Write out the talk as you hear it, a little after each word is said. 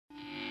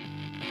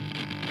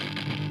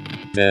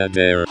Dead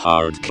Air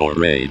Hardcore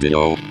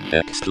Radio,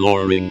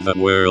 exploring the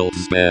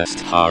world's best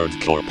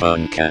hardcore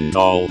punk and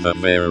all the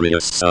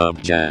various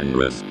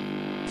subgenres.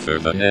 For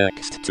the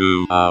next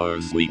 2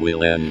 hours we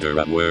will enter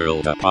a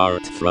world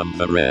apart from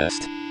the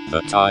rest.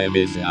 The time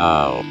is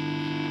now.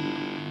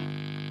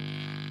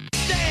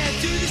 Stand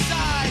to the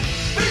side,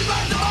 be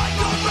right the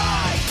hardcore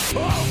ride.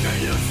 How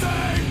can you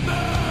save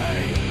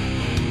me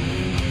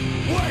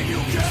when you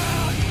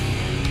can't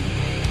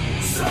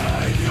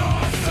save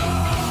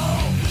yourself?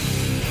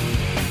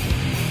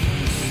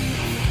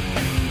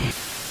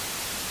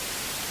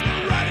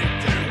 Ready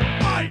to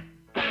fight.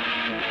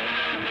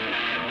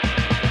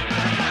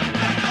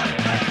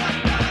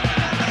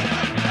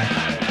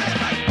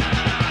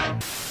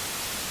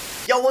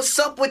 Yo, what's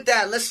up with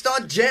that? Let's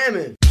start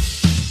jamming.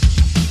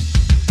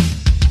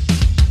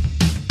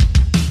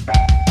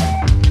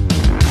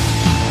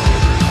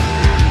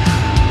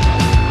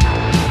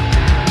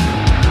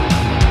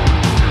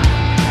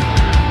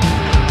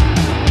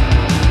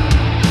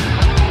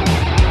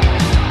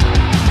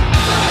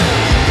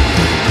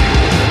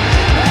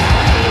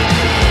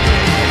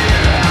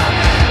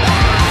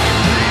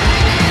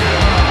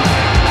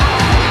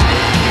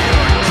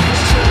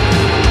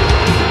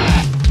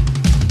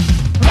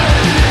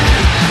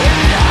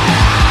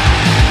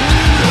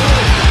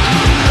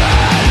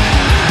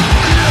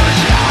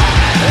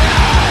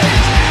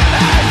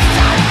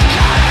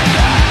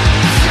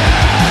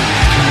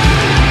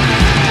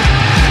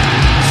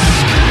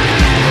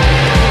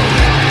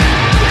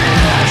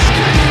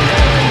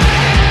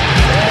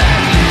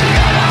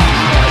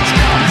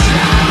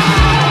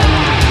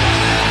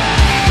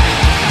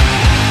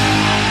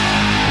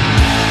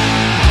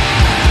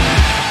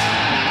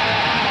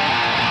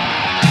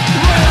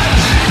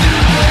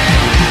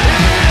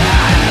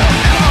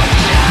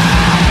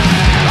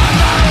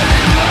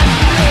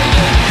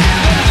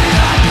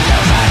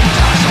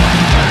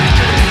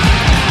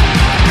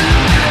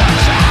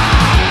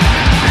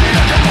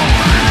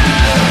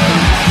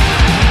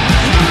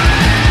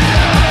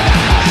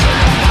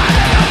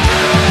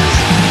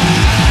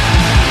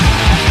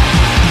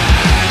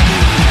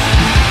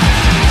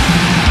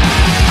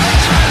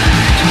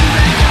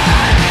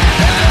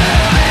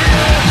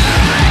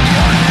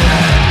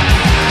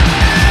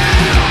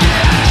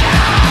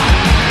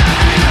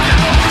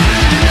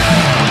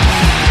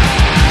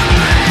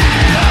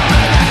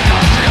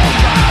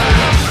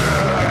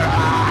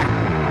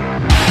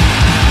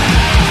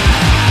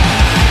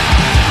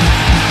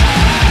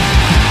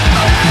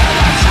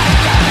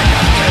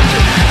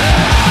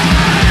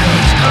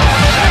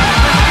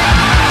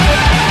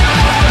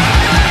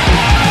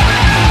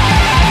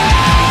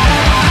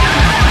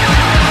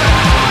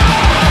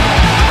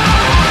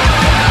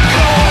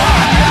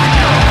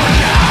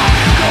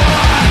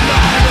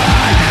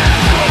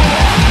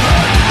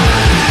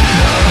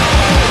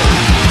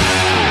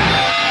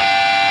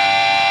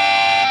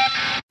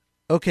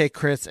 Okay,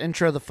 Chris,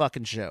 intro the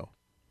fucking show.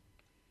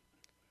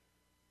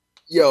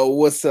 Yo,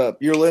 what's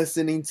up? You're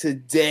listening to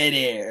Dead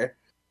Air.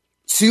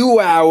 2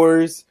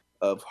 hours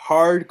of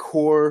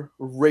hardcore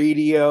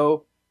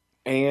radio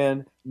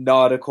and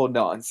nautical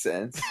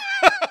nonsense.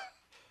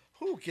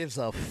 Who gives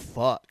a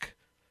fuck?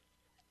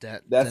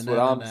 That's what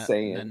I'm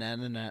saying.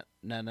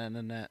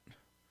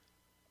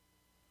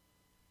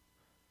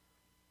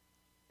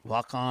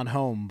 Walk on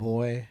home,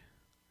 boy.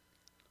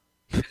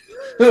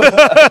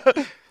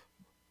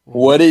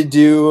 What it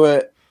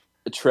do,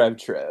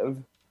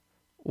 Trev?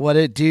 What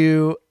it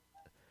do,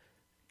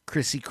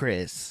 Chrissy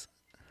Chris?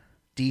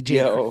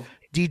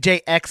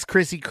 DJ X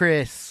Chrissy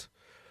Chris.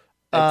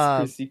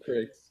 Chrissy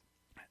Chris.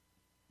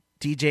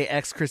 DJ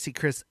X Chrissy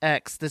Chris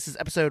X. This is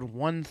episode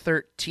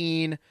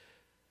 113.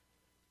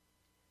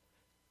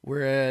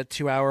 We're a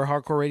 2-hour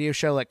hardcore radio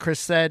show, like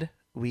Chris said.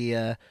 We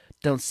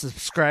don't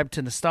subscribe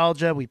to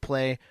nostalgia. We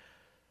play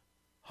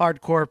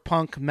hardcore,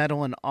 punk,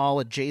 metal, and all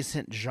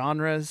adjacent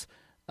genres.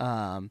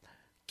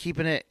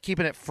 Keeping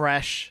it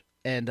fresh,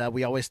 and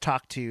we always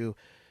talk to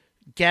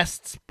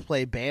guests,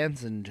 play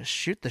bands, and just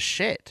shoot the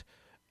shit.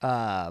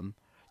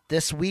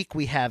 This week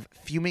we have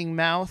Fuming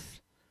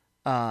Mouth.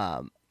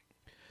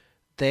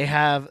 They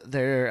have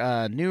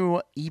their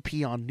new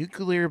EP on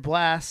Nuclear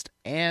Blast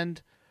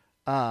and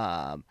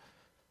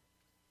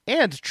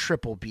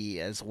Triple B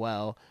as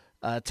well,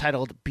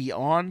 titled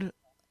Beyond.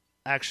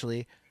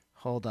 Actually,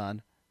 hold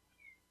on.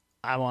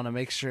 I want to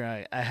make sure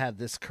I had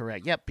this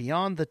correct. Yep,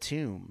 Beyond the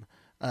Tomb.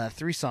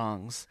 3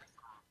 songs.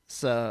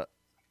 So,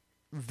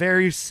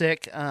 very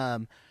sick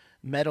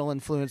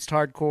metal-influenced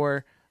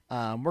hardcore.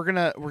 We're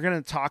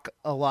gonna talk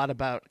a lot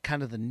about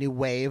kind of the new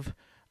wave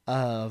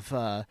of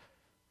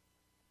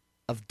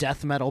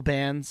death metal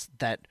bands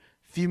that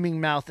Fuming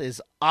Mouth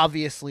is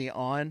obviously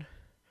on.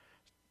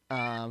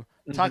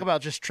 Talk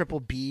about just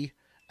Triple B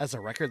as a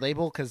record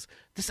label, because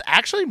this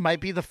actually might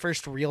be the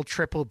first real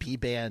Triple B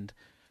band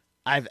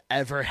I've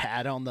ever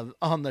had on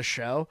the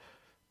show.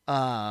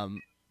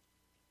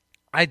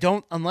 I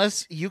don't,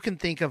 unless you can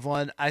think of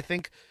one. I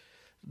think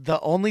the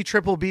only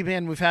Triple B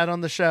band we've had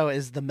on the show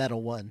is the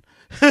metal one.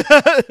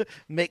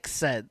 Makes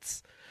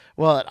sense.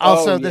 Well,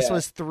 also Oh, this yeah.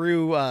 was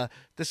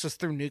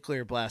through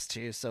Nuclear Blast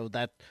too, so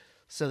that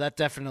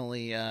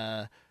definitely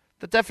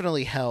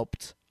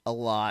helped a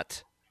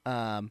lot.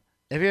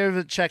 If you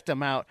ever checked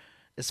them out,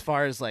 as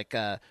far as like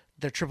their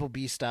Triple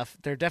B stuff,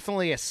 they're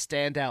definitely a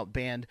standout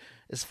band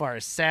as far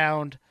as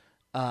sound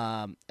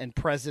and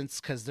presence,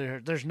 because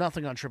there's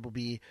nothing on Triple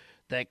B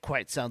that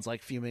quite sounds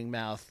like Fuming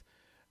Mouth.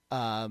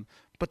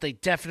 But they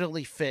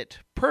definitely fit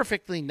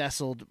perfectly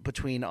nestled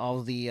between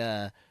all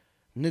the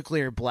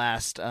Nuclear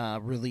Blast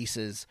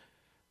releases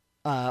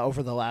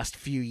over the last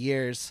few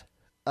years.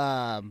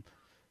 But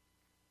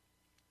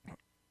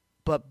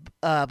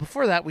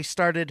before that, we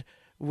started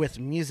with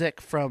music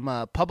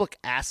from Public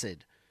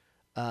Acid.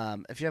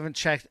 If you haven't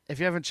checked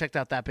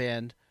out that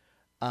band,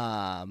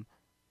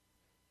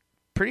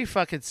 pretty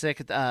fucking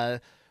sick.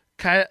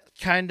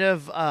 Kind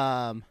of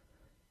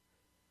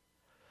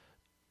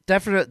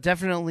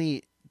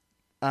definitely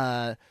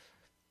I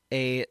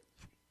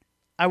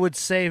would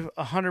say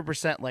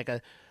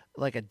 100%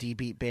 like a D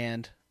beat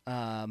band.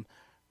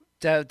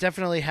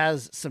 Definitely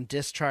has some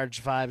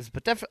Discharge vibes,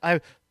 but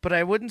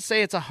I wouldn't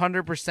say it's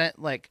 100%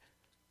 like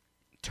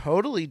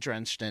totally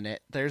drenched in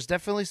it. There's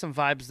definitely some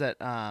vibes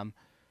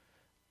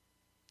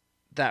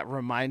that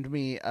remind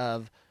me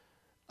of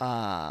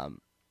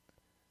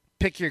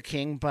Pick Your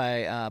King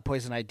by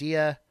Poison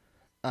Idea.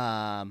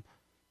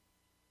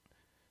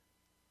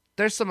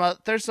 There's some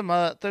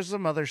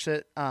other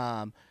shit.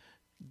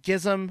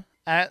 Gizm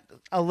at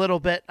a little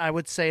bit, I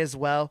would say as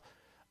well.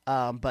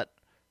 But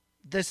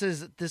this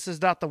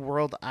is not the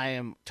world I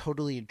am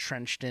totally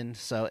entrenched in.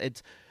 So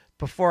it's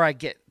before I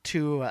get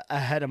too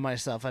ahead of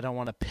myself, I don't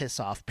want to piss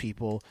off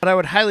people. But I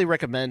would highly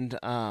recommend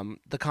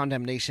the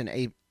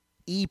Condemnation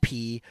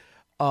EP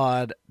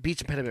on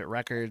Beach Impediment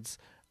Records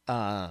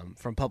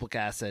from Public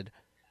Acid.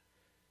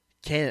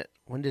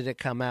 When did it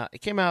come out?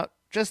 It came out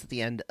just at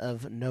the end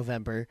of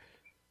November.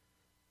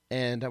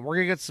 And we're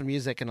going to get some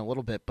music in a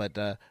little bit, but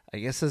I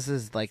guess this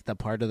is like the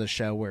part of the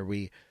show where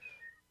we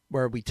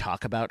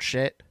talk about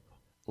shit.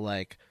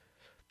 Like,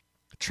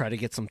 try to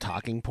get some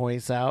talking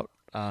points out.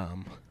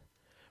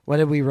 What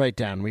did we write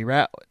down? We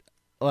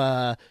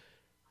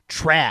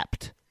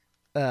Trapped.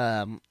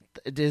 I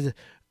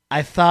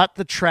thought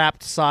the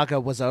Trapped saga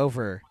was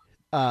over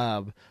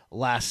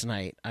last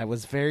night. I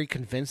was very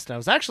convinced. I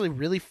was actually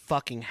really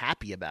fucking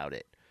happy about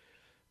it.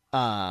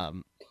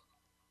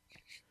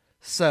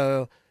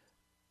 So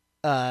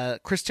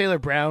Chris Taylor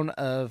Brown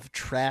of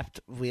Trapped,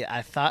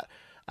 I thought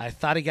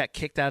he got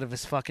kicked out of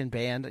his fucking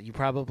band. You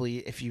probably,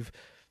 if you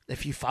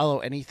follow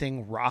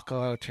anything rock or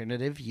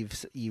alternative,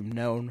 you've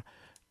known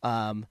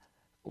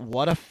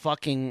what a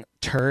fucking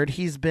turd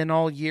he's been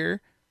all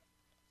year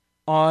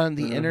on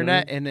the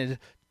internet and in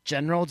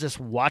general. Just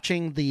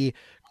watching the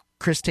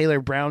Chris Taylor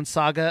Brown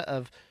saga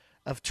of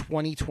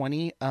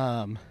 2020,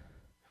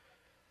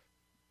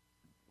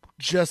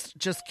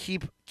 just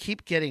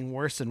keep getting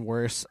worse and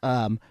worse.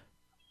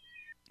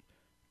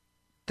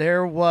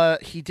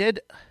 He did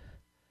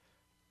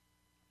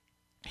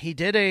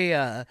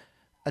a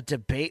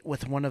debate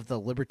with one of the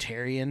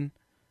libertarian,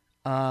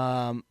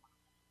 I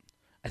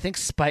think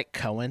Spike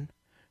Cohen,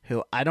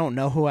 who I don't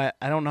know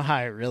how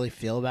I really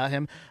feel about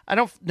him. I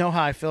don't know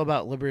how I feel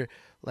about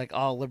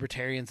all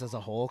libertarians as a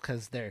whole,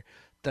 because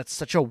that's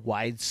such a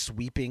wide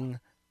sweeping.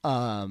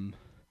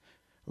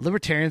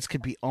 Libertarians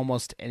could be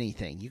almost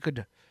anything.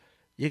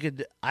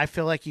 I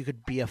feel like you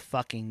could be a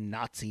fucking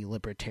Nazi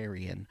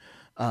libertarian.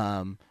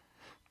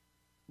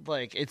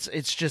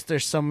 It's just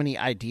there's so many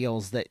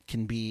ideals that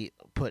can be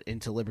put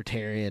into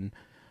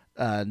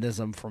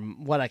libertarianism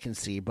from what I can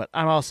see, but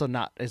I'm also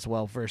not as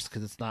well versed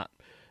because it's not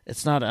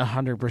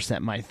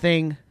 100% my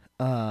thing.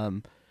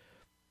 But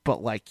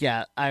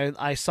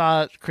I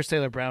saw Chris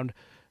Taylor Brown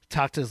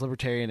talk to his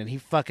libertarian, and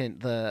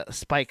the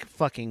Spike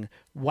fucking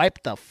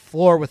wiped the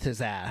floor with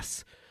his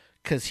ass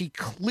because he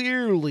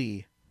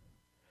clearly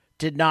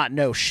did not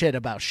know shit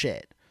about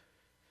shit.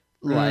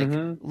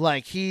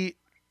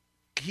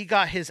 He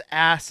got his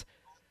ass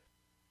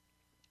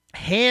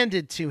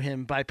handed to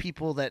him by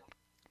people that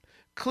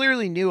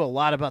clearly knew a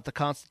lot about the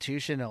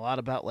Constitution, a lot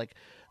about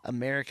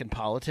American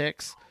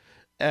politics,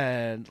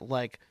 and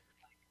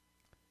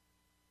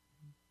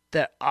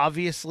that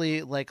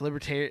obviously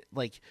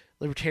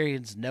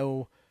libertarians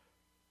know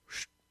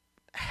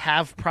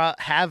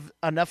have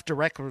enough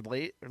direct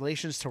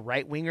relations to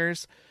right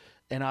wingers,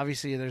 and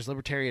obviously there's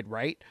libertarian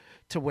right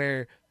to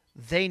where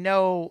they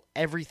know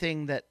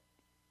everything that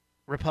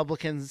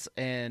Republicans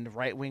and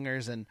right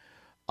wingers and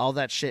all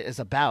that shit is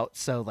about.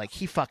 So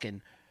he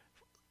fucking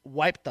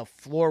wiped the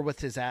floor with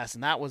his ass,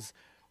 and that was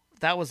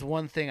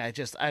one thing I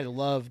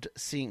loved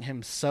seeing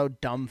him so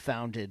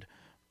dumbfounded.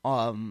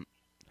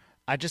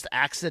 I just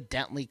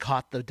accidentally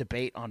caught the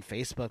debate on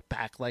Facebook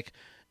back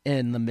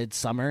in the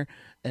midsummer,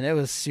 and it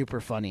was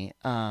super funny.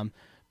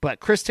 But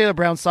Chris Taylor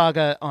Brown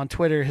saga on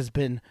Twitter has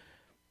been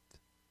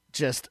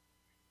just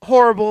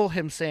horrible.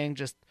 Him saying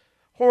just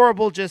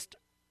horrible, just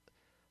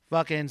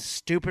fucking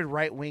stupid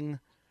right-wing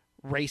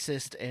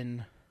racist,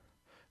 and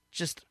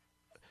just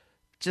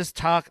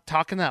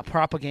talking that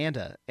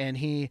propaganda. And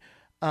he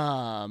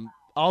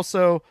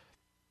Also,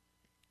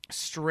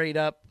 straight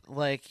up,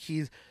 like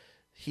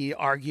he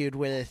argued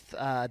with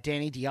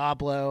Danny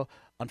Diablo.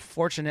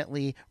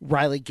 Unfortunately,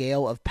 Riley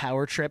Gale of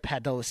Power Trip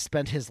had to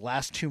spend his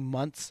last 2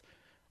 months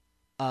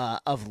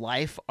of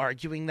life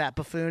arguing that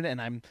buffoon,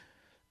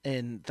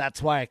 and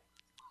that's why I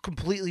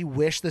completely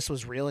wish this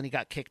was real and he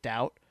got kicked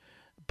out.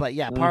 But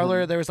yeah,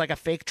 Parler, there was like a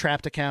fake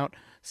Trapped account,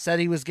 said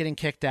he was getting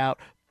kicked out.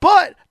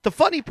 But the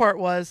funny part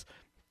was,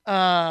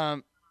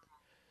 CTB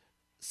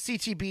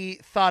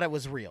thought it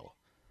was real.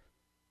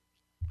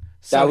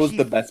 So that was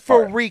the best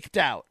part. Freaked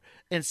out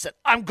and said,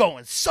 "I'm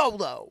going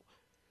solo."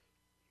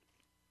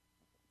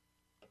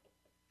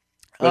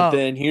 But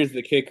then here's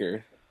the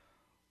kicker.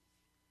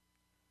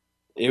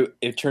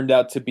 It turned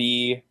out to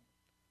be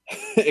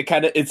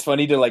it's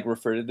funny to like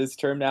refer to this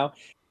term now.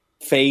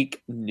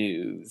 Fake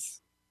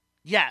news.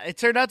 Yeah, it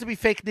turned out to be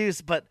fake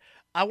news, but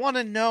I want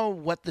to know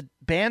what the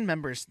band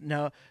members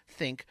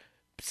think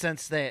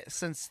since they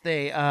since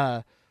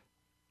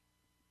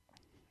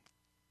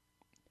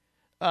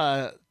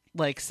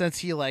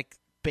he like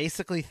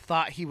basically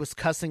thought he was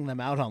cussing them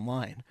out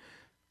online.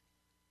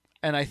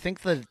 And I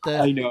think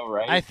I know,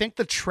 right? I think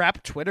the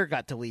Trap Twitter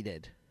got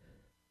deleted.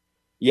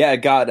 Yeah,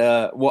 it got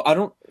well, I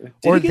don't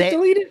did it get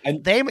deleted?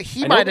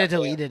 He might have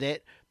deleted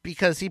it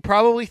because he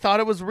probably thought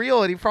it was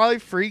real and he probably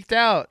freaked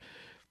out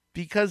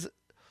because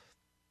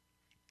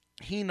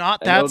he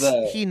not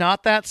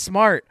that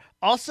smart.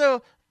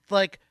 Also,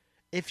 like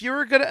if you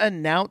were going to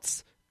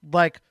announce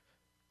like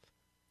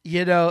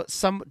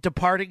some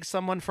departing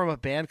someone from a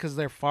band because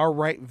they're far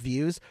right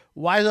views,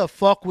 why the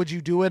fuck would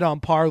you do it on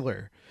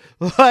Parler?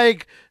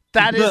 Like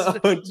that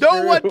is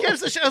no one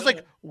gives a shit. I was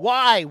like,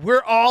 why?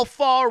 We're all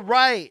far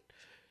right.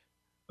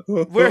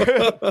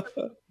 We're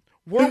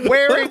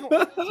wearing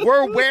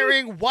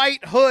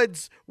white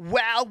hoods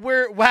while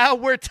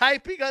we're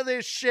typing on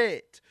this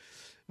shit.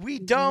 We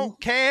don't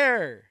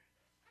care.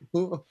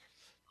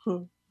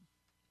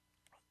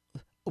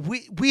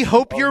 We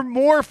hope you're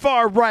more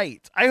far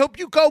right. I hope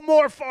you go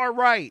more far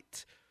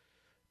right.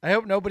 I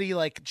hope nobody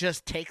like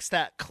just takes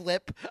that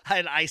clip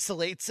and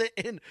isolates it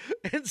and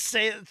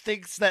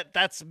thinks that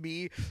that's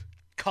me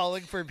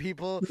calling for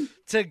people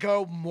to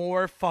go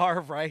more far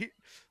right.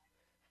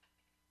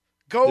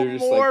 Go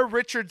more like,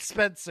 Richard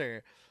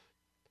Spencer.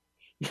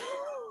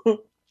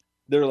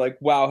 They're like,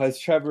 wow, has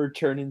Trevor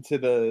turned into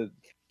the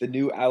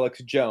new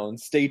Alex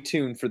Jones? Stay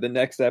tuned for the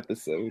next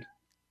episode.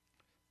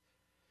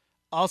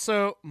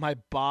 Also, my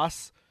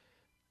boss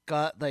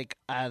got like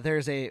I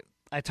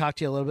talked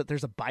to you a little bit.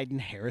 There's a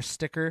Biden-Harris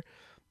sticker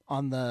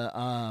on the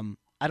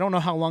I don't know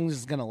how long this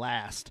is gonna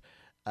last.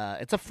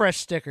 It's a fresh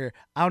sticker.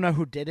 I don't know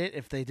who did it,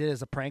 if they did it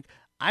as a prank.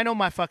 I know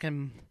my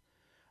fucking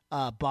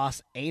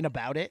boss ain't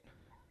about it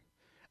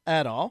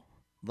at all.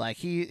 Like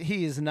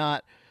he is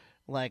not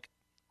like,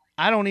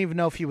 I don't even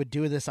know if he would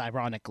do this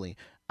ironically.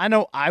 I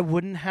know I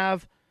wouldn't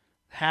have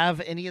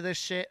any of this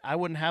shit. I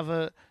wouldn't have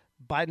a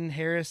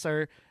Biden-Harris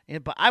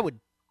but I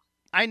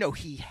know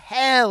he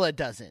hella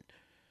doesn't.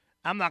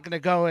 I'm not going to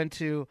go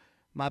into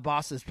my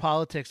boss's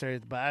politics or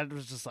anything, but I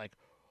was just like,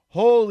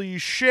 holy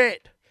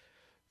shit.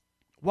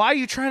 Why are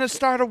you trying to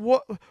start a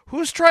war?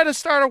 Who's trying to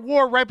start a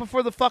war right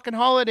before the fucking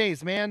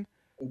holidays, man?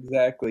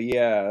 Exactly,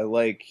 yeah.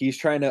 Like, he's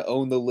trying to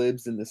own the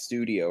libs in the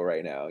studio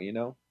right now,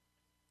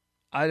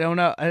 I don't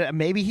know.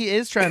 Maybe he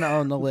is trying to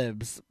own the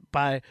libs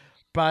by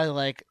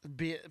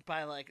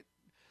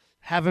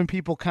having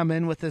people come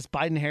in with this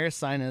Biden-Harris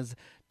sign as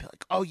be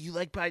like, oh, you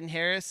like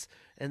Biden-Harris?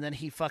 And then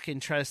he fucking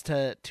tries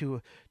to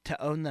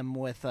own them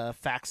with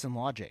facts and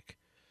logic.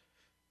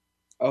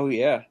 Oh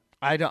yeah.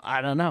 I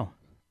don't know.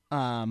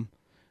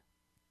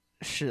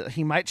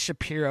 He might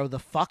Shapiro the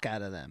fuck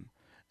out of them.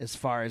 As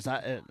far as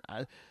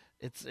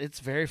it's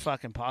very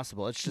fucking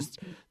possible. It's just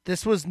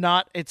this is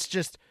not the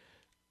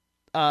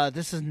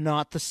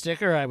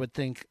sticker I would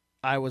think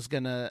I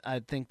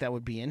think that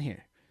would be in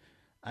here.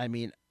 I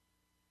mean,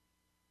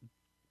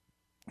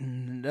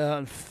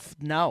 no.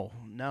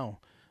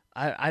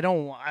 I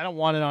don't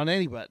want it on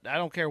anybody. I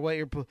don't care what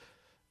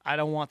I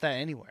don't want that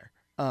anywhere.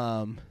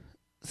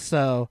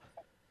 So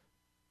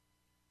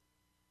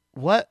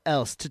what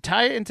else to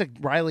tie it into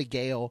Riley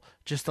Gale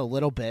just a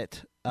little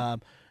bit? Do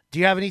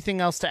you have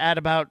anything else to add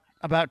about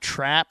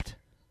Trapped?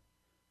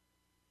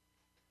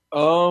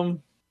 I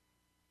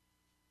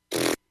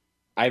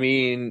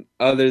mean,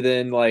 other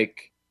than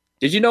like,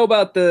 did you know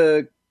about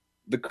the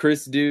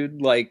Chris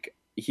dude? Like,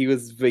 he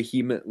was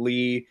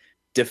vehemently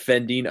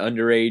defending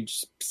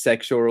underage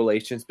sexual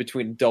relations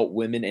between adult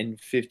women and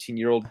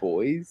 15-year-old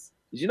boys.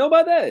 Did you know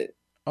about that?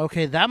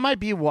 Okay, that might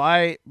be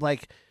why,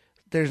 like,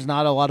 there's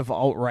not a lot of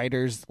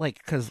alt-writers,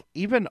 like, because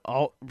even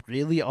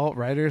really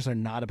alt-writers are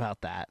not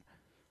about that.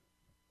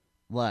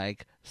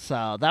 Like,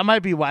 so that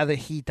might be why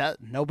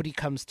nobody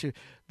comes to,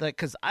 like,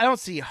 because I don't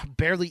see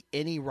barely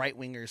any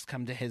right-wingers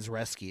come to his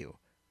rescue.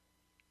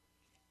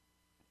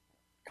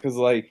 Because,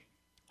 like,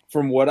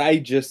 from what I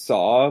just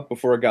saw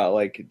before it got,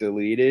 like,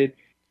 deleted,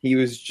 he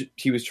was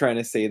trying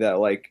to say that,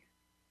 like,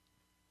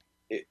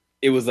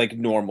 it was, like,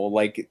 normal.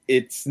 Like,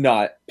 it's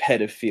not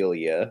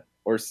pedophilia.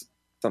 Or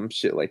some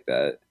shit like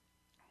that.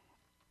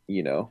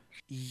 You know,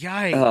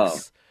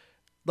 Yikes!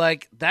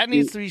 Like that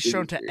needs to be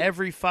shown to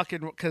every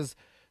fucking because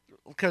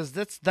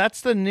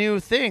that's the new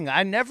thing.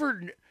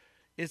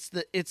 It's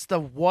the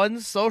one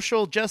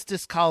social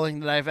justice calling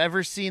that I've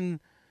ever seen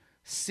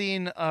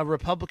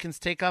Republicans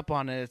take up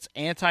on it. It's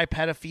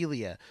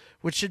anti-pedophilia,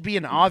 which should be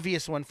an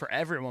obvious one for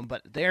everyone,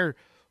 but they're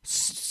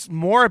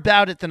more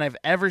about it than I've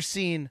ever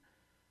seen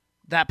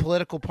that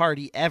political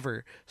party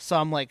ever. So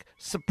I'm like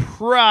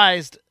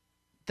surprised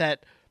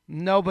that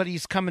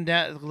nobody's coming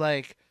down,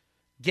 like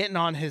getting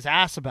on his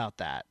ass about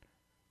that.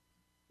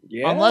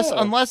 yeah.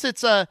 Unless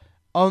it's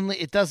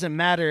it doesn't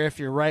matter if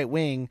you're right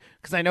wing,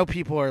 because I know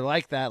people are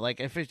like that. Like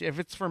if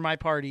it's for my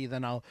party,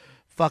 then I'll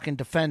fucking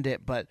defend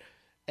it. But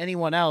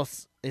anyone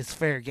else is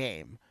fair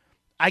game.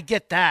 I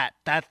get that.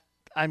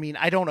 I mean,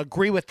 I don't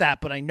agree with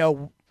that, but I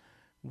know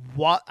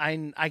what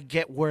I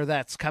get where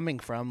that's coming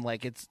from.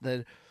 Like it's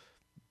the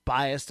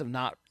bias of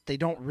they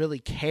don't really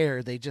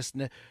care. They just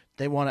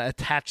they want to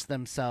attach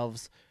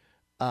themselves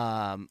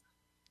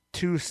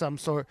to some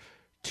sort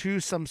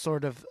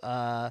of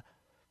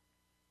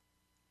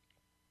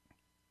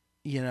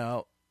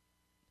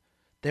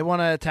they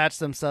want to attach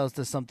themselves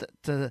to something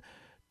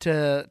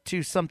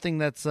to something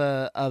that's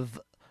of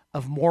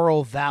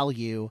moral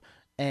value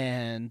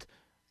and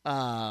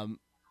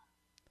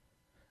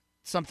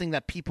something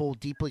that people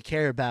deeply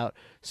care about,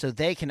 so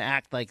they can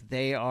act like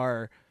they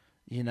are,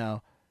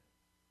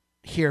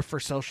 here for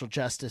social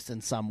justice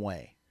in some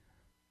way.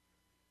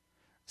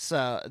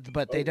 So,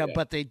 but they don't.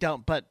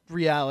 But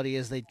reality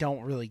is they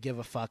don't really give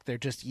a fuck. They're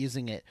just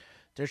using it.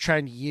 They're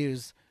trying to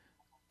use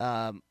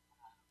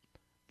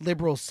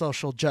liberal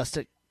social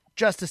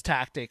justice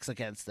tactics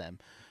against them.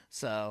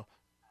 So,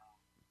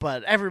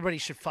 but everybody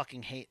should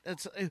fucking hate.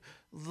 It's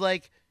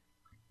like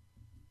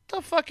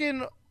the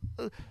fucking.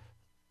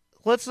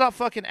 Let's not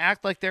fucking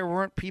act like there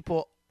weren't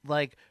people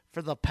like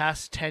for the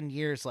past 10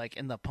 years, like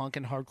in the punk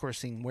and hardcore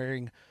scene,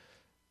 wearing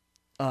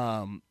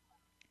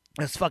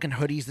those fucking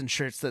hoodies and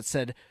shirts that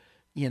said,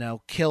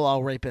 kill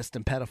all rapists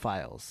and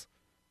pedophiles.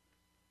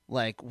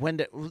 Like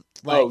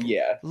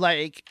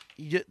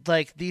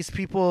like these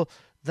people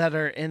that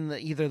are in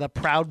either the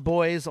Proud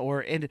Boys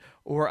or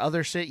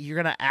other shit, you're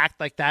gonna act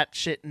like that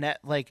shit.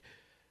 Like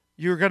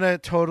you're gonna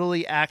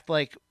totally act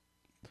like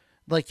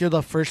you're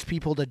the first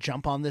people to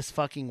jump on this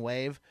fucking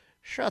wave.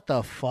 Shut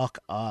the fuck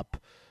up.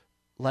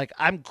 Like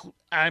I'm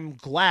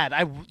glad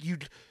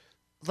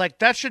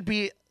that should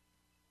be.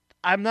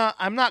 I'm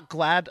not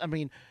glad. I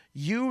mean,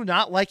 you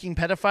not liking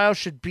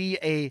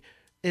pedophiles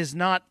is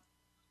not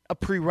a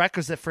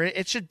prerequisite for it.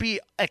 It should be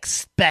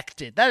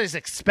expected. That is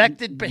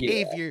expected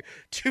behavior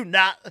to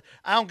not.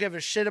 I don't give a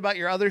shit about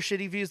your other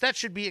shitty views. That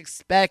should be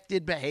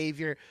expected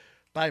behavior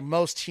by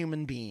most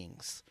human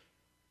beings.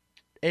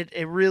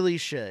 It really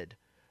should.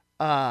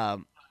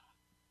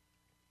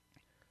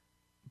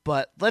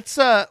 But let's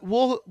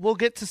we'll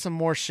get to some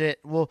more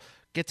shit. We'll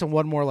get to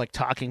one more like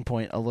talking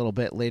point a little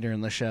bit later in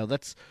the show.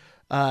 Let's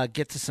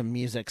get to some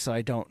music so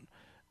I don't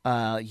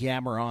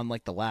yammer on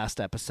like the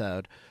last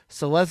episode.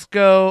 So let's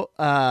go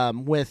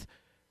with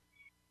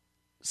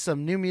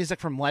some new music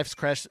from Life's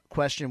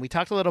Question. We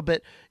talked a little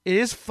bit. It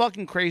is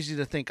fucking crazy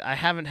to think I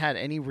haven't had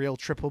any real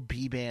Triple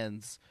B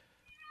bands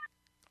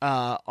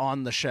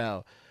on the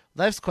show.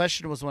 Life's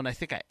Question was one I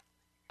think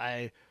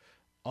I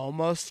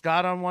almost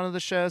got on one of the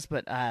shows,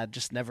 but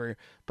just never.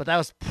 But that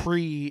was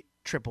pre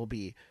Triple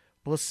B.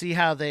 We'll see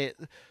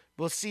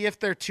we'll see if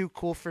they're too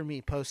cool for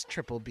me post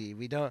Triple B.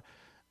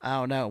 I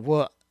don't know.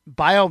 Well,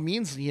 by all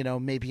means,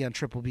 maybe on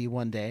Triple B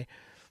one day.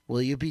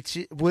 Will you be?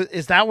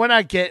 Is that when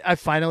I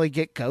finally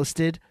get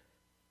ghosted?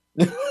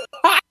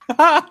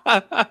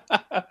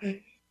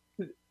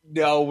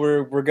 No,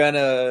 we're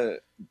gonna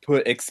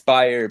put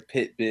expire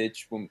pit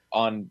bitch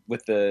on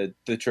with the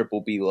Triple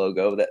B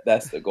logo.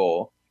 That's the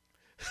goal.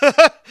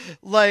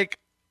 Like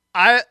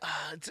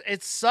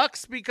it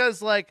sucks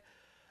because if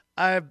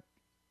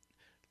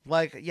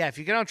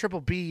you get on Triple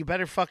B, you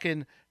better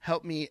fucking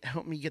help me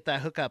get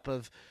that hookup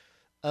of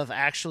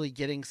actually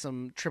getting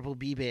some Triple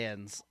B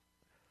bands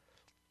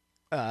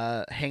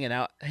hanging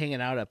out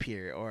up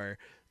here or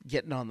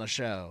getting on the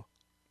show.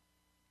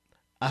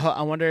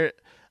 I wonder.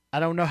 I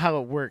don't know how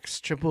it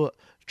works. Triple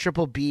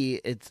B,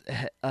 it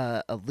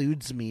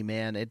eludes me,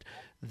 man.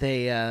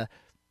 They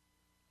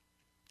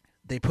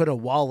put a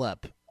wall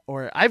up,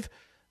 or I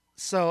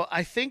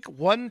think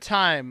one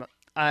time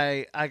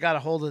I got a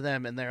hold of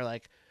them and they're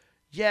like,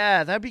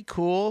 yeah, that'd be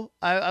cool.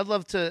 I'd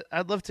love to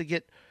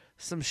get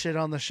some shit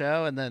on the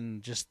show, and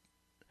then just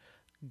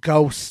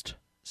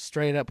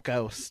straight up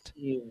ghost.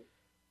 Yeah.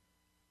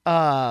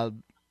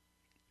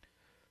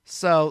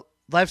 So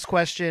Life's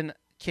Question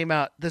came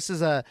out.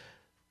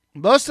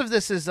 Most of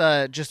this is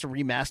just a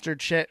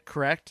remastered shit,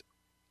 correct?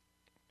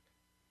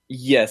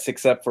 Yes,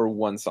 except for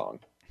one song.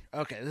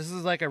 Okay, this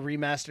is like a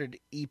remastered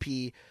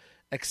EP,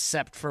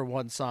 except for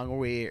one song where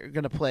we're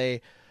going to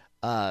play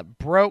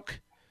Broke,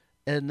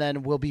 and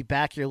then we'll be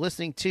back. You're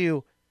listening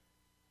to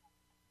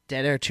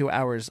Dead Air 2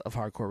 Hours of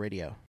Hardcore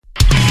Radio.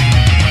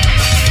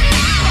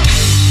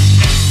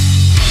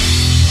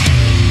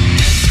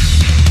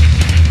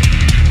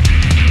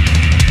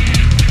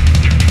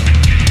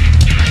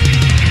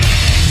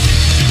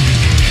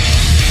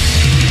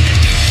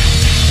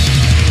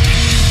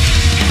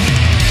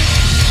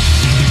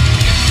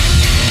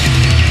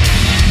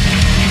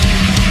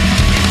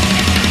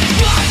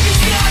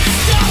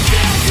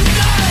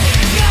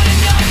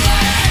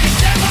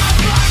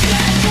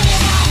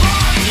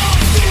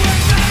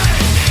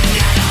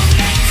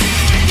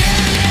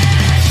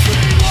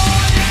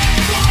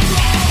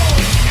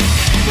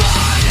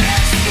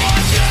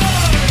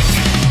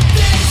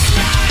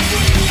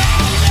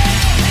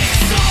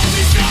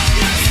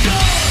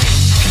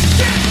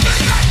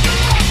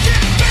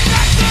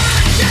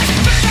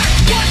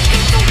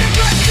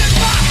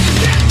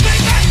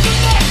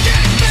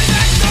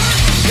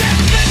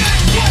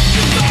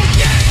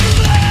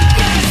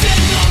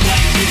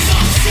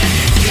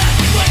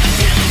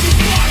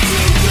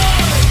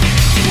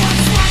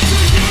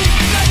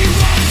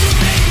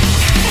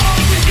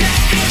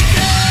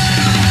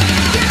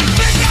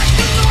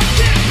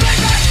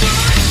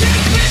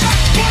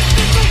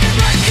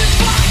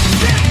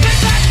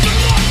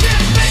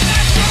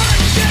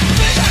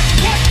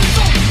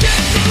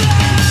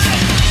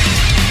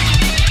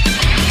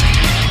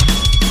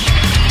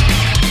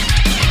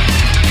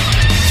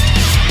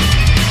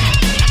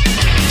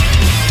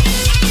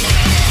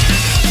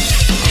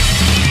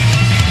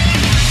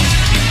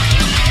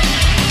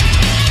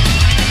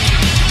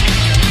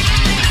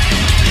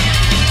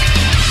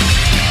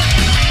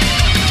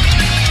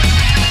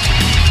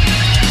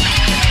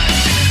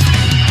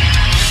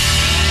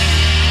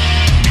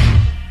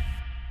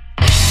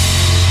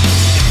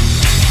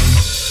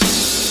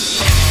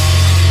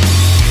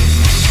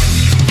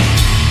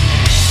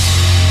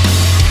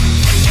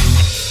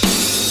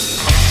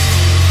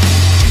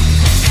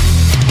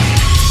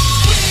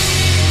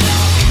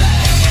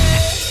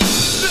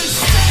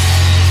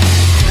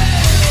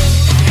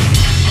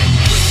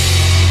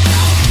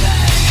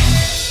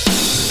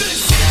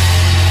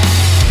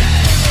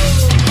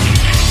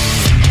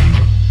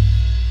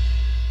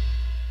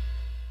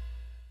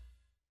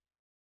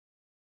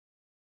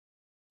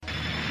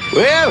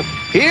 Well,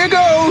 here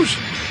goes.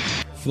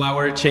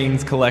 Flower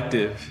Chains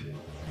Collective.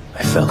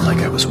 I felt like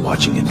I was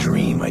watching a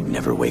dream I'd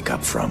never wake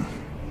up from.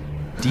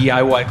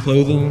 DIY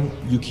clothing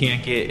you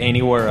can't get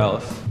anywhere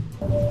else.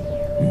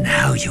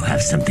 Now you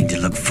have something to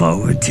look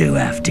forward to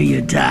after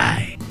you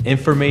die.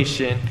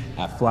 Information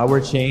at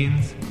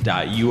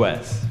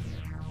flowerchains.us.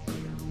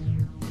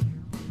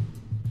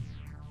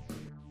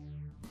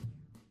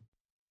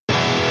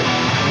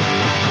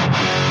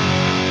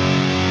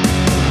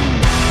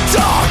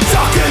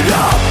 Talk it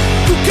up.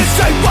 You can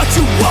say what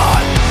you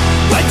want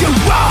when you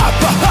ride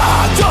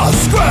behind the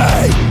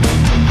screen.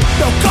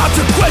 No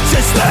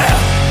consequences there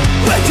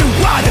when you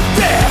ride it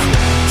there.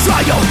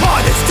 Try your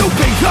hardest to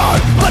be heard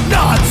but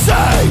not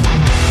seen.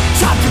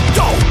 Time to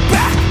go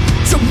back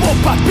to more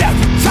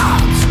barbaric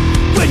times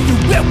when you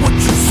hear what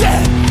you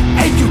said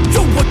and you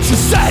do what you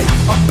say.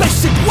 A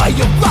basic way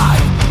of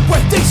life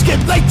where things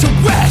get laid to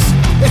rest.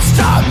 It's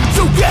time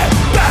to get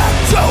back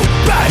to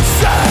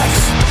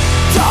basics.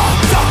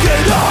 Talk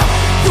it up.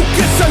 You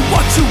can say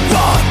what you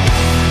want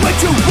when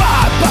you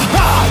ride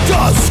behind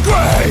the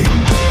screen.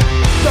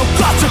 No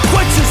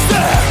consequences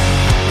there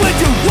when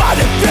you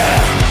ride it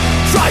there.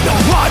 Try your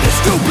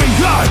hardest to be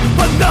heard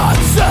but not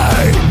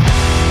seen.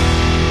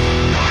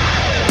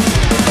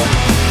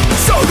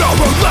 Sooner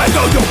or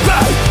later you'll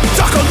pay.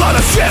 Talk a lot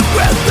of shit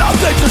with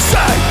nothing to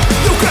say.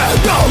 You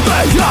can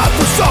only hide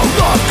for so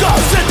long,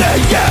 cause in the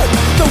end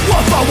the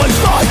wolf always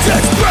finds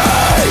its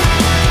prey.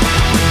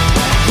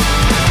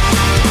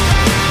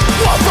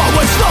 Wolf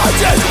always finds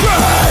its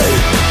prey.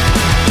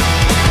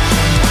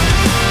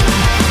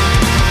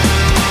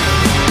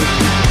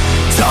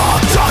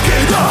 Talk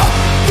it up.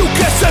 You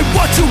can say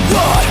what you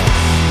want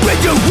when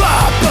you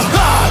hide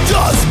behind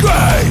the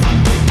screen.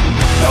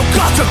 No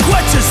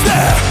consequences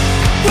there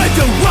when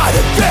you ride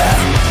it there.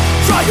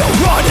 Try your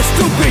hardest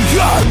to be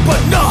heard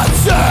but not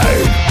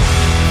seen.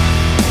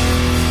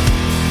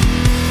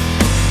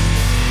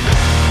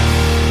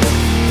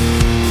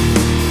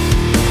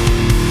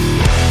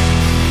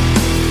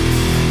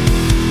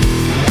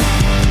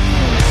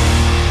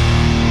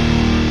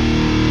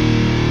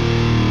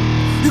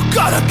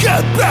 Gotta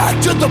get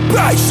back to the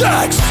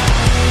basics.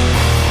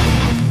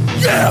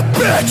 Yeah,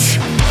 bitch.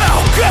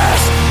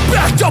 Outcast.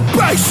 Back to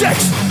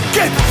basics.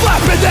 Keep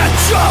flapping that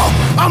jaw.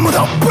 I'm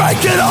gonna break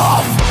it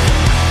off.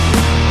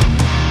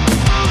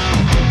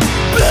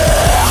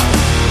 Blech.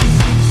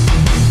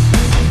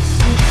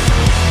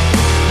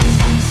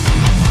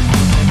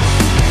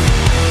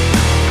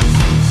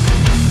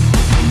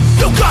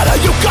 You gotta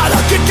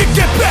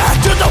get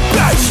back to the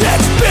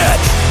basics,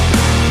 bitch.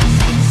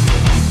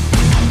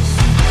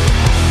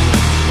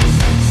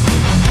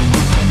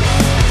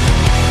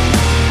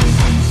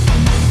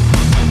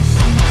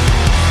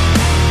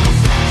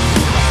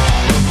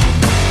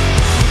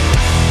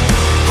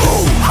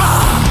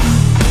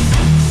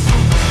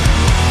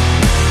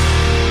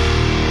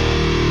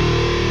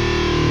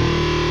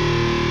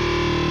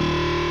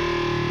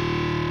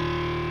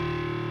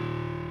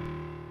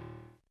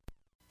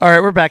 All right,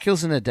 we're back. You're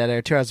listening to Dead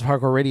Air, 2 hours of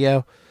hardcore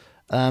radio.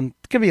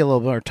 It's gonna be a little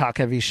more talk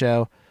heavy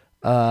show,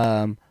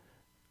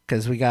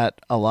 because we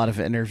got a lot of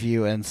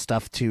interview and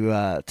stuff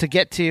to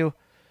get to.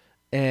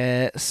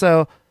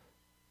 So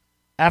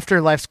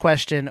after Life's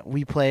Question,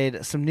 we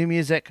played some new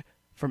music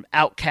from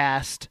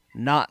Outkast,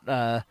 not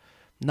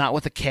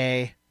with a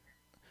K.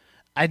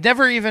 I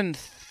never even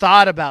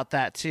thought about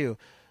that too.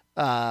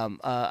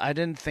 I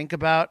didn't think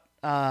about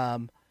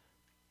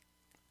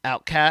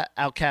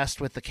Outkast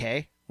with the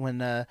K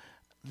when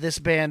this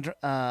band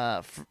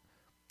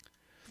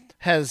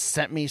has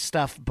sent me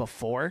stuff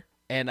before,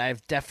 and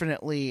I've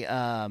definitely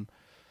I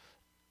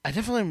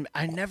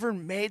never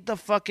made the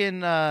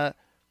fucking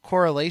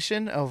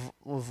correlation of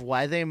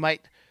why they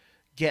might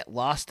get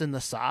lost in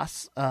the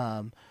sauce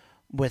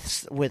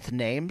with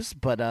names,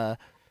 but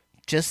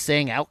just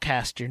saying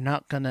Outkast, you're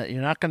not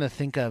gonna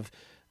think of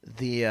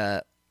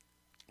the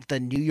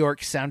New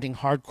York sounding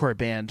hardcore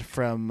band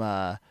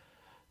from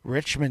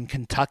Richmond,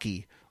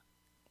 Kentucky.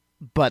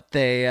 But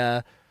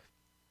they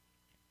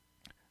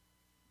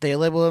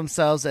label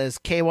themselves as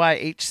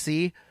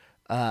KYHC.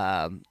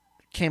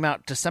 Came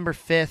out December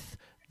 5th.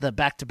 The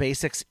Back to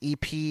Basics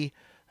EP,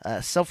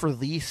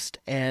 self-released,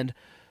 and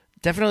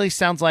definitely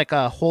sounds like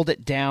a Hold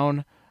It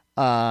Down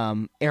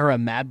era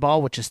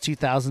Madball, which is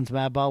 2000s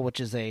Madball, which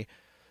is a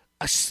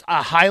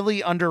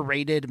highly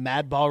underrated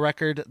Madball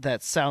record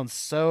that sounds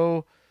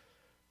so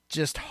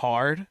just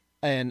hard,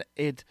 and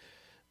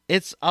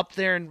it's up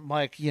there in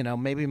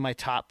maybe my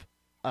top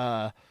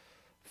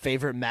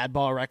favorite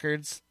Madball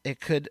records. It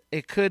could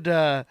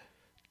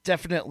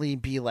definitely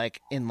be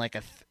in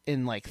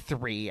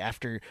 3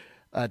 after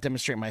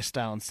Demonstrate My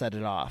Style and Set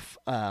It Off.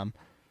 I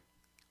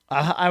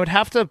would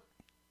have to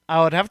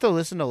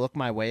listen to Look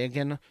My Way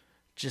again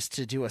just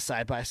to do a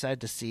side by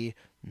side to see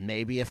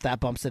maybe if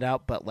that bumps it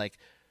out, but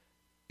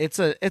it's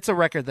a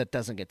record that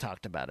doesn't get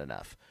talked about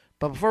enough.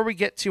 But before we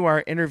get to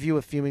our interview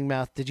with Fuming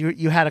Mouth,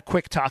 you had a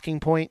quick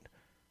talking point?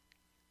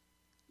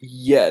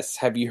 Yes.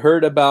 Have you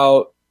heard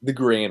about the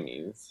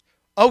Grammys?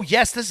 Oh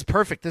yes, this is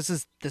perfect.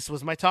 This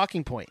was my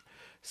talking point.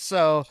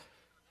 So,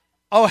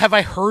 oh, have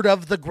I heard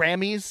of the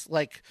Grammys?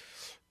 Like,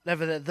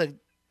 do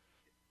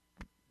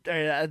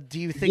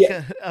you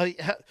think?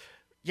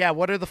 Yeah.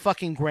 What are the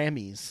fucking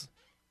Grammys?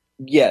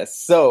 Yes.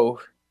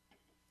 So,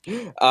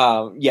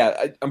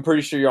 I'm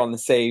pretty sure you're on the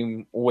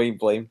same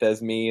wavelength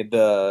as me.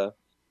 The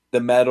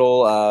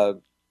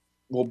metal,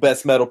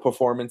 best metal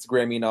performance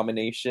Grammy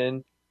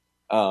nomination.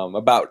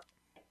 About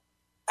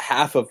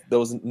half of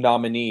those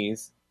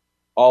nominees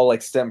all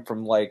like stem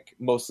from like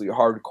mostly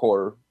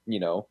hardcore,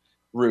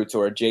 roots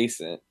or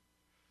adjacent.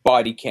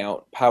 Body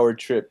Count, Power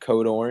Trip,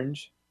 Code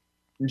Orange.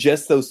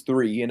 Just those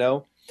three,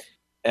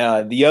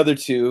 The other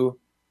two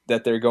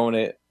that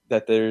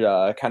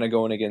they're kind of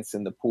going against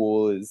in the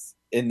pool is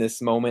In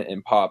This Moment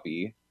and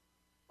Poppy.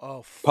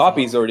 Oh, fuck.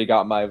 Poppy's already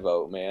got my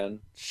vote, man.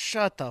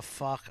 Shut the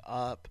fuck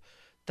up.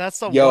 That's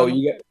the one. Yo,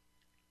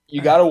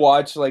 you gotta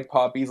watch like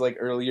Poppy's like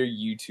earlier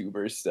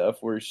YouTuber stuff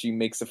where she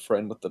makes a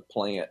friend with the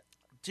plant.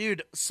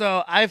 Dude,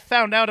 so I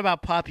found out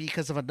about Poppy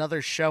because of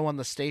another show on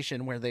the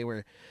station where they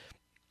were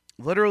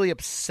literally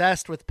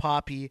obsessed with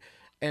Poppy,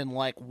 and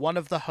like one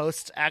of the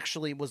hosts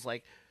actually was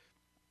like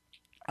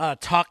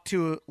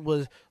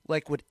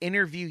would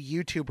interview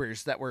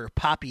YouTubers that were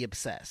Poppy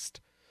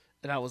obsessed.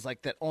 And I was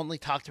like, that only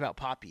talked about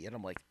Poppy. And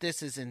I'm like,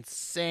 this is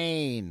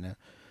insane.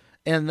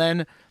 And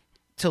then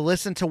to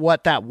listen to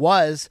what that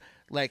was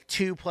like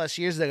 2+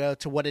 years ago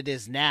to what it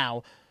is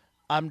now,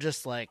 I'm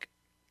just like,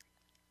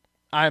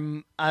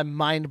 I'm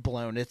mind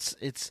blown.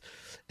 It's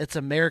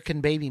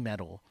American baby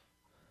metal.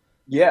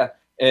 Yeah.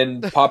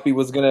 And Poppy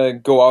was gonna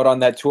go out on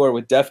that tour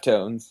with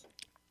Deftones.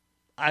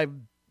 I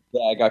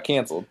got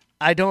canceled.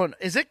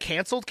 Is it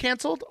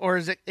canceled, or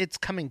is it's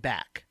coming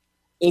back?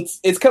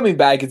 It's coming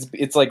back.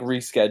 It's like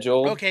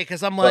rescheduled. Okay,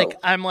 because I'm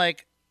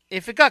like,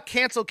 if it got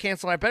canceled,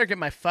 I better get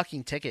my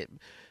fucking ticket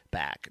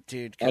back,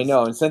 dude. I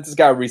know, and since it's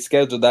got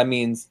rescheduled, that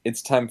means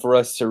it's time for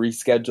us to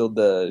reschedule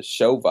the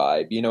show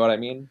vibe. You know what I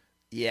mean?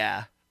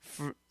 Yeah.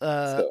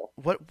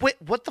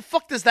 What the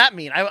fuck does that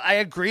mean? I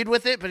agreed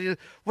with it, but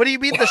what do you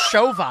mean the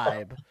show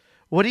vibe?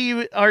 What?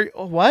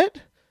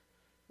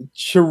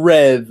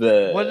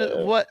 Trevor.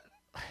 What?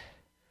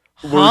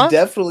 Huh? We're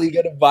definitely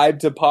gonna vibe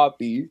to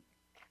Poppy.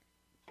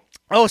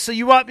 Oh, so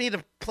you want me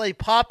to play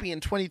Poppy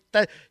in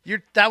that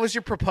was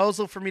your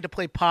proposal for me to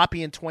play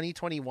Poppy in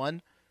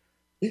 2021?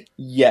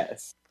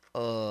 Yes.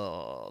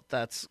 Oh,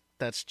 that's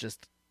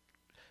just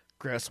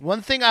gross.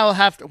 One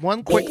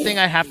quick thing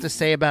I have to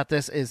say about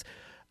this is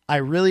I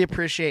really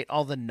appreciate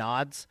all the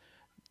nods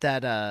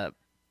that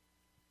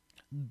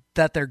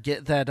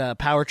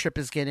Power Trip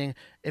is getting.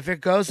 If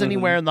it goes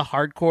anywhere in the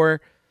hardcore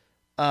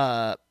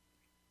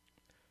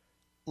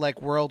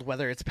like world,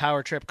 whether it's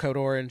Power Trip, Code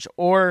Orange,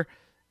 or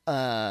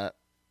Body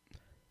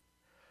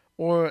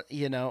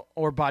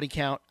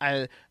Count,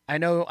 I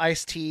know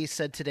Ice-T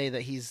said today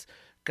that he's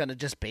gonna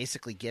just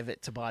basically give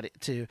it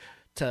to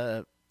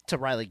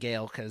Riley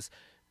Gale, because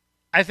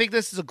I think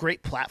this is a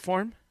great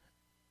platform.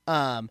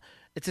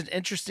 It's an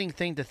interesting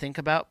thing to think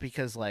about,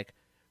 because like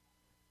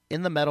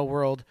in the metal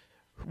world,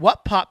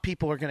 what pop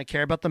people are going to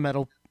care about the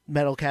metal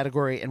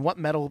category, and what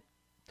metal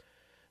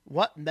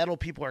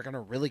people are going to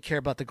really care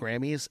about the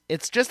Grammys.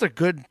 It's just a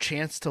good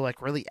chance to like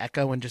really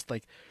echo and just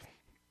like,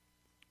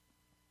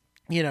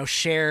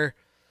 share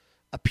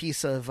a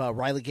piece of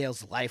Riley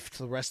Gale's life to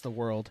the rest of the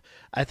world.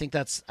 I think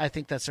that's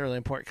really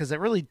important, because it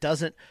really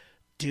doesn't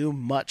do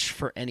much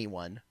for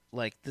anyone.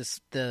 Like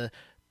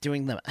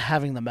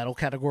having the metal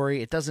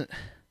category, it doesn't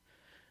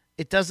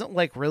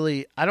like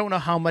really, I don't know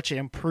how much it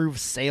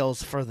improves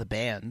sales for the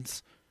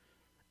bands.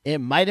 It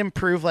might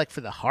improve like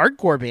for the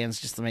hardcore bands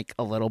just to make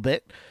a little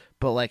bit,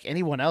 but like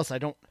anyone else, I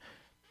don't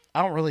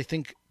really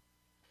think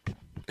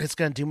it's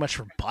going to do much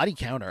for Body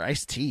Count or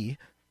Ice-T.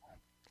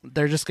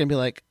 They're just going to be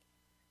like,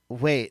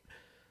 wait,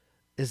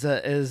 is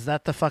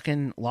that the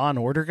fucking Law and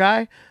Order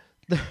guy?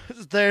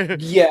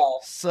 Yeah.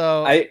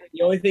 So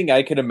the only thing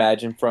I could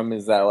imagine from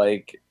is that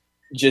like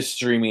just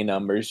streaming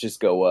numbers just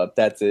go up.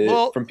 That's it.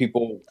 Well, from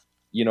people,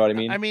 you know what I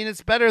mean? I mean,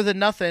 it's better than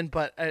nothing,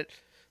 but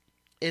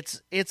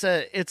it's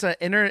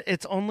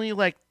only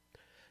like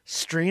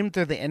streamed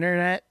through the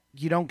internet.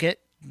 You don't get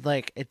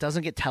like, it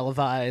doesn't get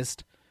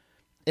televised.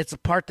 It's a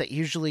part that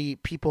usually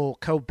people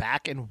go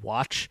back and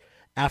watch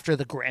after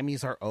the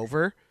Grammys are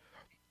over,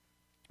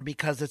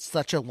 because it's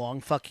such a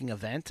long fucking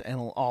event and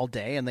all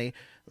day, and they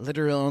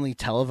literally only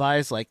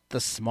televise like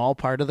the small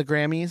part of the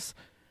Grammys.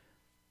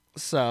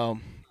 So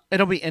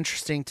it'll be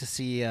interesting to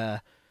see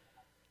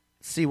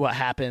what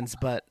happens,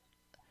 but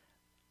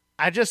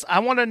I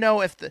want to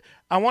know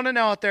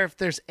out there if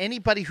there's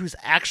anybody who's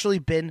actually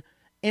been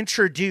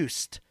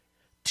introduced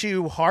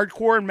to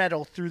hardcore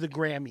metal through the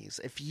Grammys.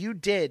 If you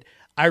did,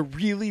 I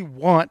really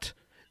want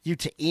you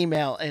to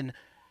email and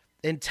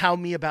tell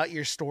me about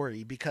your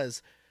story,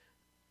 because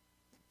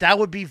that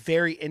would be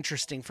very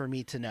interesting for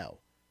me to know.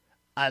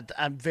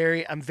 I'm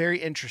very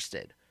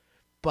interested,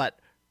 but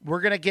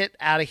we're going to get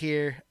out of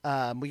here.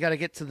 We got to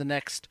get to the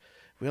next,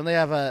 we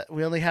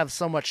only have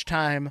so much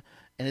time,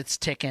 and it's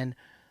ticking.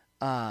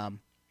 We're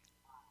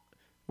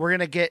going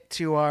to get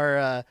to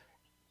our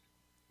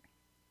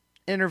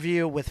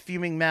interview with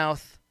Fuming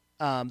Mouth,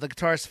 the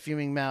guitarist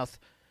Fuming Mouth.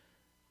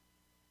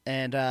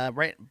 And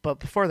but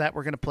before that,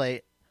 we're going to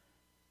play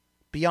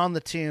Beyond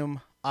the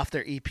Tomb off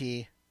their EP.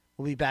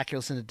 We'll be back. You'll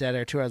listen to Dead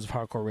Air, 2 hours of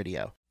hardcore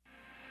radio.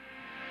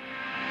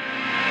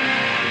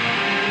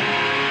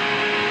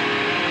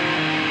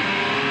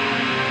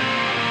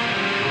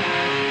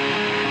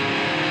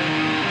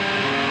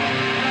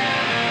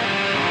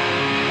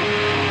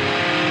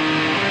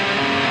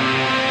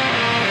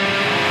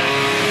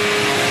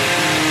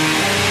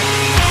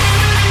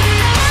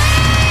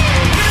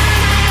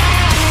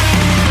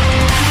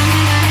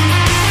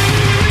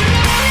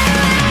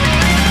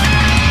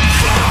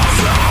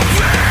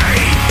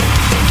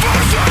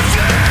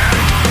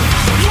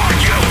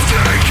 You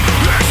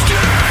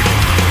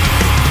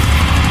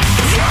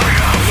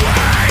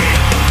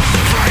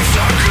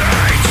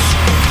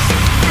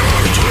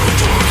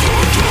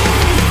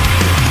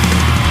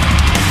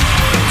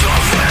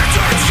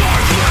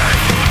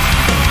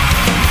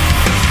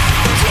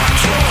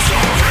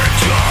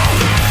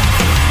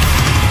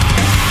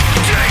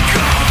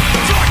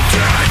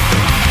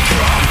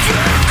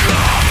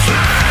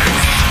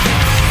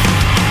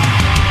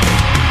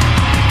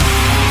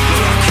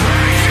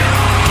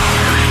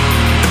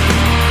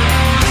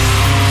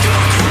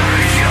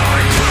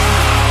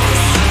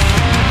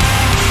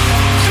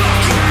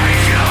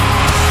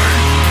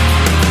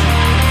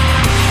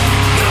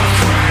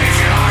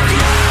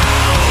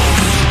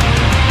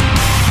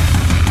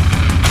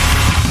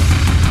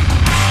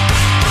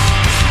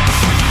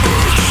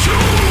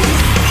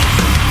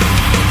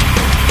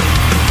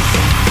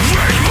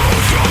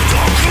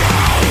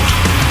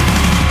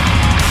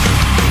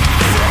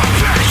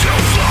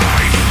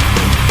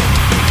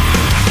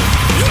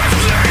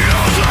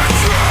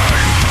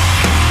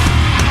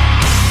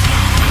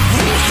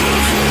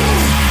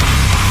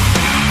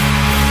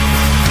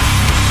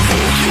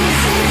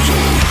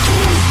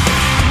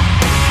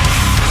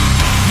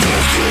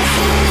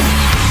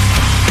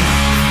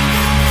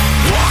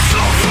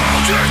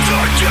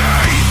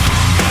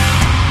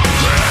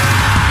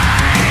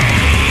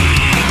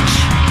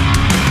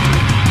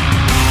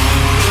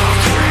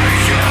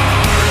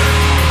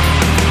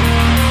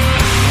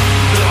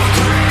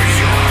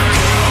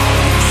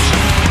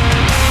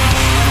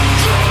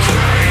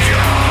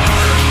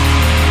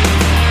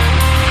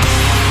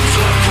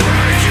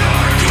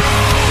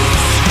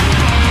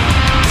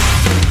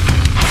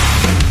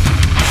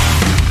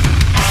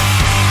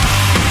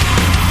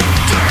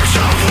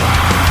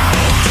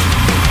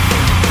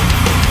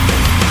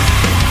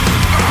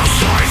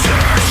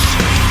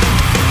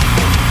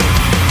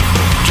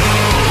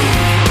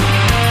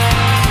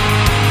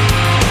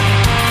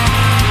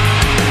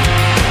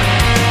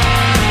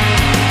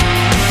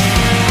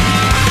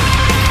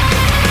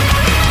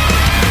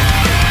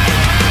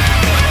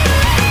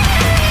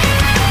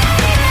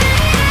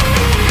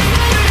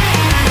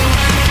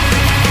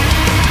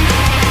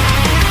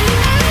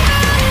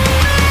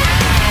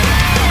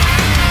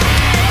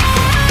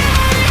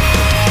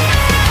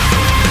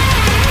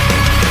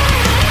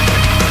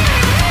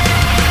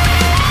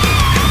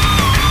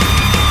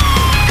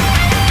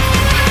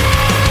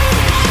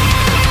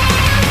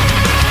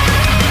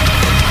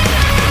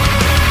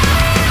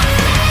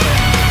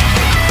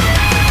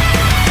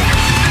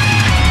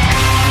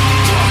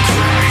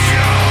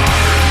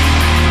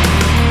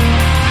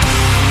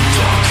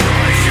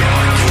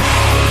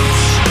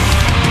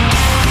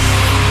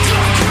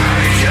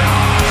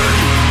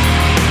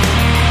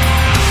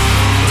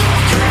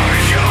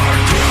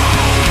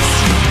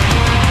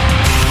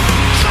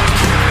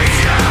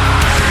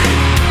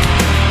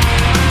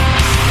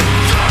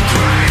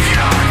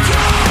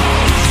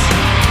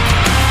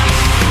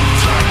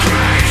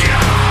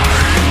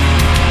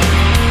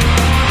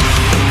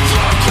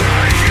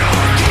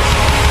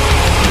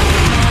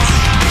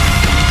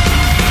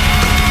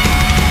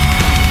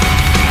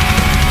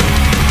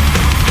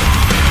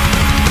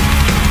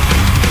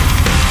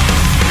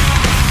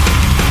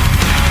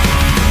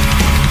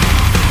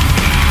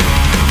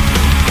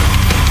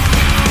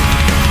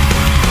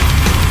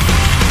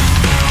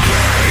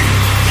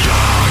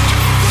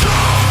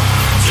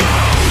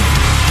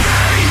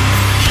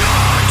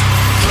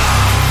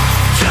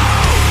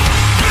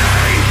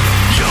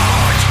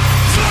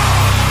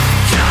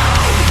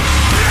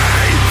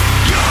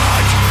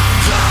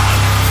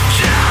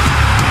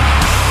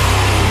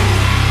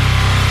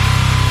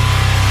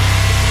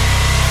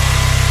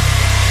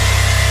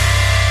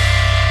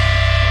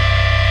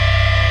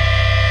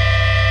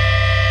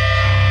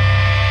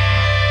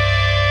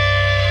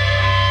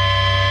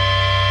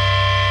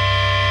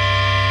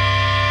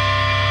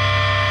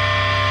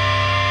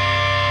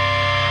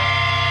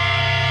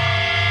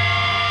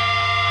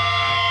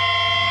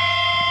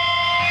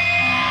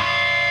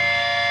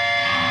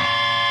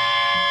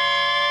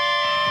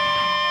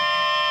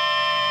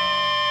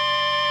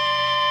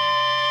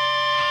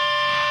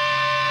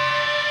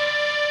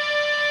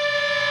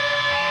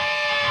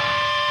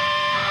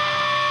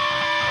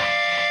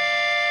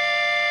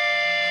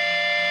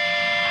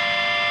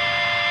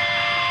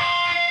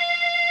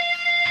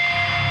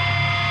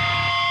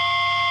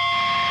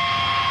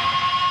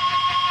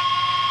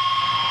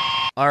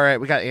All right,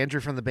 we got Andrew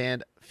from the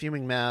band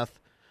Fuming Mouth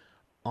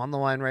on the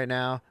line right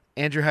now.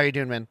 Andrew, how you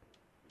doing, man?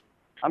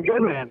 I'm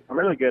good, man. I'm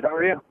really good. How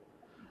are you?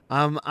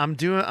 I'm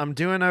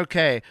doing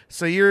okay.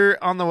 So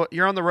you're on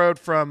the road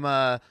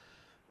from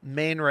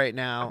Maine right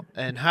now,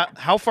 and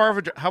how far of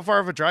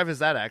a drive is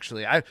that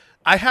actually? I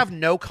have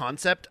no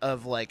concept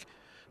of like,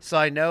 so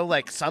I know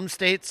like some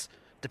states,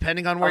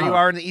 depending on where you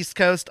are in the East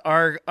Coast,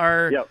 are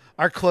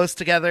close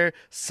together.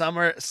 Some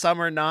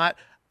are not.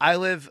 I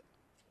live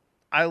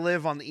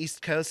on the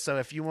East Coast, so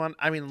if you want,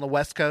 I mean on the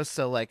West Coast,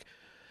 so like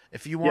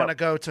if you want to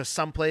go to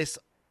someplace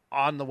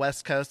on the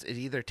West Coast, it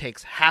either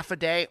takes half a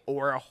day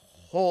or a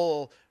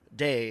whole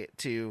day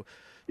to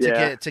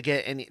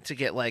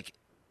get like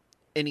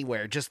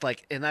anywhere, just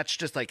like, and that's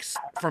just like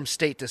from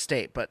state to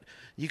state, but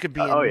you could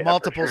be in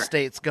multiple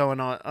states going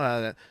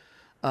on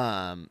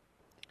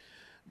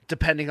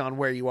depending on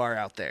where you are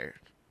out there.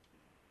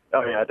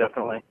 Oh yeah,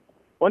 definitely.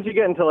 Once you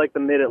get into like the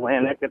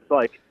mid-Atlantic, it's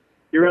like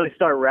you really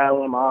start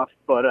rattling them off,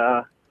 but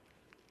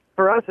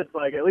for us it's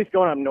like at least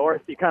going up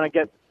north, you kind of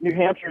get New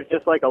Hampshire's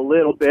just like a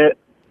little bit,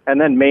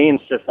 and then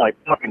Maine's just like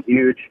fucking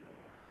huge.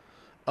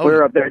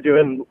 We're up there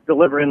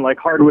delivering like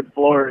hardwood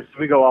floors.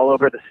 We go all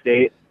over the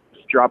state,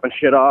 just dropping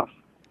shit off.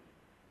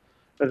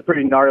 It's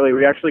pretty gnarly.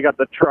 We actually got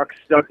the truck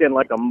stuck in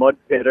like a mud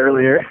pit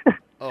earlier.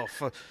 Oh,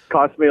 fuck.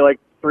 Cost me like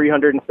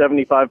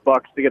 $375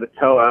 to get a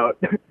tow out.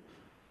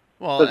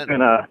 Well, so it's been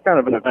kind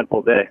of an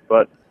eventful day,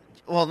 but.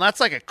 Well, and that's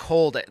like a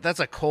cold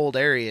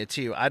area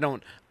too. I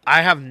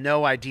have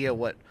no idea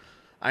what.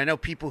 I know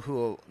people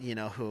who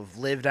have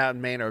lived out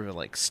in Maine or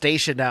like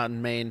stationed out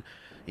in Maine,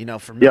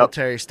 for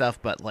military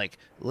stuff, but like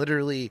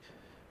literally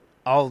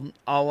I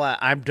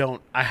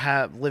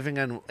have living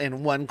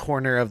in one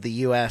corner of the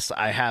US,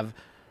 I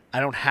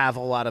don't have a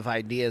lot of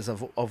ideas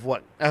of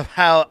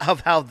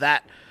how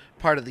that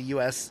part of the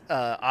US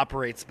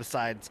operates,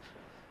 besides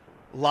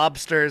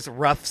lobsters,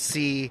 rough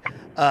sea,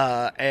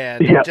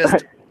 and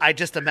I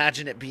just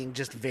imagine it being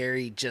just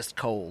very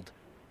cold.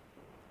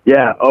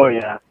 Yeah, oh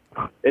yeah.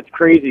 It's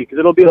crazy because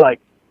it'll be like,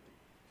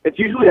 it's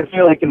usually, I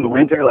feel like in the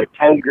winter, like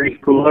 10 degrees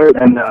cooler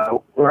than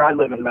where I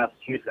live in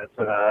Massachusetts.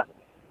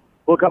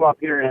 We'll come up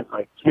here and it's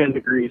like 10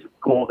 degrees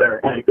colder,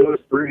 and it goes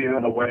through you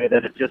in a way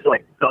that it just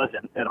like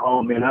doesn't at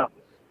home,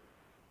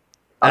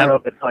 I don't know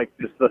if it's like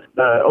just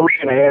the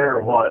ocean air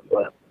or what,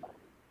 but it's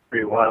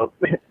pretty wild.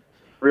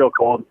 Real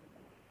cold.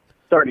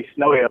 It's already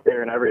snowy up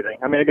there and everything.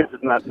 I mean, I guess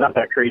it's not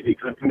that crazy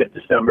because it's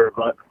mid-December,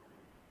 but.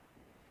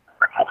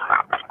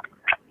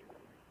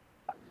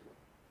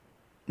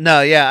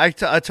 No, yeah, I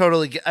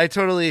totally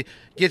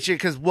get you,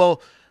 because,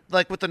 well,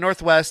 like with the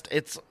Northwest,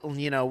 it's,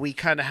 we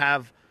kind of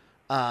have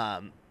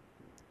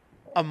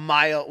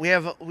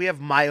we have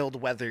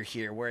mild weather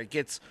here where it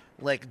gets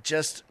like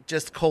just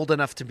cold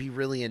enough to be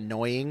really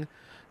annoying,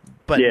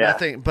 but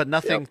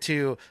nothing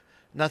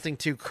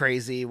too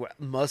crazy.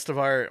 Most of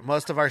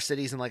our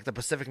cities in like the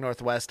Pacific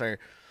Northwest are,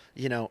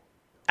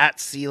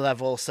 at sea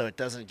level, so it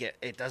doesn't get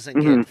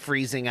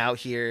freezing out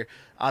here.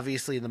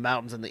 Obviously, in the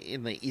mountains in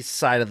the east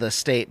side of the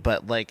state,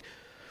 but like,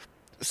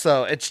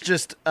 so it's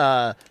just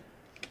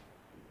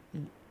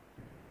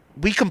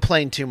we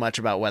complain too much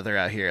about weather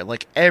out here.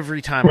 Like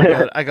every time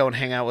I go and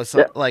hang out with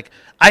like,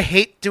 I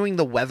hate doing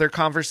the weather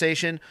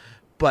conversation,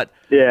 but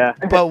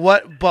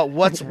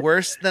what's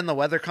worse than the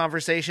weather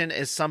conversation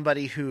is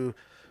somebody who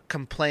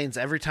complains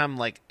every time.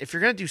 Like, if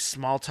you're gonna do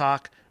small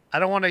talk, I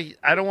don't want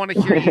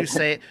to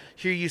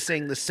hear you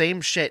saying the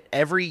same shit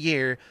every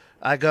year.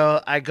 I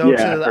go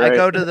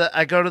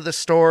to the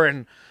store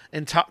and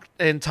talk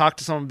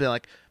to someone and be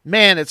like,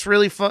 "Man, it's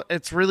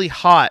really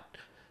hot.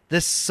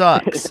 This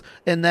sucks."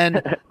 And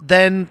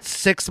then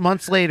 6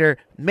 months later,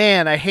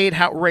 "Man, I hate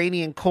how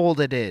rainy and cold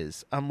it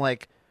is." I'm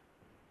like,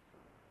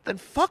 then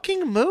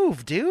fucking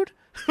move, dude.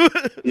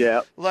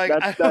 Yeah, like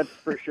that's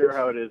for sure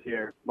how it is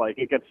here. Like,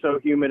 it gets so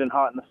humid and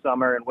hot in the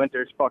summer, and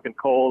winter's fucking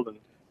cold, and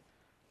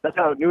that's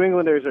how New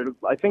Englanders are.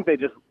 I think they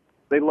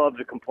love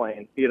to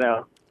complain,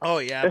 Oh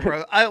yeah,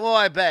 bro.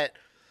 I bet.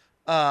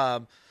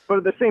 But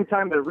at the same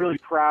time, they're really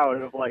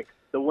proud of like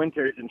the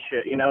winters and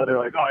shit. They're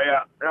like, "Oh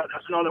yeah,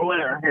 that's another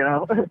winter,"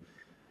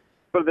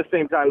 But at the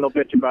same time, they'll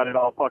bitch about it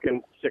all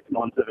fucking 6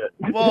 months of it.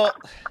 Well,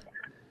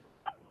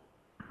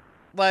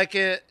 like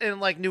in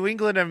like New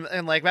England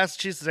and like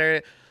Massachusetts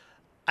area,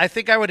 I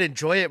think I would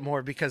enjoy it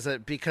more because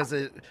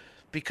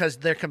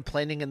they're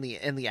complaining in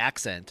the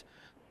accent.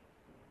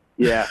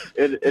 Yeah,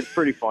 it's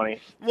pretty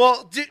funny.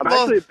 Well, I'm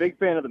actually a big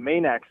fan of the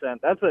Maine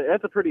accent. That's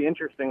a pretty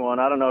interesting one.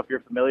 I don't know if you're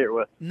familiar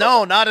with.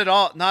 No, not at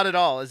all. Not at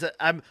all. Is it?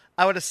 I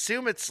would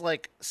assume it's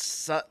like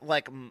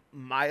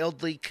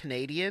mildly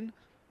Canadian.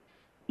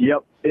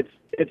 Yep,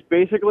 it's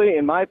basically,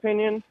 in my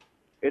opinion,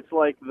 it's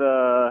like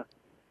the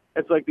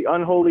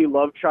unholy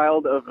love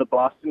child of the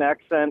Boston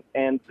accent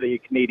and the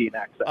Canadian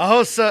accent.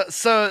 Oh, so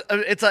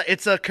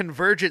it's a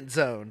convergent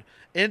zone.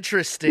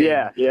 Interesting.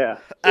 Yeah.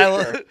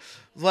 Sure.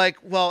 Like,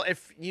 well,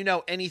 if you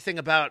know anything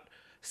about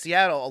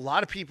Seattle, a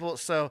lot of people.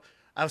 So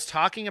I was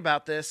talking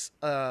about this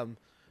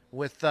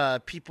with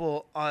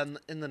people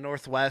in the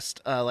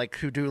Northwest, like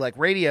who do like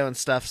radio and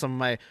stuff. Some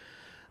of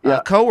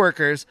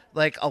coworkers,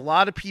 like a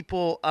lot of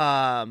people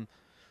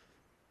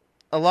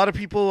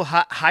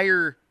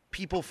hire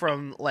people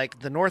from like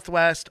the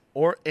Northwest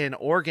or in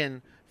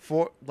Oregon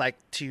for like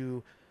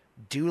to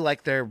do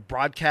like their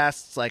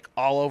broadcasts like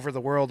all over the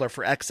world or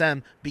for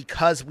XM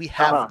because we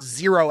have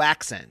zero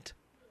accent.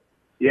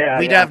 Yeah,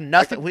 we'd have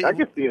nothing. I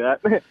can see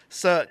that.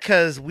 So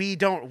because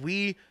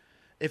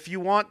if you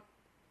want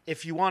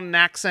an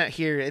accent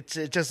here, it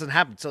just doesn't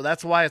happen. So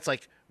that's why it's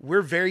like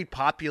we're very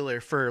popular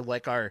for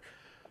our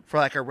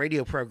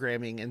radio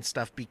programming and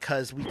stuff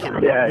because we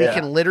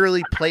can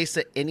literally place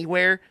it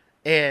anywhere,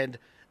 and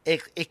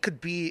it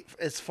could be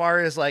as far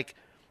as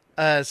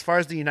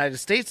the United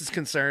States is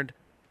concerned,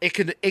 it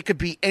could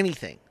be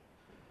anything.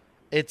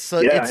 It's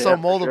so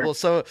moldable. Sure.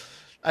 So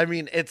I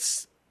mean it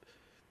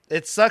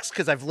sucks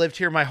because I've lived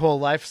here my whole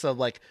life. So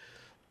like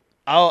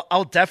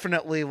I'll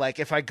definitely like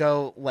if I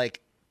go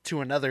like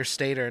to another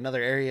state or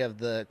another area of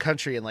the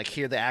country and like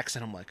hear the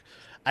accent, I'm like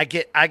I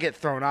get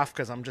thrown off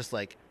because I'm just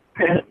like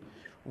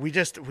we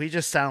just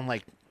sound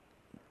like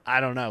I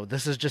don't know.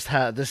 This is just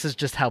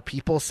how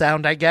people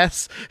sound, I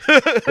guess.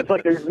 It's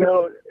like it's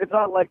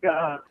not like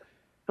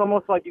it's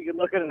almost like you can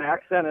look at an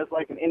accent as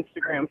like an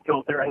Instagram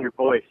filter on your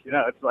voice. You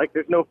know, it's like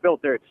there's no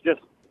filter. It's just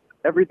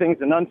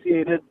everything's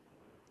enunciated,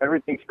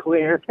 everything's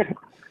clear.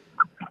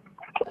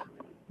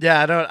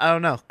 Yeah, I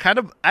don't know. Kind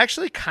of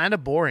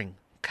boring.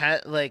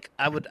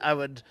 I would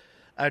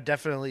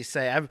definitely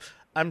say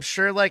I'm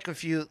sure like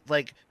if you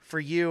like for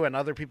you and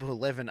other people who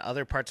live in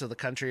other parts of the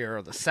country or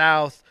the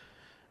South,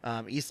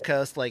 East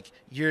Coast, like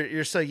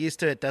you're so used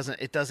to it doesn't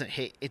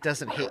hit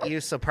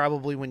you. So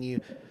probably when you,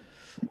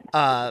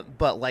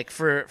 but like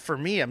for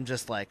me, I'm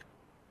just like,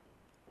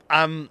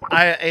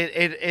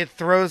 it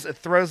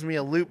throws me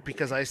a loop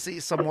because I see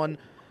someone,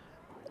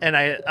 and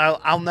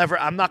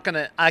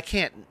I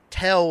can't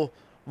tell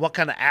what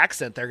kind of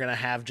accent they're gonna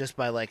have just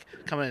by like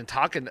coming and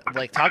talking to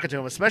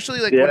them, especially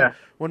like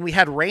when we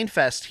had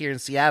Rainfest here in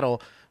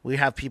Seattle. We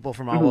have people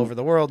from all over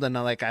the world, and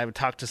like I would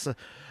have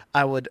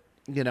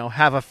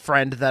a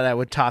friend that I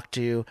would talk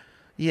to,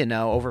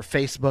 over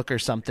Facebook or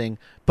something,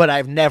 but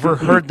I've never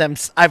heard them.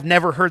 I've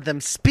never heard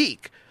them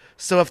speak.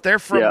 So if they're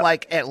from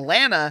like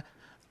Atlanta,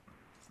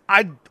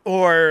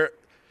 or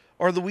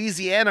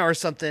Louisiana or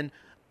something,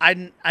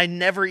 I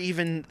never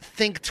even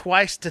think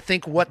twice to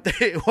think what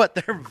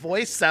their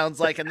voice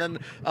sounds like, and then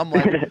I'm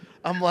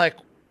like,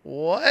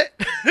 what?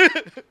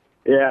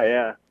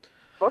 Yeah,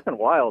 fucking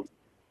wild.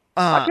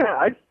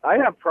 I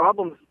have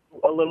problems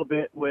a little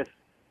bit with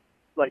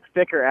like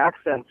thicker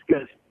accents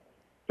because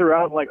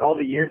throughout like all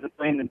the years of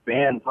playing in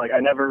bands, like I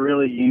never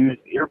really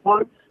used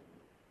earplugs,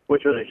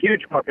 which was a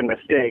huge fucking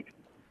mistake.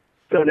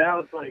 So now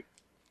it's like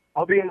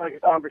I'll be in like a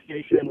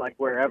conversation like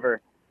wherever,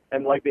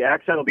 and like the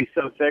accent will be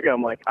so thick.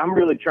 I'm like, I'm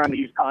really trying to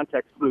use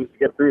context clues to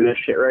get through this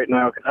shit right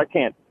now because I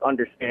can't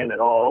understand it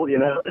all,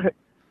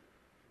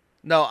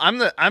 No,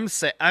 I'm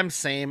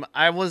same.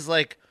 I was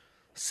like,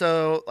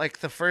 so like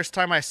the first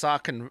time I saw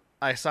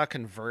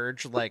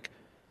Converge like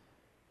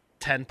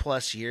 10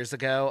 plus years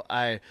ago,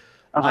 I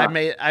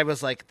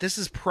was like, this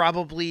is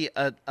probably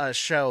a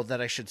show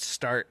that I should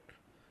start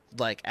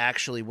like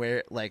actually wearing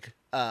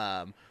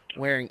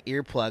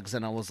earplugs,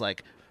 and I was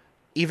like,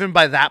 even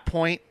by that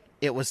point,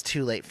 it was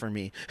too late for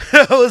me.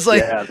 I was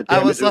like,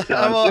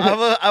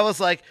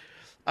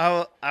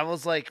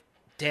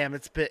 damn,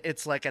 it's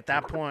like at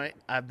that point,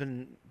 I've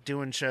been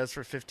doing shows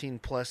for 15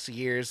 plus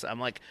years. I'm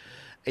like,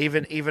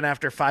 even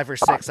after 5 or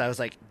 6, I was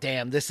like,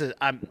 damn,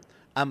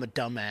 I'm a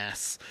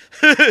dumbass.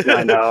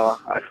 I know.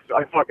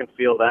 I fucking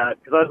feel that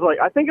because I was like,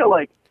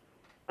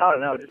 I don't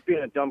know, just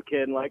being a dumb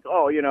kid and like,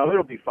 oh,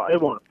 it'll be fine.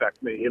 It won't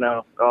affect me,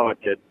 Oh,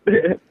 it did.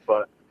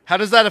 But how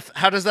does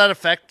that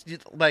affect you?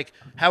 Like,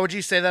 how would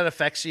you say that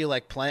affects you?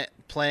 Like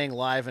playing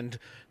live, and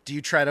do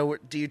you try to wear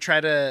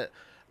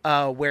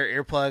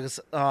earplugs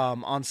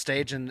on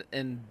stage, and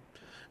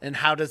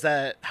how does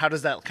that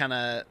kind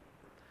of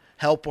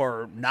help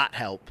or not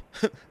help?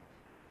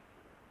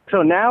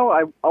 So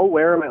now I'll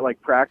wear them at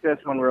like practice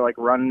when we're like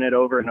running it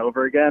over and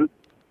over again.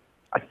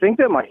 I think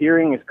that my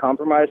hearing is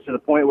compromised to the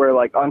point where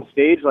like on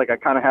stage, like I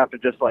kind of have to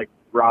just like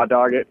raw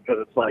dog it because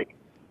it's like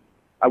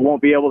I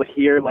won't be able to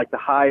hear like the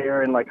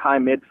higher and like high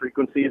mid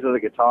frequencies of the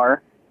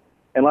guitar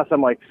unless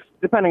I'm like,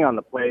 depending on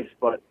the place.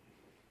 But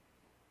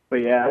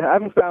yeah, I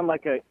haven't found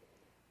like I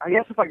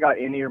guess if I got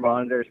in-ear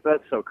monitors, but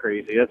that's so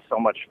crazy. That's so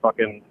much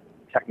fucking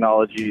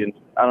technology, and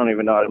I don't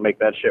even know how to make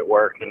that shit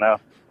work,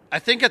 I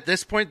think at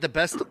this point, the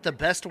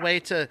best way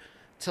to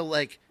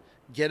like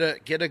get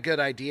a good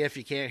idea if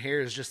you can't hear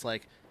is just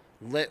like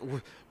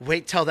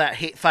wait till that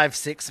Hate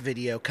 5-6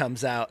 video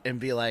comes out and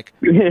be like,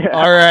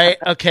 all right,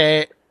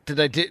 okay, did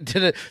I do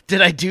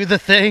the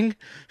thing?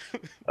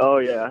 Oh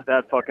yeah,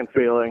 that fucking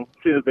feeling.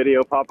 See the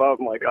video pop up,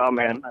 I'm like, oh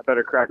man, I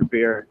better crack a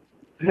beer.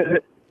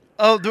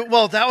 Oh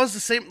well, that was the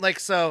same. Like,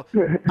 so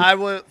I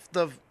was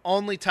the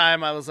only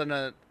time I was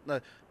in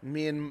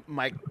me and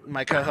my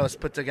co-host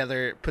put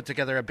together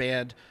a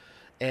band,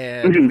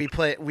 and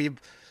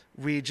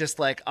we just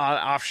like on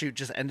offshoot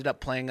just ended up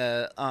playing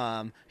a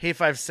Hate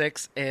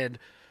 5-6, and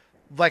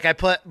like I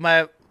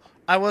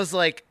I was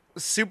like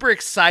super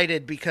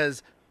excited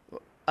because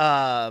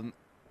my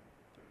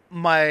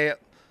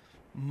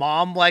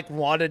mom like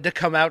wanted to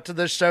come out to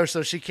the show,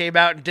 so she came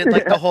out and did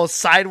like the whole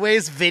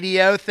sideways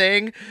video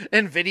thing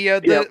and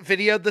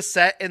videoed the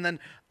set, and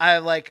then I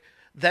like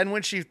then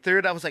when she threw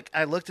it, I was like,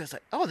 I looked and I was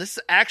like, oh, this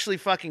is actually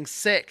fucking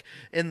sick.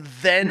 And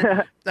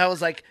then I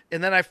was like,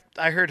 and then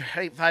I heard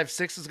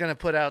 856 is gonna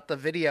put out the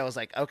video. I was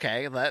like,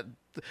 okay,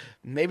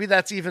 maybe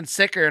that's even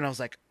sicker. And I was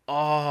like,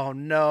 oh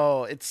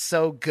no, it's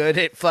so good.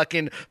 It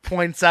fucking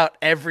points out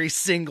every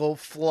single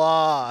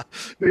flaw.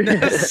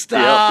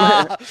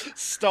 Stop.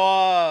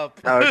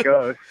 How it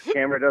goes.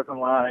 Camera doesn't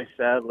lie,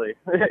 sadly.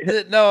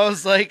 No, I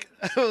was like,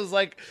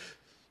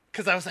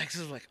 because I was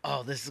like,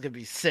 oh, this is gonna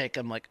be sick.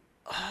 I'm like,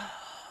 oh.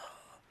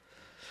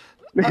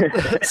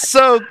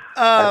 So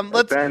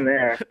let's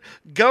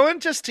going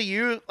just to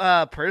you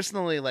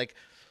personally, like,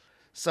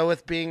 so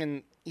with being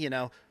in, you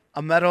know,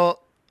 a metal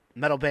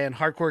band,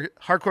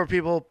 hardcore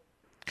people,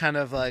 kind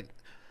of like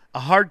a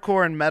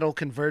hardcore and metal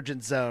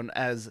convergence zone,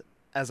 as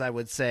I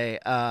would say.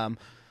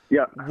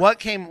 What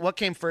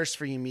came first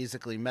for you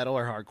musically, metal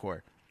or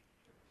hardcore?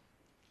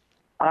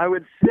 I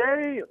would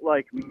say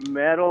like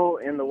metal,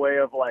 in the way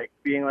of like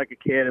being like a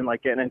kid and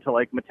like getting into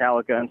like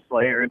Metallica and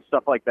Slayer and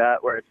stuff like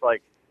that, where it's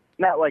like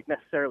not like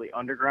necessarily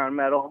underground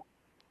metal,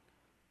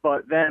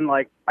 but then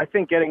like I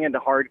think getting into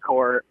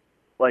hardcore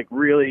like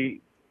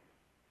really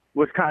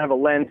was kind of a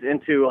lens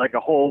into like a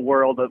whole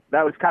world of,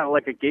 that was kind of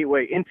like a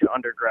gateway into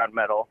underground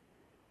metal,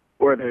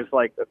 where there's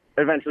like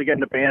eventually getting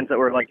to bands that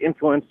were like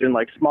influenced in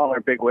like smaller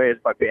big ways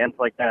by bands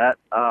like that.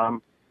 But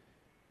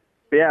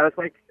yeah, it's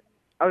like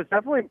I was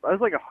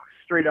like a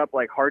straight up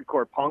like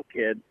hardcore punk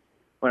kid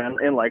when I'm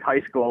in like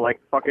high school,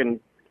 like fucking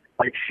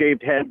like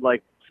shaved head,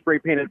 like spray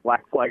painted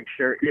Black Flag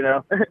shirt, you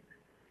know.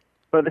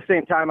 But at the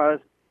same time, I was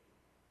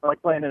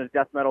like playing in a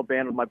death metal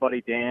band with my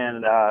buddy Dan,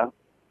 and I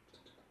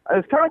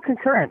was kind of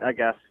concurrent, I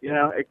guess. You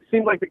know, it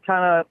seemed like it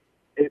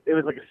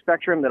was like a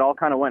spectrum that all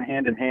kind of went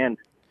hand in hand.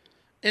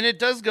 And it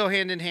does go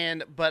hand in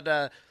hand,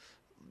 but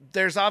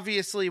there's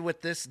obviously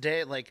with this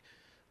day, like,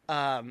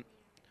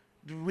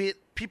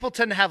 people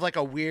tend to have like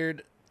a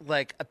weird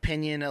like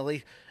opinion,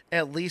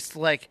 at least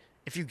like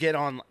if you get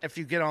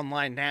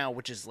online now,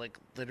 which is like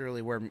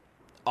literally where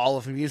all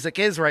of music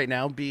is right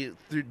now, due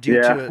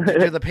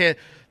to the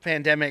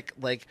pandemic.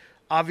 Like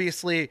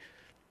obviously,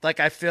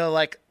 like I feel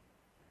like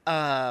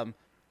kind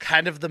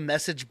of the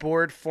message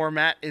board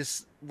format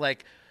is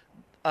like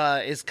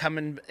is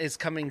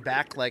coming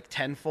back like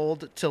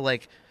tenfold to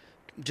like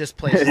just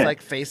places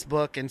like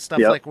Facebook and stuff,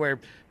 like where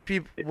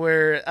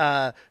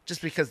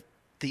just because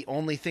the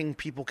only thing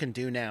people can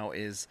do now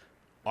is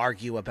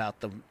argue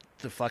about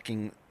the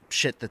fucking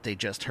shit that they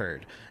just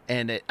heard.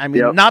 And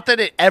not that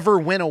it ever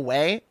went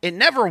away. It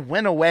never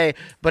went away,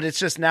 but it's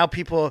just now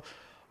people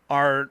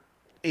are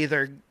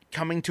either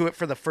coming to it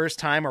for the first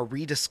time or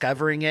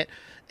rediscovering it.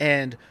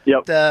 And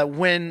with the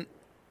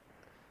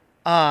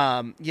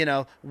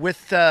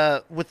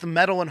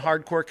metal and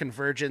hardcore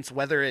convergence,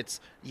 whether it's,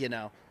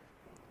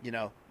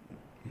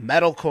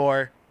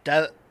 metalcore,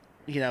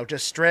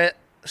 just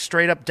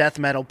straight up death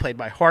metal played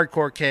by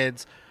hardcore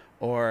kids,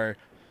 or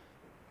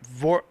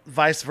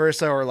vice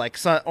versa, or like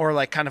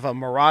kind of a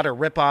Marauder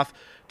ripoff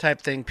type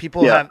thing.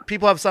 People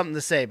have something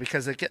to say,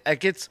 because it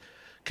gets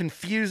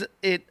confused.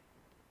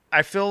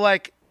 I feel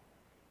like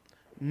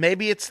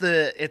maybe it's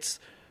the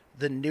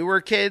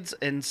newer kids,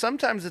 and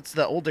sometimes it's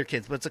the older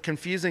kids, but it's a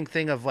confusing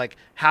thing of like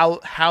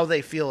how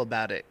they feel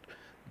about it,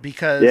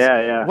 because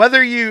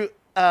whether you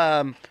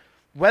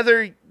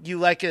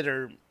like it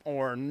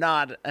or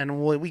not,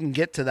 and we can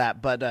get to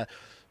that, but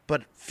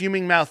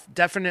Fuming Mouth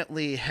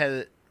definitely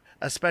has,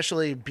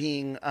 especially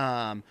being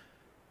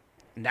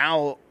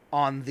now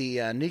on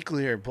the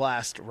Nuclear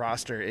Blast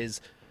roster,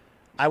 is,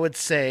 I would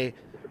say,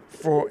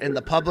 in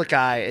the public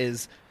eye,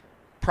 is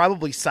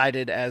probably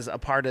cited as a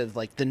part of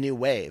like the new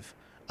wave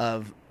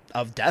of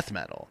death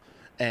metal.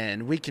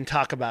 And we can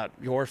talk about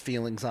your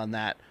feelings on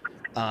that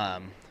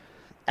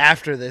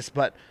after this,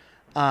 but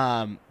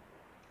so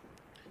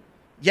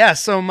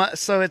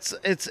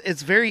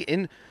it's very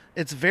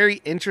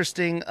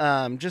interesting.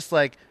 Just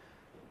like,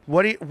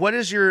 what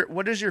is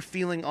your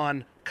feeling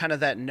on kind of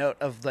that note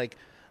of like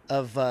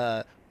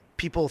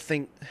people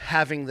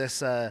having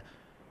this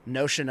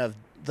notion of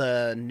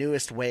the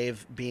newest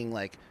wave being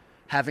like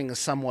having a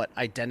somewhat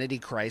identity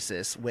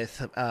crisis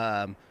with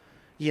bands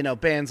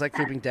like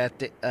Creeping Death,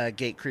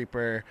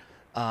 Gatecreeper,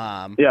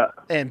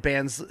 and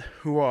bands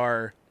who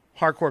are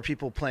hardcore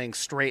people playing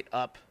straight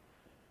up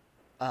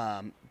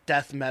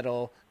death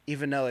metal,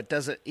 even though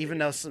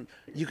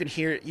you can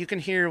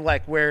hear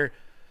like where,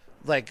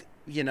 like,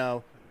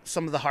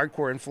 some of the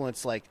hardcore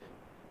influence like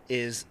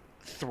is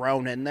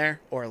thrown in there,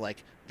 or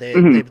like they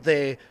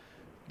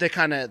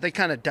kind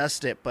of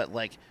dust it, but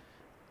like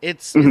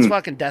it's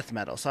fucking death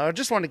metal. So I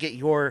just want to get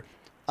your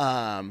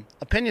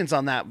opinions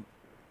on that,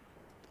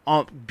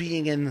 on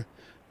being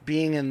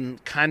in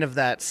kind of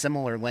that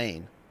similar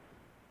lane.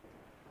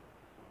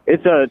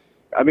 It's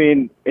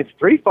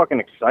pretty fucking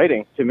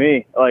exciting to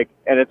me. Like,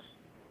 and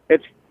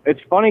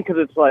it's funny because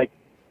it's like,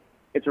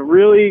 it's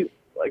really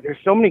like there's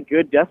so many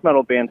good death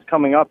metal bands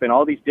coming up in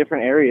all these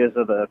different areas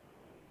of the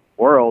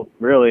world,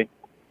 really,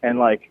 and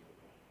like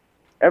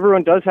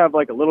everyone does have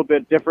like a little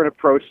bit different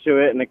approach to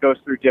it, and it goes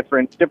through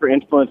different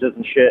influences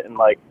and shit, and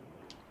like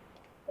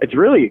it's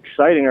really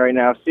exciting right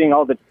now seeing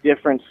all the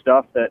different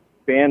stuff that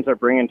bands are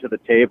bringing to the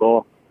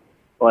table.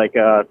 Like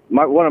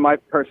one of my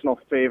personal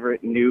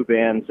favorite new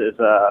bands is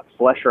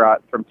Fleshrot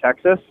from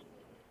Texas.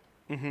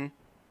 Mm-hmm.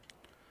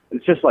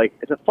 It's just like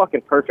it's a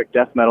fucking perfect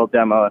death metal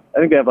demo. I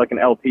think they have like an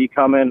LP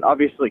coming.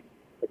 Obviously,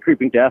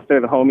 Creeping Death,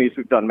 they're the homies.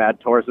 We've done mad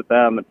tours with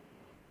them. And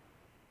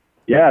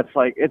yeah, it's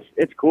like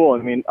it's cool. I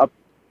mean,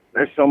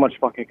 there's so much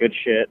fucking good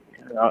shit.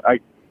 You know,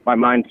 my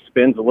mind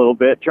spins a little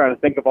bit trying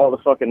to think of all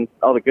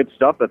the good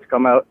stuff that's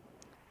come out.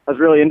 I was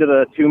really into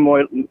the Two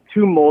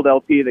Mold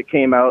LP that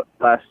came out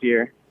last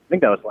year. I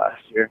think that was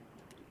last year.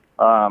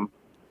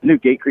 New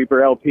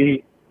Gatecreeper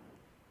LP.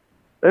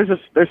 There's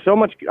so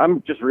much.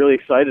 I'm just really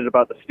excited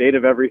about the state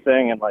of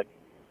everything, and like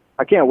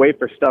I can't wait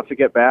for stuff to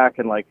get back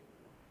and like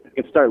we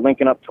can start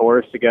linking up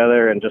tours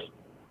together and just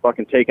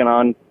fucking taking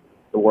on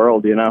the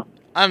world, you know.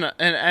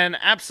 And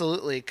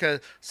absolutely,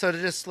 so to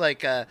just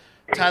like tie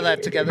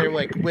that together,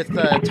 like with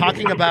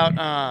talking about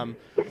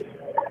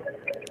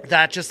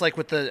that, just like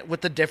with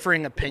the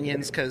differing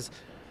opinions, because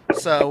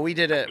so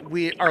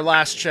our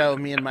last show,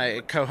 me and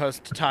my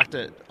co-host talked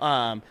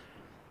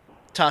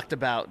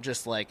about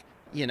just like,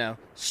 you know,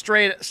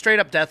 straight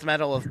up death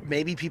metal of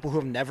maybe people who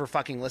have never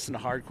fucking listened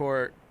to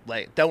hardcore,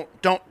 like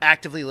don't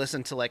actively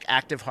listen to like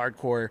active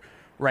hardcore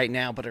right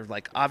now, but are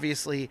like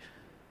obviously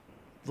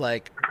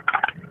like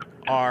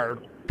are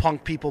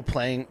punk people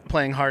playing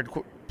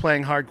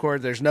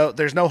hardcore. There's no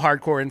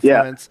hardcore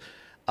influence.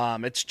 Yeah.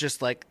 It's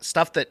just like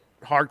stuff that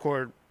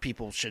hardcore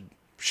people should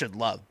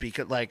love,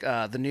 because like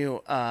the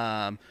new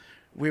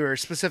we were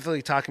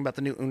specifically talking about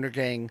the new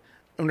Undergang.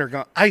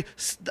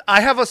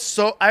 I have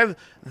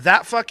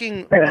that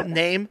fucking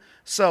name.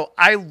 So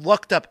I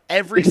looked up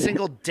every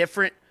single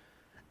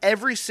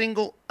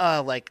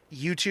like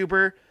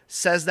YouTuber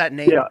says that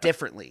name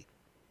differently.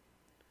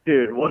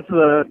 Dude,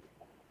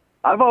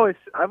 I've always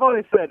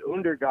said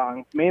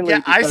Undergang mainly. Yeah,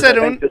 because I said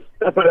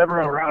that's what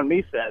everyone around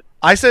me said.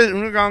 I said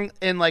Undergang,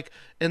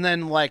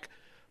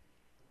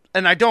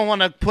 and I don't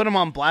want to put him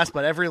on blast,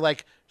 but every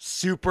like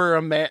super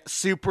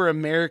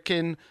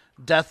American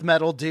death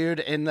metal dude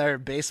in their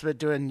basement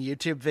doing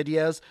YouTube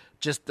videos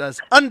just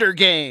does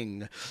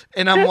Undergang,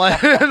 and I'm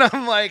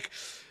like,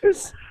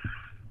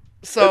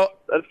 so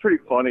that's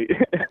pretty funny.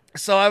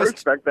 So I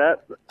respect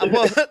that.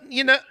 Well,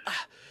 you know,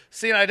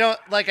 see, I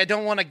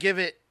don't want to give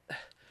it.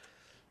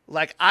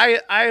 Like I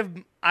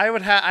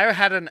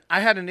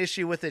had an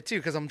issue with it too,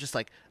 because I'm just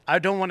like, I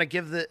don't want to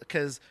give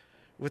because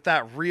with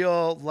that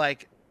real,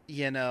 like,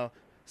 you know,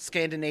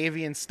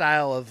 Scandinavian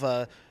style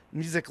of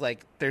music,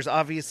 like there's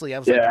obviously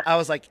I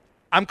was like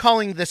I'm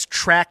calling this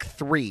track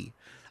 3.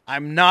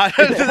 I'm not.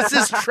 This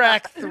is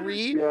track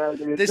 3. Yeah,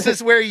 this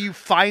is where you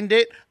find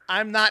it.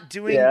 I'm not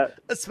doing,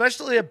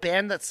 especially a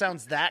band that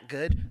sounds that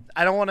good.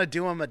 I don't want to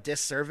do them a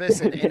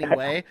disservice in any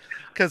way,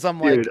 because I'm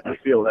like, dude, I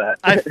feel that.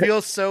 I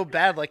feel so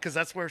bad, like, because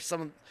that's where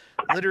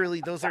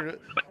literally those are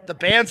the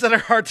bands that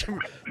are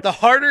the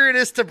harder it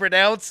is to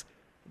pronounce,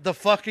 the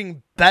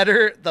fucking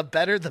better the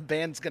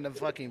band's gonna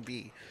fucking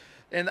be.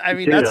 And I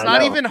mean, dude, that's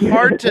not even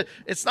hard to.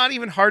 It's not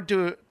even hard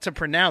to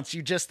pronounce.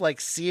 You just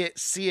like see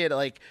it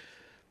like.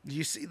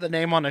 You see the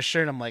name on a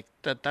shirt, I'm like,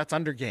 that's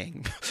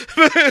Undergang.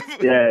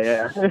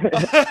 Yeah.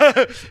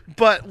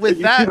 But with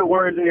you that, see the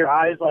words in your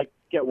eyes like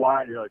get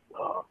wide. You're like,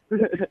 oh.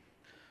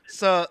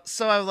 So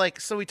I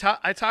like,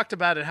 I talked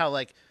about it, how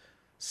like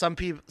some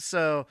people.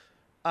 So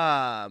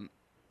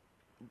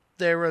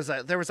there was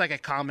like a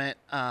comment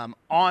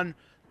on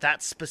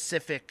that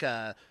specific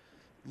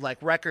like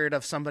record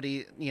of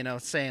somebody, you know,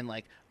 saying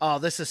like, oh,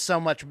 this is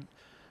so much.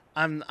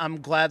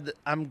 I'm glad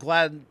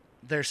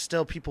there's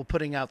still people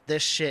putting out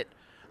this shit.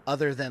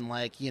 Other than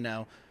like, you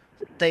know,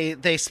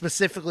 they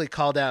specifically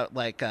called out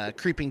like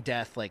Creeping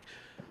Death, like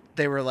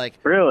they were like,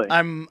 really,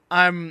 I'm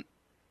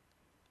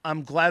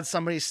glad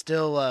somebody's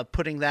still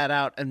putting that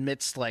out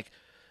amidst like,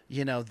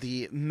 you know,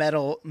 the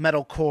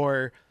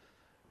metalcore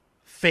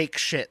fake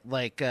shit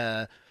like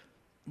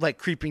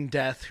Creeping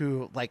Death,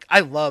 who like I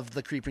love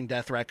the Creeping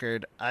Death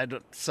record.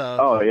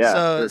 So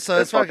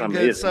it's fucking good.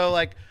 Amazing. So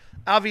like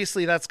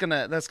obviously that's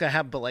gonna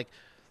happen, but like.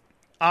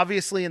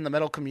 Obviously, in the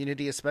metal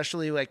community,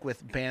 especially like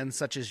with bands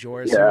such as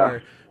yours,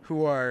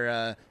 who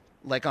are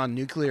like on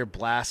Nuclear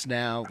Blast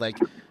now, like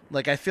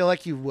I feel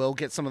like you will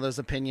get some of those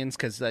opinions,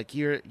 because like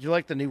you're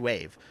like the new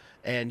wave,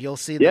 and you'll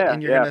see that,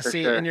 and you're gonna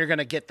see, and you're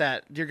gonna get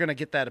that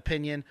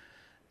opinion,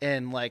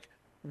 and like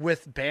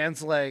with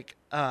bands like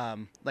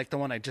the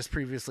one I just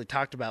previously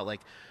talked about,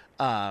 like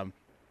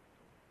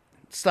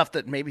stuff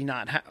that maybe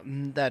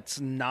that's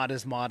not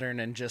as modern,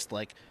 and just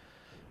like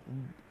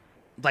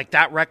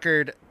that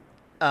record.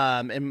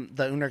 In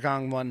the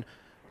Undergang one,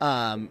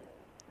 I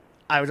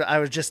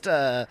was just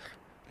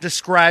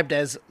described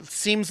as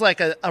seems like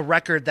a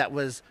record that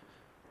was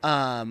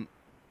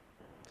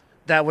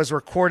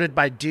recorded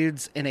by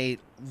dudes in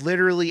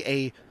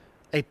literally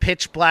a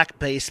pitch black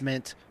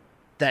basement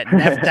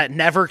that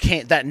never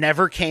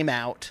came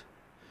out.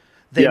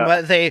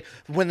 They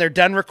when they're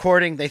done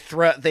recording, they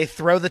throw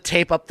the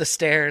tape up the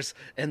stairs,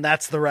 and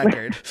that's the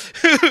record.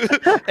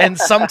 And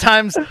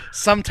sometimes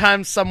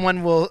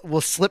someone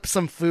will slip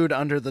some food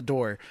under the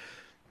door.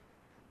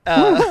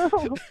 That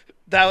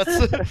was,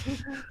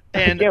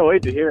 and I can't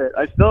wait to hear it.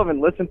 I still haven't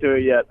listened to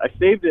it yet. I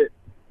saved it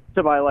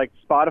to my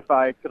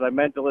Spotify because I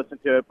meant to listen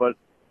to it, but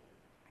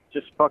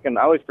just fucking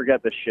I always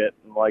forget this shit.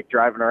 I'm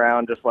driving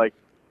around, just my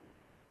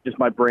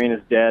brain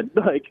is dead.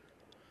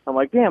 I'm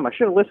like, damn, I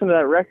should have listened to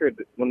that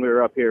record when we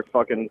were up here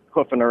fucking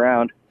hoofing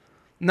around.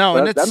 No,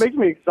 and that makes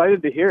me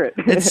excited to hear it.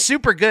 It's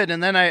super good.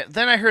 And then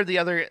I heard the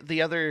other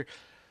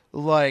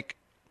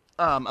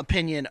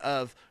opinion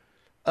of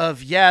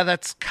yeah,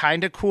 that's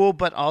kind of cool,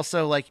 but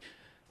also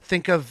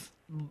think of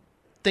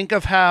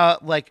how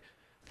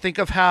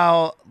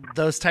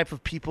those type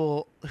of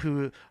people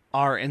who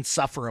are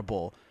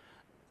insufferable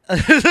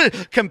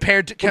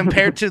compared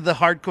to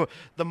the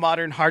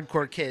modern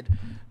hardcore kid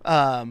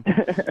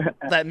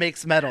that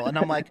makes metal. And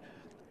I'm like,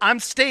 I'm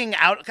staying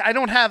out. I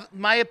don't have,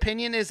 my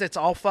opinion is it's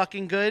all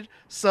fucking good.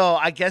 So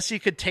I guess you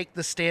could take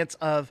the stance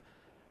of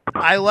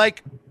I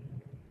like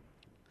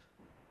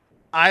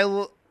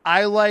metal,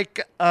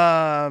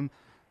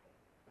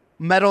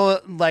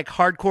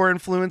 hardcore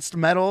influenced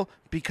metal,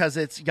 because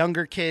it's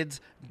younger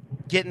kids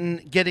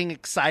getting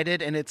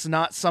excited, and it's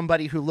not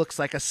somebody who looks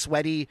like a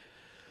sweaty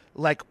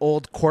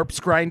old corpse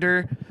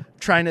grinder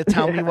trying to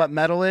tell me what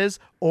metal is.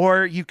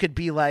 Or you could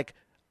be like,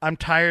 I'm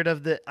tired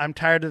of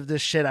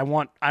this shit. I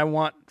want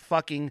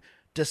fucking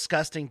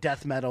disgusting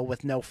death metal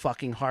with no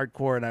fucking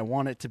hardcore, and I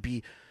want it to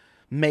be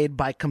made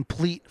by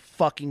complete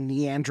fucking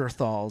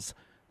Neanderthals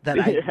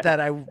that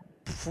I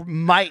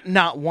might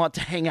not want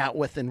to hang out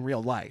with in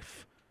real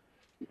life.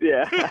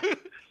 Yeah.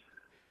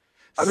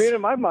 I mean,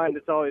 in my mind,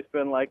 it's always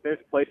been there's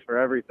a place for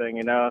everything,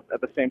 you know. At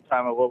the same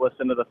time, I will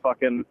listen to the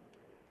fucking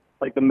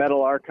the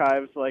metal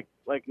archives,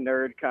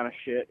 nerd kind of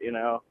shit, you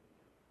know,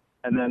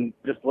 and then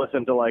just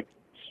listen to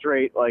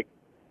straight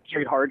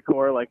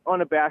hardcore,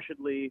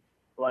 unabashedly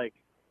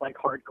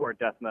hardcore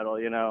death metal,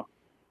 you know.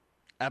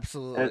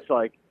 Absolutely. And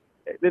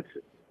it's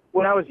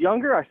when I was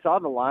younger, I saw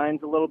the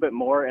lines a little bit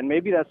more, and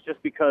maybe that's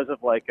just because of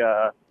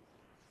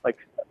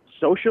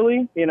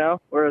socially, you know,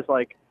 whereas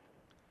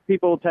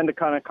people tend to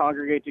kind of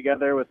congregate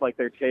together with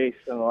their tastes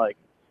and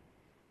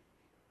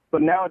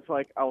but now it's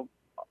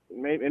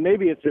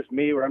maybe it's just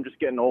me where I'm just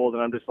getting old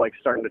and I'm just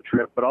starting to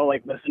trip, but I'll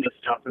listen to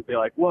stuff and be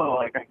like, whoa,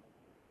 I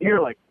hear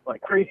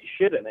crazy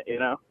shit in it, you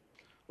know?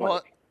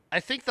 Well,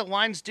 I think the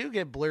lines do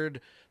get blurred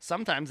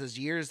sometimes as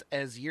years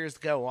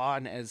go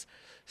on, as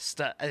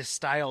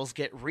styles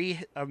get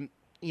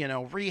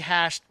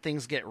rehashed,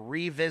 things get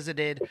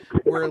revisited.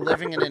 We're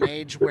living in an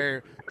age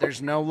where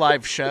there's no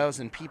live shows,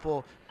 and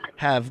people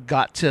have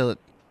got to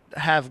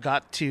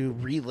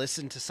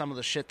re-listen to some of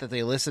the shit that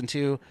they listened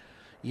to,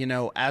 you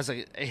know, as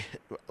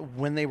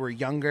when they were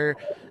younger,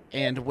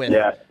 and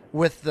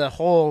with the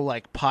whole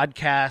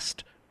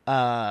podcast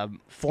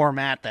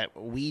format that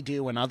we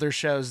do and other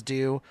shows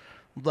do,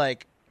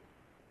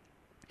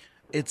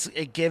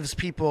 it gives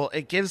people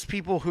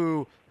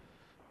who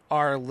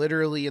are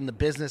literally in the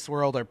business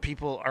world, or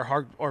people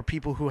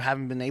who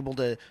haven't been able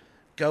to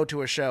go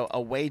to a show, a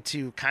way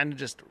to kind of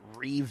just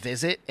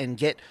revisit and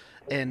get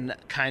and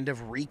kind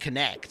of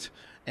reconnect.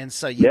 And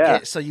so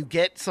you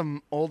get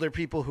some older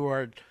people who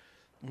are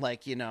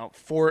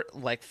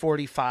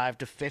 45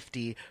 to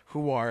 50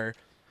 who are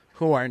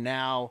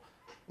now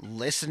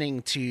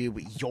listening to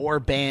your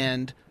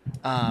band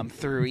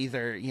through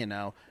either, you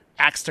know,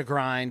 Axe to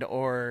Grind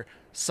or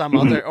some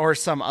other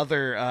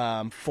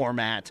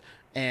format,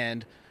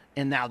 and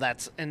now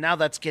that's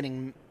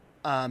getting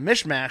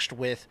mishmashed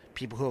with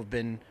people who have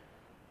been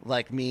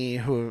like me,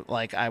 who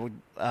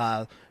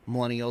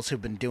millennials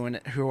who've been doing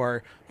it, who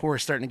are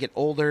starting to get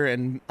older,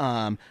 and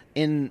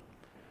in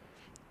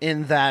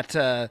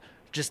that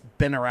just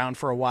been around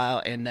for a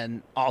while, and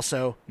then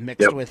also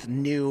mixed with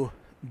new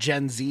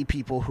Gen Z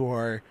people who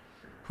are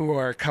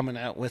coming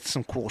out with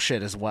some cool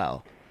shit as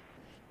well.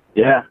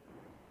 Yeah.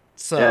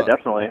 So yeah,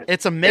 definitely.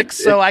 It's a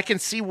mix, so I can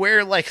see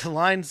where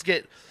lines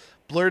get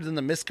blurred in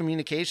the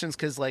miscommunications,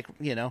 because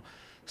you know,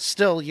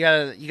 still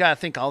you gotta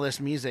think all this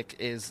music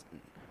is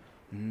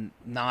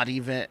not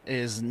even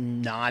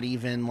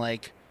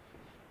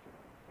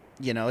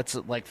you know, it's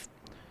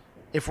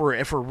if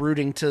we're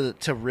rooting to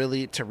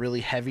really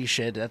heavy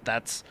shit,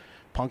 that's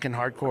punk and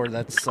hardcore,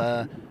 that's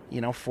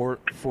you know,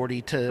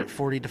 40 to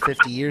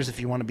 50 years if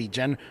you want to be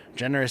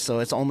generous. So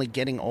it's only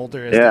getting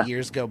older as the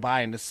years go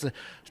by, and it's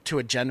to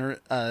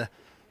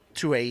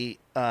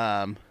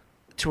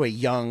a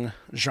young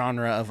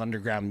genre of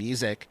underground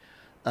music.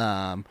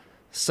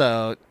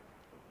 So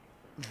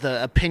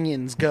the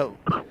opinions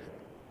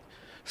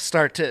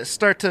start to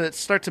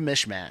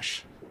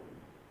mishmash.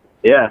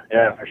 Yeah,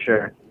 for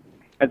sure.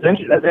 That's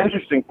an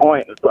interesting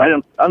point. I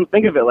don't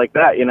think of it like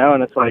that, you know.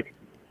 And it's like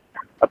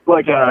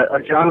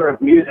a genre of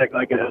music.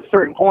 At a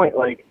certain point,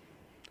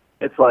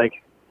 it's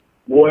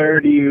where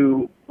do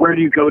you where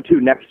do you go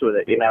to next with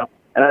it, you know?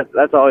 And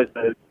that's always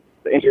the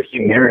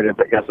interesting narrative,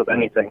 I guess, with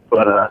anything.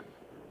 But,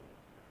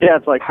 yeah,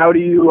 it's like, how do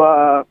you,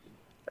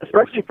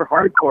 especially for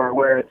hardcore,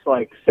 where it's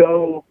like,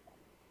 so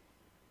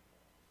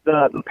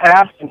the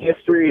past and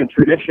history and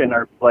tradition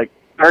are, like,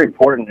 very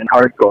important in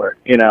hardcore,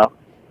 you know?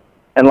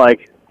 And,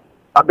 like,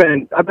 I've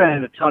been in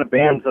a ton of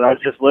bands that I was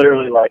just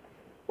literally like,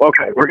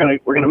 okay, we're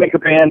gonna make a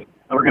band,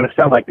 and we're gonna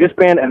sound like this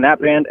band and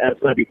that band, and it's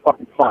gonna be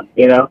fucking fun,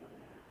 you know?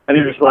 And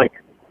you're just like,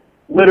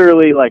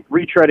 literally like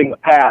retreading the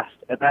past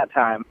at that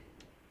time.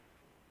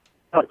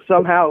 But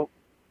somehow,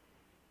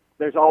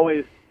 there's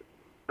always,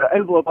 the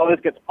envelope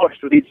always gets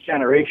pushed with each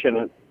generation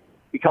and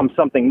becomes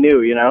something new,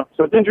 you know?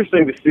 So it's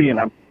interesting to see,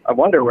 and I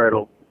wonder where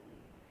it'll,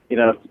 you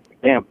know,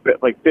 damn,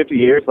 like 50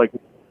 years, like,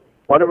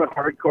 wonder what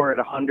hardcore at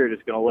 100 is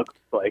going to look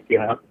like, you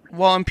know?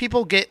 Well, and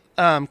people get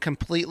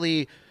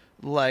completely,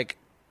 like,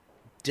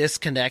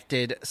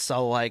 disconnected.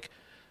 So, like,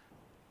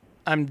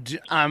 I'm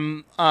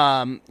doing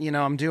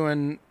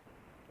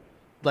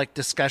like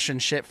discussion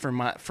shit for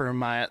my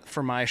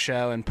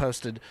show and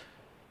posted.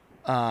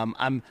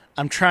 I'm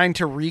trying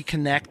to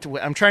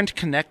reconnect. I'm trying to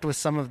connect with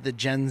some of the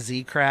Gen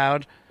Z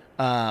crowd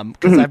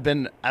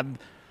because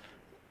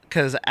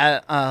because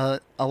a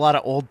lot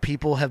of old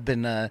people have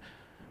been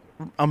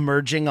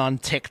emerging on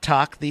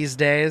TikTok these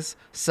days.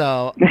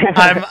 So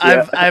I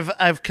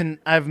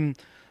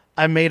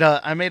made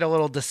a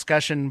little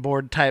discussion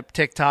board type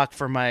TikTok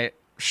for my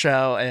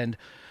show, and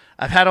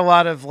I've had a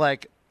lot of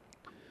like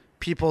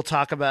people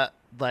talk about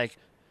like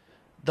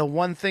the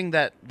one thing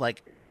that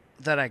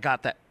I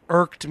got that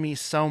irked me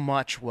so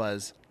much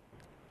was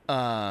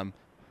so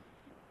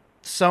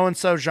and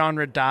so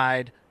genre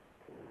died,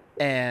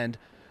 and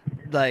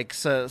like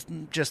so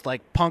just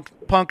like punk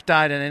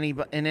died,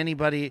 and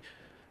anybody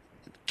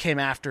came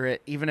after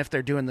it, even if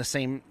they're doing the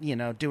same, you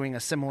know, doing a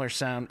similar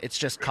sound, it's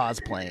just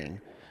cosplaying.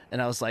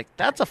 And I was like,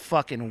 that's a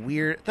fucking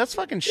weird, that's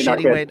fucking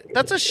shitty way.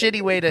 That's a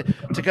shitty way to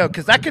go.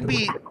 Cause that could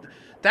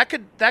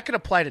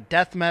apply to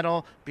death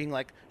metal, being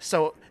like,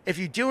 so if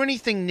you do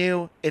anything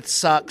new, it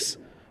sucks.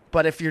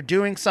 But if you're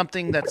doing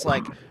something that's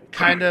like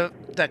kind of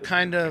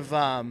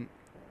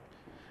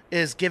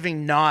is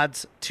giving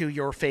nods to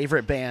your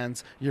favorite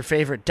bands, your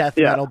favorite death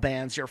metal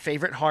bands, your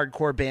favorite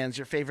hardcore bands,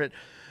 your favorite,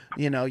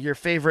 you know, your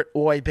favorite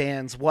oi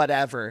bands,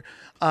 whatever.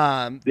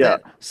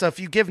 So if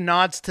you give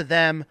nods to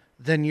them,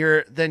 then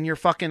you're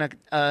fucking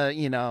a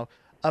young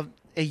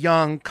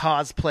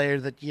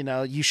cosplayer that, you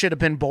know, you should have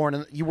been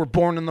you were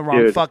born in the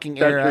wrong fucking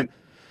era.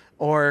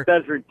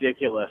 That's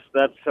ridiculous.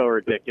 That's so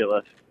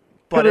ridiculous.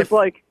 But if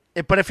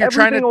you're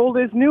trying to, old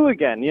is new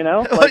again, you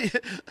know.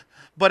 Like,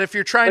 but if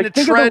you're trying to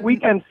think of the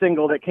Weekend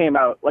single that came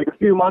out like a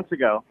few months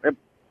ago, it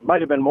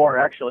might have been more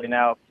actually.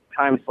 Now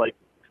time's like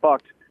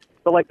fucked.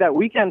 But like that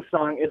Weekend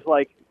song is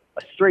like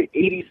a straight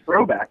 80s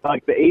throwback.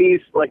 Like the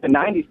 80s, like the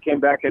 90s came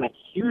back in a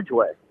huge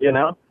way, you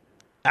know?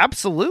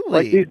 Absolutely.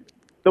 Like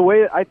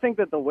I think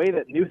that the way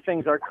that new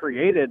things are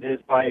created is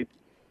by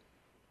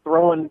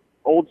throwing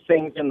old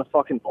things in the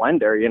fucking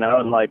blender, you know,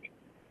 and like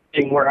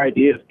seeing where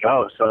ideas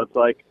go. So it's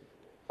like,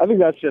 I think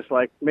that's just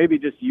like maybe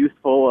just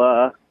youthful,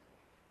 I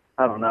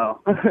don't know.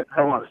 I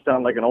don't want to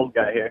sound like an old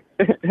guy here,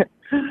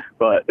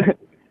 but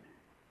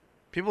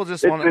people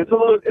just want to.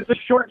 It's a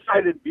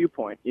short-sighted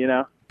viewpoint, you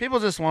know. People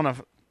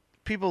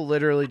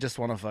literally just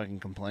want to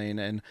fucking complain,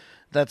 and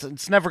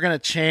it's never gonna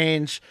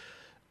change.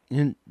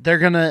 They're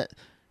gonna,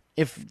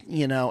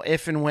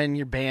 if and when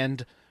your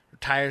band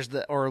retires,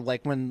 or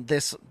like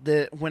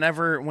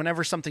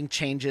whenever something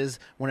changes,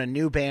 when a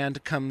new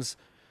band comes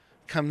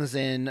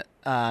in,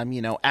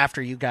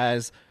 after you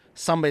guys.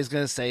 Somebody's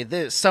gonna say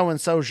this so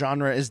and so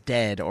genre is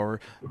dead,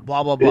 or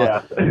blah blah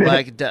blah. Yeah.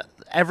 Like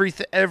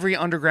every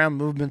underground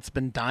movement's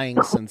been dying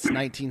since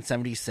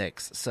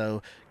 1976.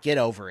 So get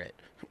over it.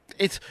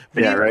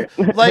 Right.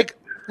 like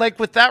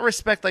with that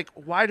respect, like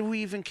why do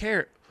we even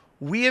care?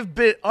 We have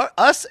been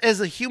us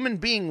as a human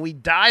being. We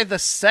die the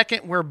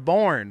second we're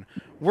born.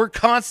 We're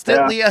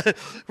constantly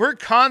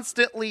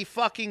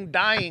fucking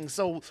dying.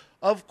 So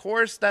of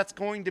course that's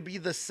going to be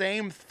the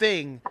same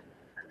thing.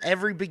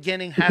 Every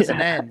beginning has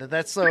an end.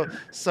 That's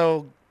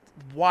so.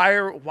 Why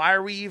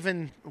are we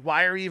even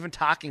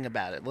talking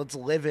about it? Let's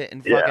live it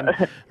and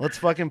let's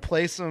fucking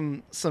play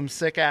some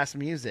sick ass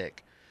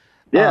music.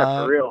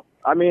 Yeah, for real.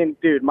 I mean,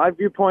 dude, my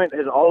viewpoint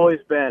has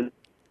always been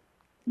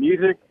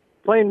music.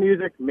 Playing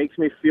music makes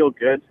me feel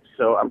good,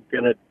 so I'm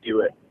gonna do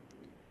it.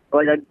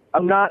 Like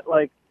I'm not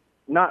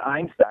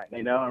Einstein,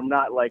 you know. I'm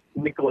not like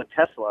Nikola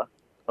Tesla.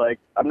 Like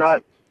I'm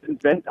not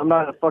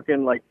a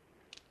fucking like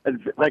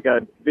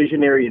a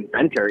visionary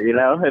inventor, you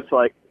know? It's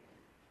like,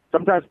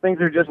 sometimes things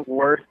are just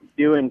worth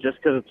doing just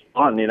because it's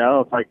fun, you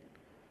know? It's like,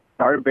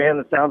 start a band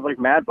that sounds like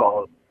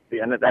Madball. At the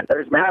end of that,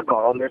 there's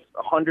Madball, and there's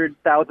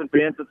 100,000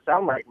 bands that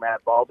sound like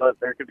Madball, but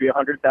there could be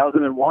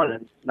 100,001,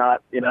 and it's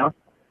not, you know?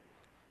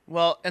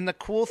 Well, and the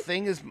cool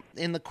thing is,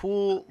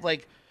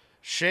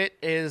 shit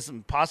is,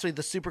 possibly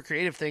the super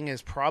creative thing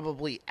is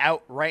probably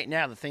out right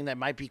now. The thing that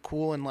might be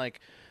cool in, like,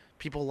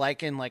 people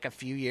like in like a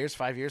few years,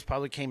 5 years,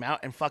 probably came out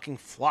and fucking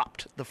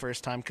flopped the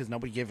first time because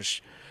nobody gave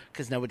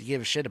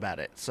a shit about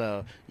it.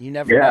 So you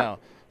never know.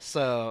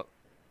 So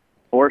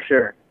for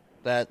sure,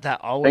 that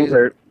always things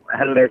are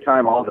ahead of their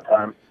time all the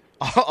time.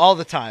 All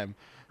the time.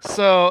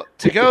 So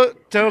to go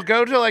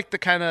to like the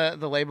kind of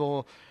the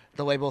label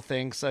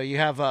thing. So you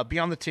have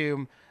Beyond the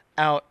Tomb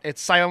out.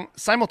 It's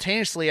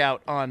simultaneously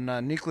out on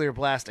Nuclear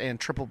Blast and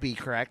Triple B,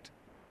 correct?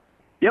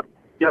 Yep.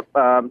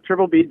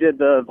 Triple B did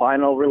the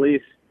vinyl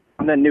release,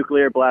 and then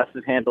Nuclear Blast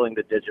is handling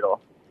the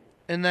digital.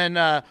 And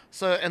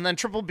then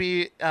Triple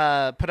B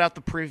put out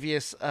the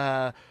previous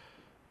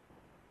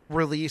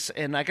release.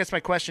 And I guess my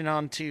question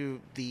on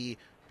to the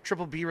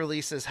Triple B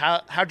release is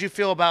how'd you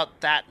feel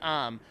about that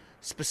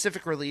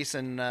specific release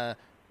and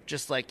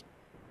just like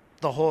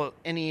the whole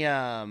any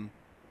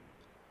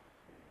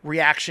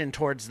reaction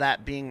towards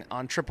that being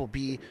on Triple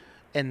B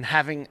and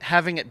having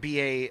it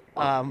be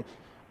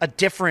a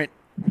different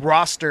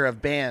roster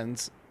of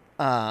bands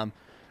and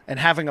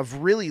having a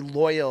really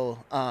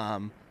loyal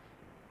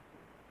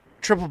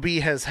Triple B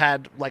has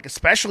had, like,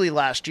 especially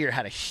last year,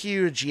 had a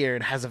huge year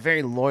and has a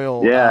very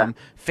loyal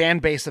fan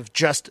base of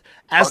just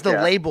as the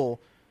label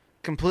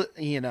complete,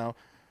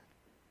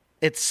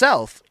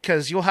 itself,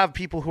 because you'll have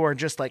people who are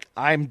just like,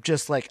 I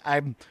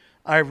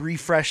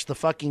refresh the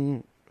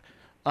fucking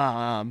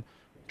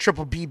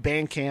Triple B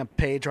Bandcamp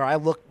page, or I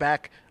look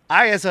back.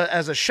 As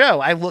a show,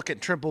 I look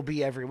at Triple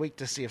B every week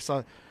to see if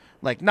some,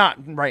 like, not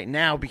right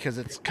now because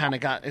it's kind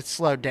of it's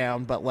slowed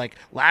down, but like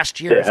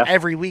last year,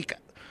 every week,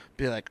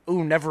 be like,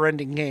 ooh, Never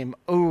Ending Game,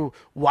 ooh,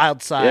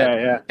 Wild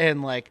Side,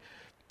 and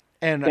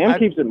Sam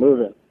keeps it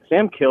moving.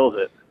 Sam kills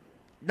it.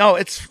 No,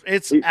 it's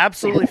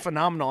absolutely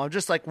phenomenal. I'm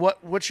just like,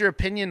 what's your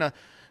opinion?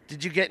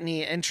 Did you get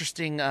any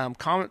interesting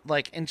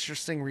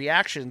interesting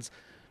reactions?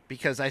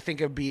 Because I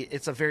think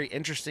it's a very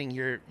interesting.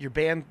 Your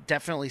band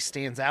definitely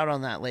stands out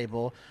on that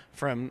label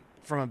from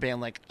a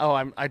band like,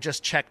 I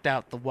just checked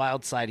out the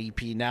Wild Side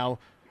EP. Now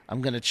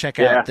I'm gonna check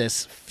out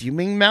this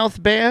Fuming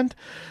Mouth band,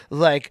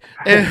 like,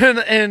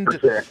 and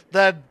sure.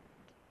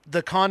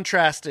 the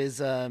contrast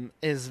is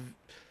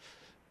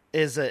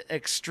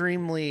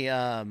extremely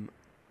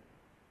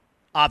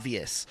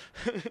obvious.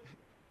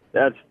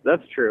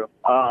 That's true.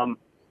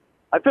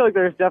 I feel like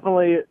there's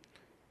definitely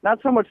not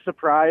so much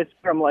surprise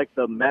from like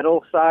the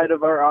metal side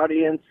of our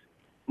audience,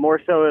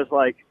 more so as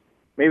like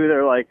maybe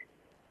they're like,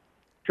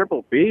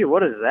 Triple B,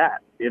 what is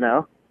that?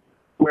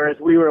 Whereas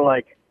we were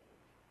like,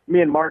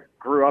 me and Mark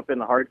grew up in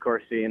the hardcore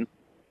scene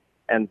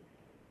and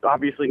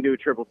obviously knew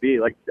Triple B.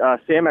 Like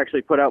Sam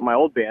actually put out my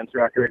old band's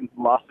record and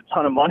lost a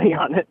ton of money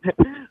on it.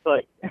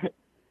 Like,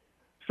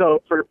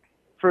 so for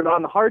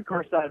on the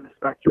hardcore side of the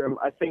spectrum,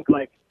 I think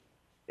like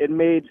it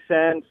made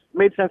sense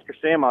for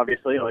Sam,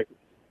 obviously. Like,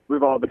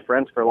 we've all been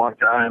friends for a long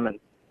time, and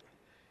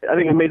I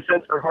think it made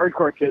sense for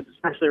hardcore kids,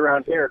 especially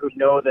around here, who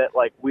know that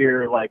like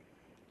we're like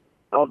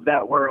of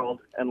that world,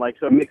 and like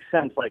so it makes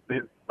sense. Like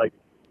this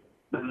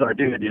is our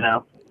dude,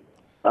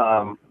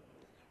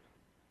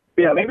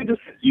 Yeah, maybe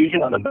just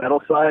confusion on the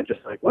metal side,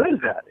 just like, what is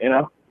that,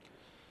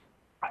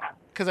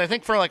 Because I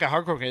think for like a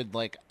hardcore kid,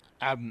 like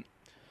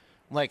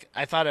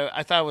I thought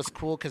it was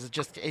cool because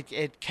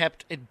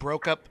it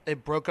broke up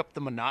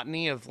the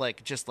monotony of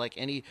like just like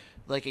any,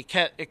 like it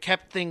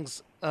kept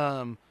things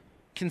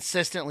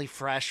consistently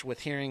fresh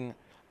with hearing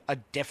a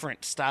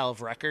different style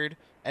of record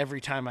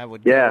every time I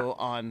would go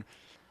on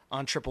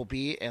Triple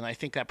B, and I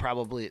think that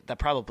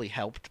probably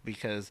helped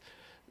because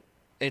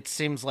it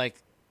seems like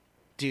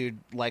dude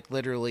like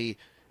literally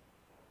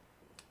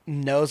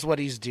knows what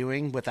he's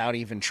doing without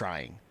even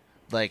trying.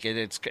 Like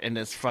it's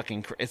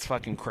fucking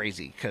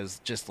crazy because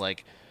just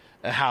like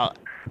how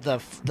the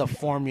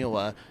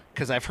formula,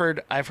 because I've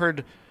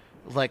heard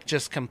like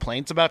just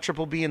complaints about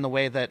Triple B in the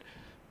way that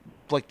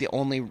like the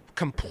only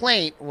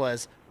complaint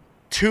was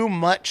too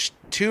much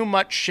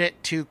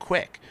shit too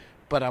quick.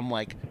 But I'm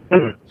like,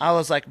 I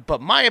was like,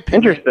 but my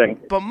opinion, interesting.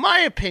 But my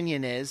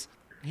opinion is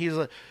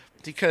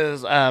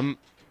because one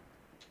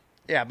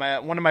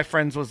of my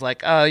friends was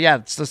like,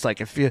 it's just like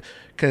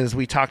because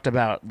we talked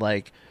about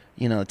like,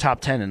 the top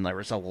 10, and there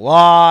was a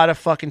lot of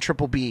fucking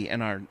Triple B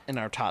in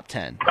our top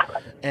 10.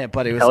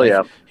 But it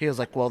was he was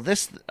like, well,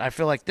 I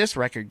feel like this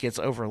record gets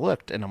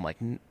overlooked, and I'm like,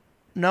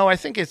 no, I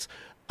think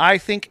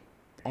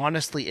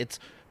honestly it's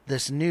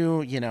this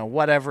new,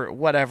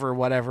 whatever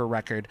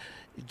record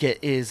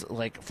is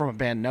like from a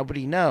band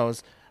nobody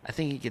knows. I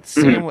think it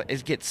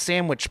gets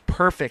sandwiched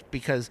perfect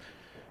because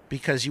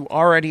you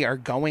already are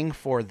going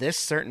for this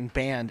certain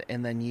band,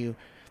 and then you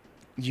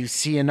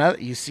see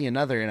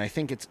another, and I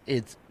think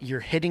it's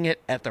you're hitting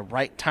it at the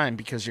right time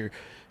because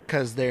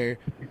they're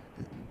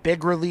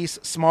big release,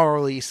 small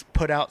release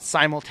put out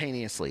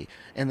simultaneously,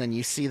 and then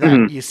you see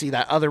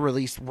that other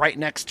release right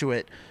next to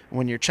it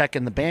when you're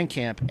checking the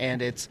Bandcamp,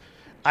 and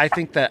I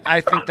think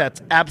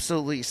that's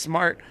absolutely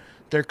smart.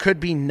 There could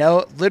be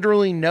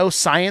literally no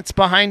science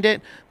behind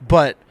it,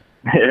 but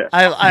Yeah.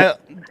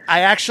 I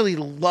actually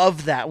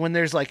love that when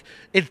there's like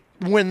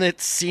when it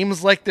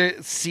seems like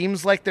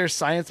there's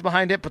science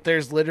behind it, but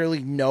there's literally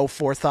no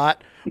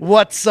forethought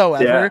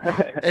whatsoever.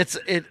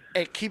 Yeah.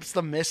 It keeps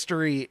the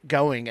mystery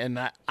going, and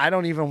I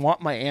don't even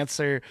want my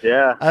answer.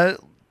 Yeah.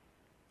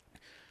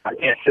 I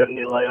can't shed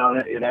any light on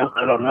it,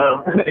 I don't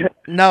know.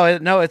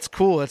 No, it's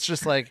cool. It's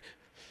just like,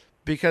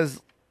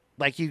 because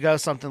like you go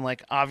something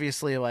like,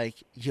 obviously like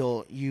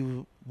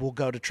you will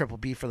go to Triple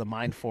B for the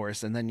Mind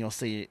Force, and then you'll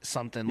see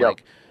something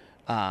like,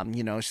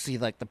 see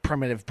like the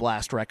Primitive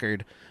Blast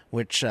record,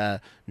 which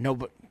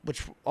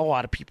which a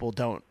lot of people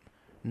don't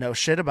know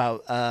shit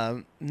about.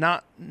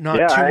 Not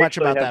too much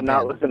about that band.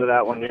 Not listened to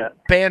that one yet.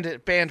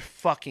 Band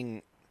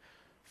fucking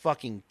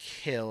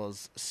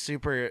kills.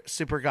 Super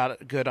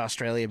good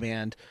Australia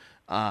band.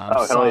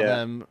 Saw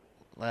them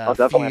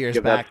a few years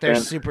back. They're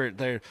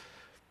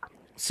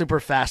super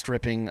fast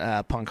ripping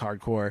punk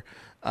hardcore.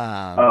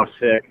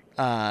 Sick.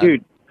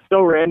 Dude,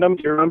 so random.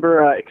 Do you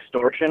remember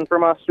Extortion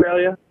from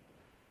Australia?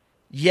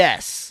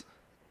 Yes,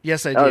 I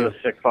do. That was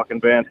a sick fucking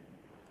band.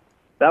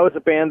 That was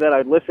a band that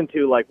I listened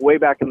to like way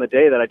back in the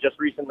day that I just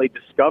recently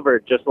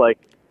discovered, just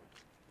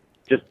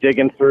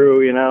digging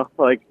through,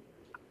 like.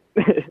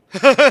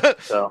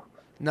 So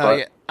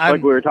like we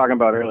were talking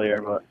about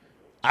earlier, but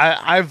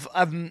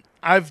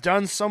I've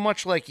done so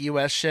much like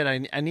US shit.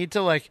 I need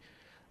to like.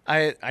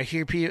 I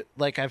hear people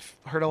like I've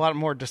heard a lot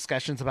more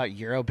discussions about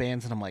Euro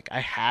bands, and I'm like, I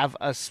have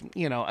a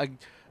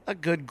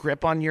good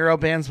grip on Euro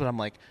bands, but I'm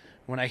like,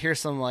 when I hear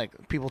some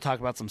like people talk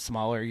about some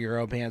smaller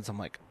Euro bands, I'm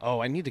like,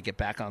 oh, I need to get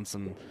back on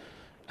some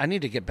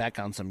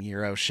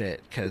Euro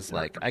shit, because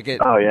like I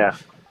get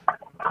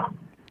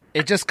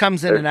it just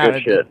comes in and out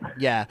of shit.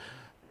 Yeah.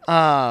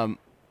 I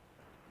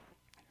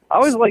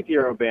always liked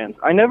Euro bands.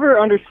 I never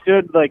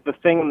understood like the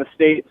thing in the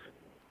States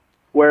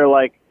where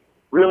like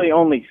really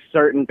only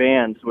certain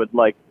bands would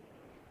like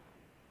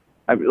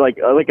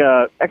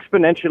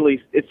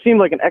exponentially. It seemed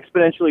like an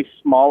exponentially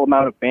small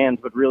amount of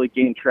bands would really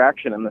gain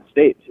traction in the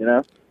States.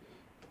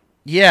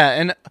 Yeah,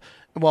 and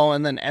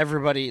then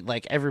everybody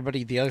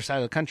the other side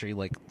of the country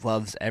like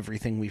loves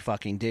everything we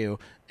fucking do,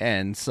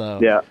 and so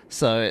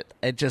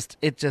it's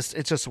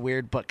just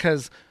weird, but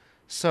because.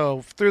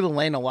 So Through the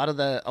Lane, a lot of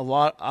the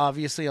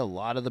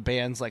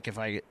bands, like if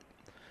I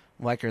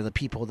like, are the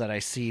people that I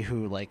see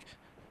who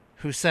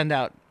send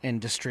out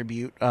and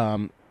distribute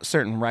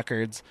certain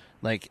records,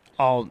 like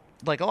a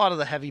lot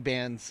of heavy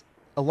bands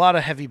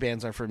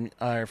are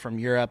from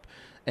Europe,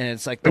 and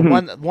it's like the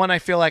one I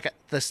feel like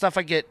the stuff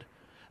I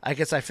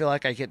feel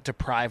like I get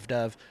deprived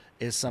of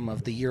is some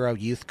of the Euro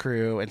Youth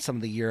Crew and some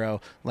of the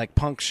Euro like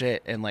punk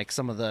shit and like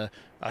some of the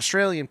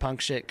Australian punk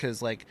shit,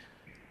 because like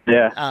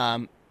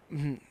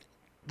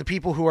the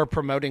people who are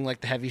promoting like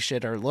the heavy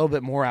shit are a little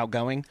bit more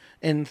outgoing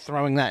in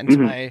throwing that into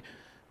my,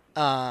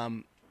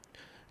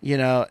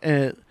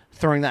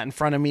 throwing that in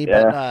front of me.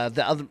 Yeah. But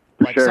the other,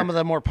 like some of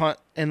the more punk,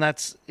 and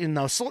that's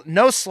no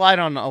slide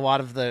on a lot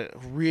of the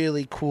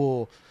really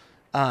cool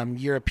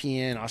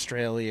European,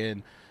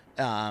 Australian,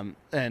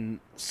 and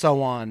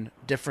so on,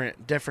 different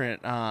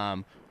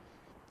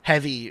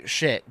heavy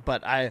shit.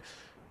 But I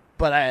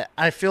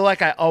feel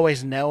like I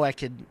always know I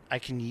can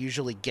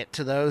usually get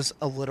to those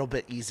a little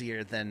bit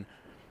easier than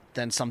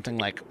something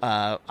like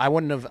I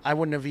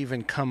wouldn't have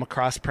even come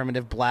across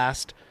Primitive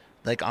Blast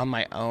like on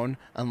my own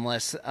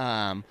unless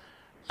I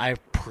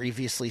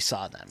previously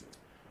saw them.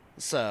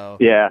 So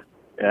yeah,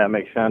 it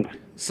makes sense.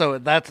 So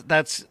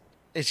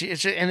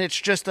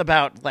it's just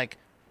about like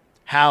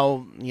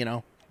how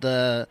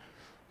the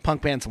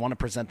punk bands want to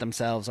present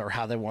themselves, or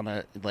how they want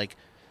to, like,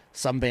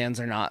 some bands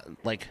are not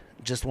like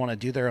just want to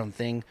do their own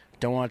thing,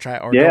 don't want to try,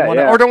 or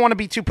don't want to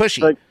be too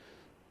pushy.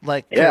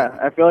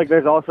 I feel like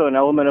there's also an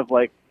element of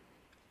like,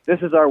 this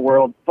is our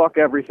world, fuck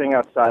everything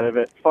outside of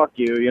it, fuck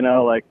you,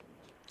 like,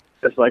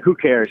 it's like, who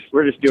cares?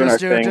 We're just doing our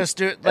thing. Just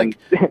do it, like,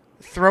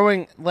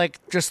 throwing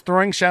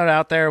shout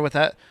out there with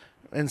that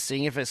and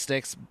seeing if it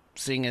sticks.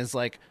 Seeing as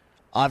like,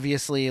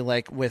 obviously,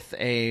 like with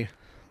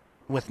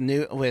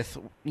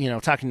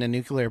talking to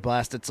Nuclear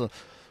Blast, it's the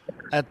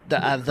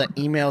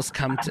emails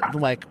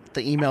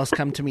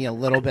come to me a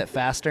little bit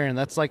faster, and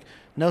that's like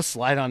no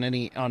slight on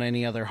any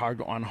other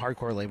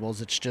hardcore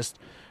labels. It's just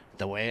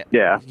the way,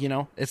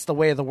 it's the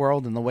way of the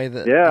world and the way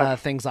that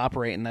things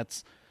operate, and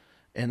that's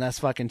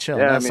fucking chill.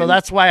 Yeah, so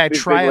that's why I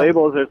try big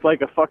labels. It's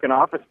like a fucking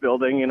office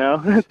building,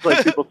 It's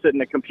like people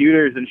sitting at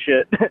computers and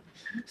shit.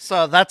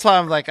 So that's why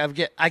I'm like,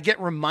 I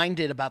get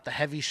reminded about the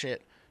heavy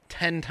shit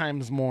 10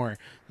 times more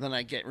than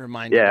I get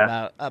reminded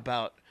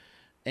about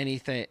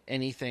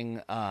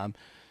anything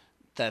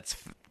that's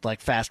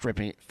like fast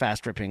ripping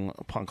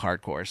punk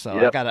hardcore. So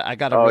I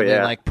gotta really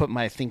like put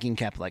my thinking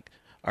cap, like,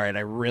 all right,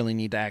 I really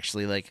need to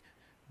actually like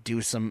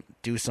do some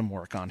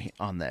work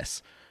on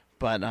this.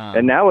 But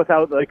and now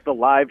without like the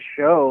live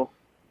show,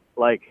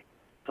 like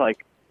it's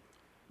like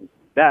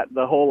that,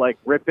 the whole like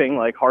ripping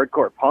like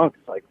hardcore punk,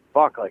 it's like,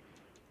 fuck, like,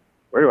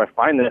 where do I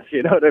find this?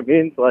 You know what I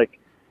mean? It's like,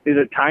 these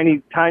are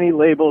tiny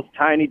labels,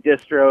 tiny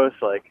distros,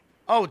 like.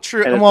 Oh,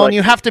 true. And well, like, and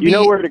you have to be. You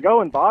know where to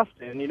go in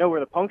Boston. You know where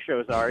the punk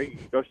shows are. You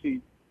can go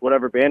see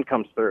whatever band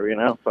comes through, you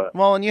know. But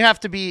well, and you have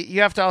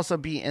to also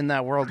be in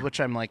that world, which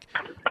I'm like,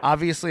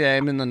 obviously I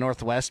am in the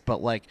Northwest, but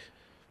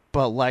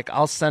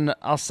I'll send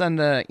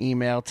an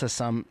email to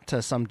some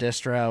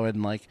distro,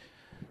 and like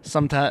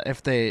sometimes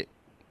if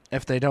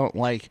they don't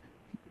like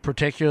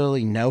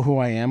particularly know who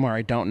I am, or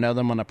I don't know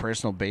them on a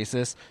personal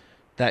basis,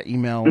 that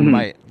email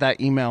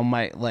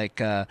might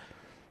like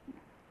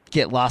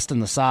get lost in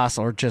the sauce,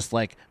 or just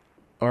like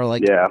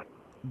yeah.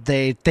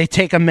 They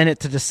take a minute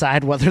to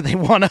decide whether they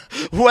want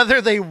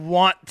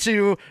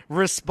to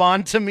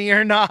respond to me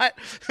or not.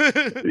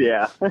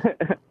 Yeah.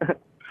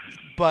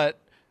 But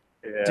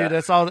yeah. dude,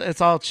 it's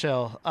all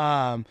chill.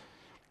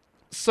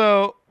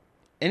 So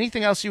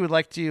anything else you would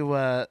like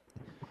to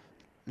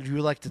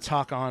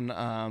talk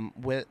on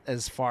with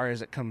as far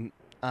as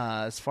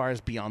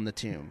Beyond the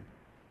Tomb?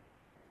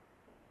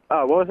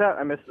 Oh, what was that?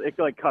 I missed it.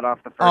 Like cut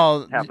off the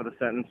first half of the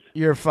sentence.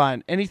 You're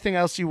fine. Anything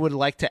else you would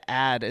like to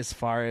add as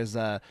far as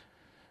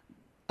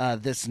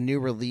this new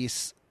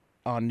release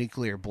on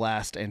Nuclear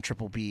Blast and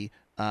Triple B,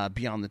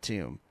 Beyond the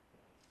Tomb?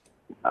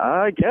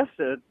 I guess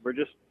we're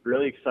just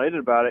really excited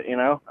about it, you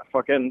know.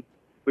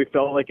 We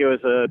felt like it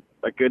was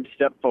a good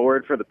step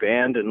forward for the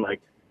band, and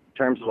like in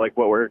terms of like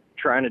what we're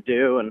trying to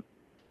do and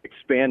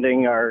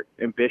expanding our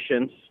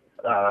ambitions,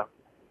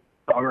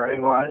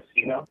 songwriting wise,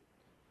 you know.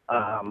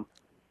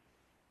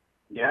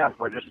 Yeah,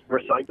 we're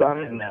psyched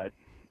on it, and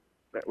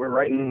we're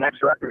writing the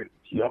next record.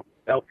 You know,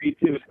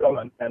 LP2 is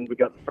coming, and we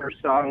got the first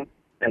song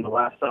and the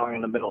last song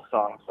and the middle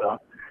song. So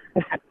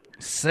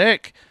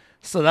sick.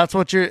 So that's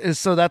what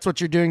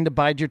you're doing to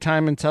bide your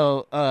time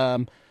until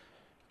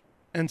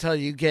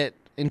you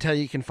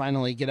can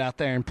finally get out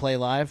there and play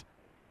live.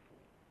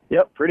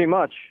 Yep, pretty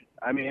much.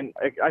 I mean,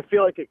 I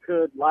feel like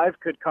live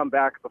could come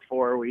back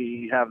before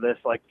we have this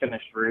like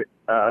finished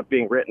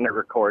being written or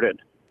recorded.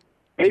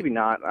 Maybe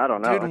not. I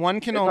don't know. Dude, one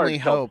can only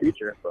hope.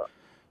 Future, but.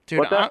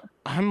 Dude,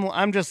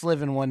 I'm just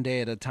living one day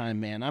at a time,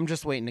 man. I'm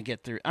just waiting to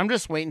get through. I'm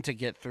just waiting to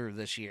get through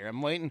this year.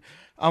 I'm waiting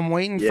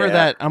for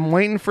that. I'm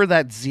waiting for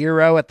that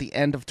 0 at the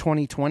end of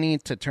 2020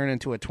 to turn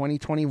into a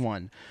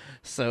 2021.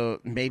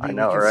 So maybe we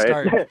can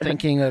start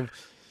thinking of.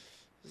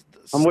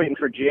 I'm waiting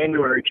for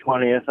January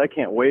 20th. I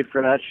can't wait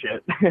for that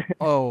shit.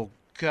 Oh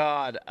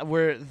God,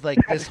 we're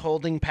like this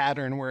holding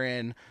pattern we're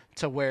in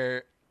to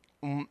where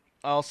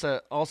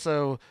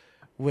also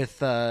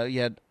with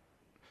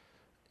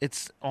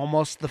it's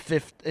almost the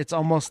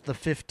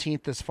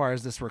 15th as far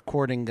as this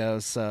recording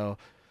goes. So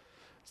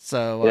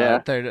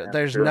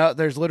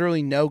there's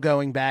literally no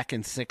going back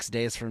in 6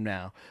 days from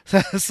now.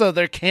 So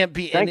there can't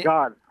be Thank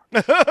God.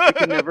 We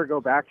can never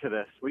go back to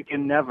this. We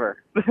can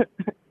never.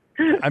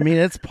 I mean,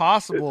 it's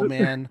possible,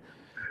 man.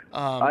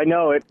 I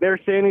know it. They're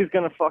saying he's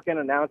going to fucking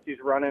announce he's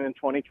running in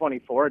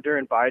 2024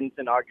 during Biden's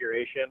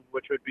inauguration,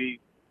 which would be,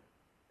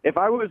 if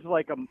I was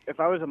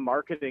a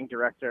marketing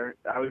director,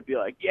 I would be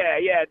like, yeah,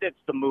 that's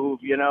the move,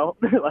 you know?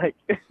 like,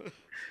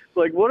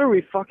 what are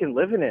we fucking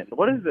living in?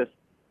 What is this?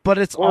 But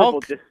it's horrible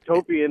all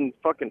dystopian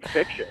fucking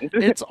fiction.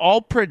 It's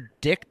all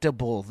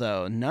predictable,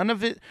 though. None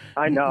of it.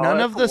 I know. None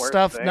of the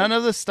stuff. None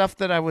of the stuff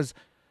that I was.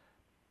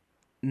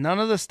 None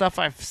of the stuff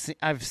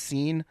I've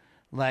seen,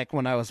 like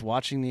when I was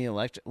watching the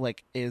election,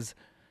 like it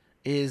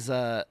was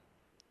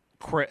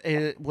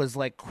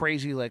like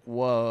crazy, like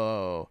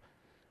whoa.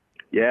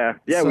 Yeah,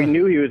 so, we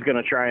knew he was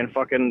gonna try and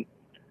fucking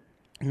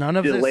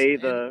delay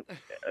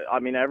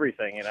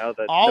everything, you know.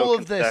 All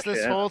of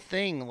this whole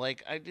thing,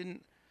 like I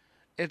didn't.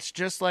 It's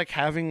just like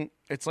having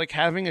a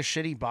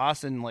shitty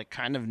boss and like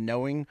kind of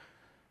knowing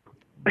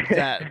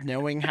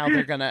how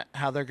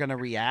they're gonna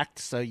react.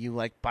 So you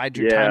like bide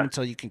your time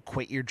until you can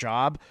quit your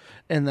job,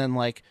 and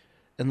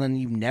then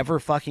you never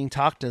fucking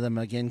talk to them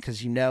again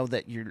because you know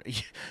that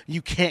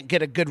you can't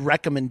get a good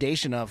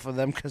recommendation off of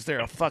them because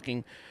they're a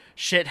fucking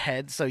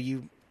shithead. So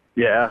you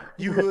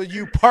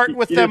part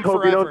with them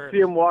hope forever. You don't see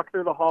them walk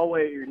through the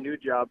hallway at your new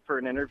job for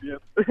an interview.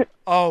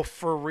 Oh,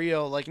 for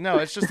real? Like no,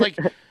 it's just like.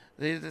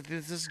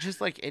 This is just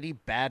like any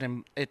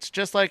it's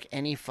just like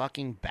any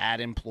fucking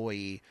bad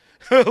employee,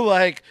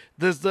 like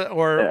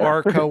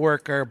or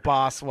coworker,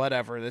 boss,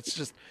 whatever. It's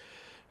just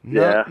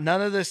none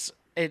of this.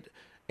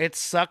 It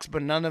sucks,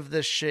 but none of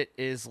this shit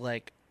is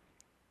like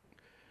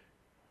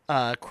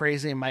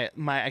crazy.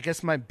 I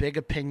guess my big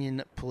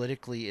opinion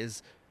politically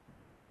is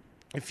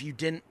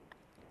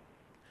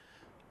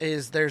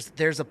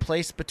there's a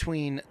place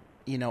between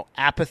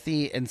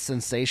apathy and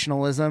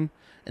sensationalism,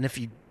 and if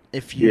you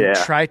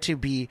try to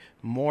be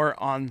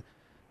more on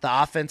the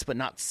offense but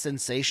not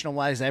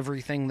sensationalize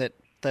everything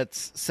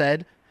that's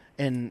said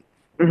and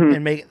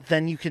make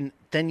then you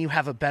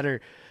have a better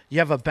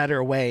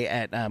way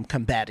at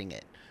combating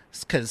it,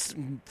 because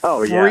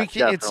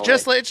it's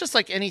just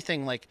like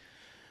anything, like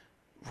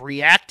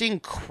reacting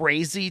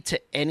crazy to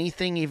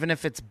anything, even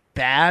if it's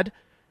bad,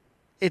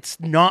 it's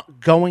not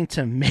going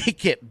to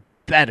make it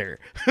better.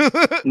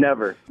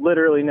 Never,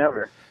 literally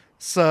never.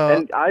 So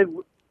and I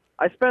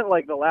spent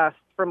like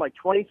from like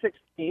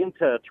 2016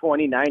 to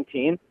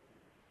 2019,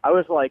 I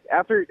was like,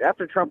 after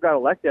Trump got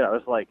elected, I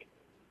was like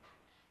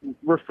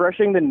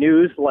refreshing the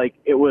news like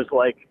it was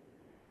like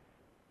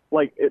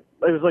like it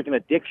was like an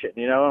addiction,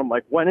 you know. I'm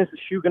like, when is the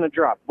shoe gonna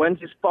drop? When's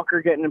this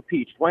fucker getting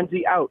impeached? When's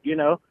he out? You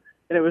know.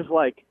 And it was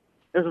like,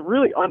 it was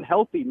really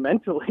unhealthy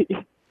mentally.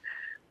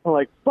 I'm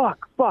like,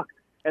 fuck.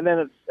 And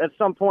then at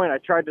some point, I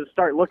tried to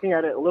start looking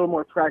at it a little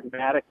more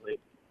pragmatically,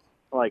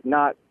 like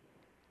not,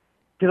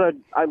 because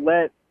I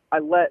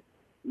let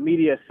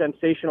media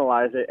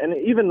sensationalize it. And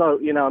even though,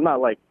 you know, I'm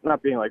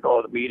not being like,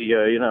 oh, the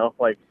media, you know,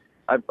 like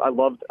I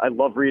love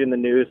reading the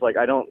news. Like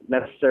I don't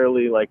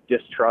necessarily like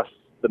distrust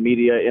the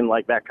media in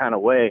like that kind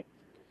of way.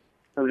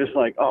 I'm just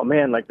like, oh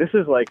man, like this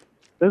is like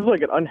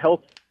an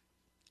unhealthy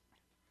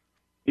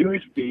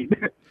news feed.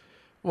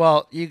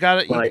 Well, you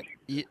gotta, like,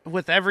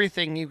 with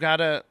everything, you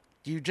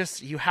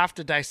have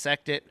to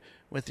dissect it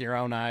with your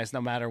own eyes,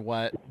 no matter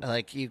what.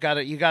 Like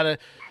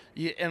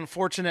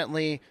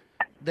unfortunately,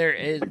 there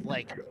is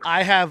like,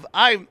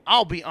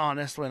 I'll be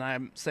honest when I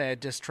say I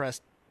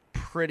distrust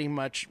pretty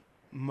much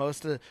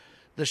most of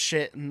the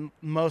shit, and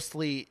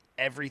mostly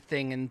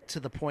everything, and to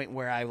the point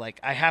where I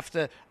have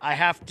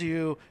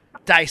to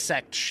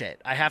dissect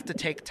shit. I have to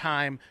take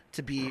time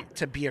to be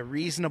a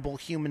reasonable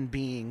human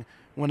being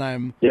when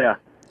I'm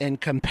and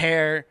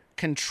compare,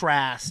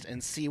 contrast,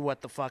 and see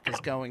what the fuck is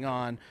going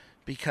on,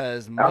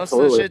 because most of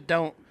the shit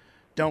don't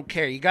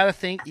care. You gotta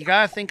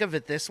think of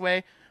it this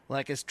way: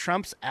 like, as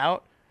Trump's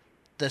out,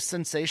 the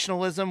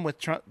sensationalism with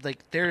Trump,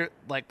 like they're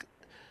like,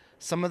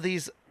 some of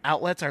these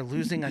outlets are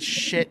losing a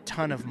shit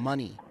ton of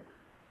money.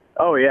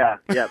 Oh yeah,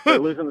 they're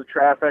losing the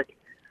traffic.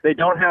 They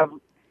don't have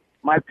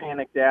my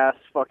panicked ass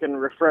fucking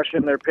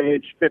refreshing their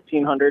page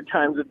 1,500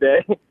 times a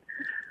day.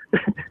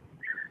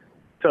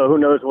 So who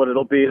knows what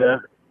it'll be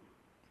to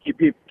keep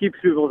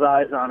people's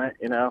eyes on it,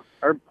 you know?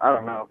 Or I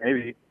don't know,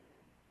 maybe.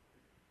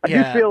 I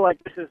do feel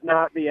like this is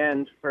not the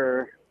end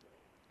for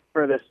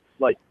this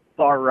like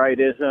far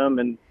rightism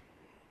and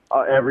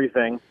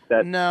everything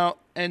that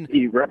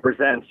he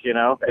represents. You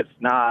know, it's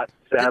not.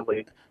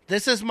 Sadly,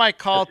 this is my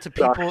call to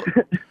people.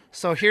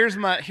 So here's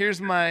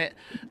my.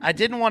 I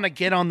didn't want to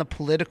get on the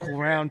political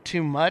round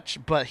too much,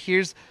 but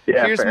here's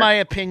fair. My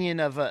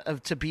opinion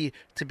of to be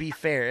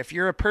fair. If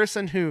you're a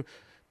person who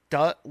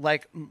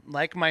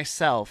like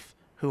myself,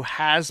 who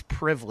has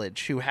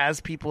privilege, who has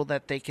people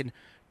that they can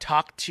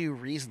talk to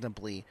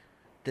reasonably,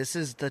 this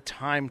is the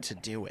time to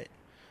do it.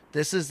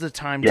 This is the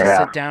time to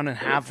sit down and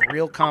have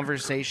real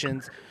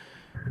conversations.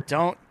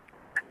 Don't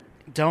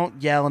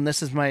yell. And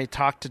this is my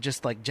talk to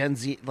just like Gen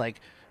Z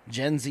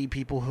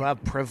people who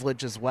have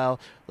privilege as well.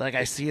 Like,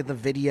 I see the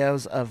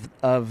videos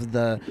of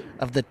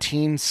the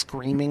teen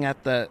screaming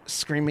at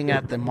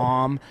the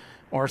mom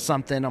or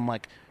something. I'm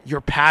like, your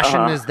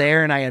passion is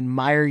there, and I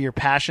admire your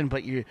passion,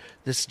 but you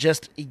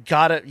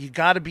gotta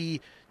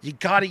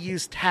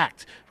use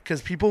tact,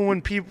 because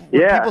when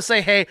people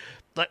say, hey,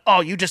 like, oh,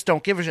 you just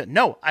don't give a shit.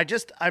 No,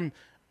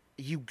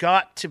 you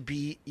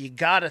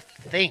gotta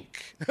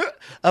think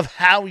of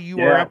how you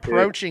are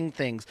approaching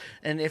things.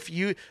 And if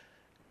you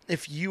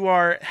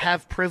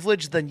have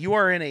privilege, then you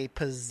are in a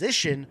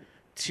position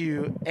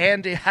to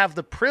have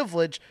the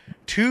privilege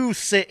to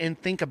sit and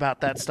think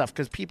about that stuff.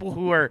 Because people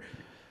who are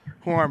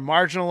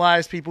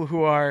marginalized, people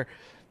who are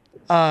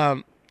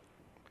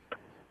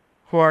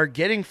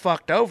getting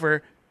fucked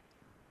over,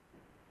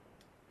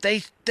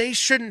 they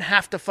shouldn't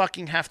have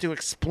to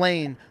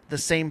explain the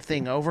same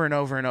thing over and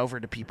over and over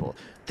to people.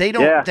 They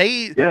don't.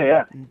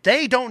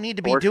 They don't need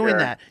to be doing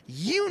that.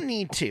 You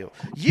need to.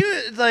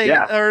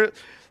 Or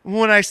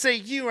when I say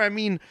you, I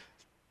mean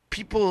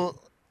people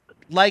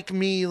like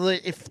me.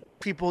 If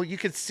people, you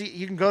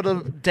can go to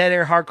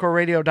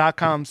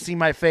deadairhardcoreradio.com, see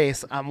my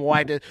face. I'm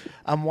white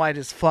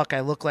as fuck.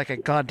 I look like a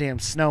goddamn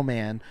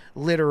snowman,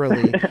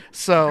 literally.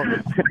 So.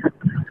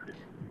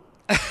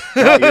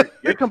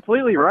 You're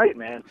completely right,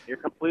 man. You're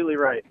completely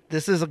right.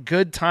 This is a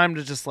good time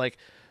to just like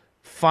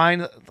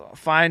find that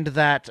find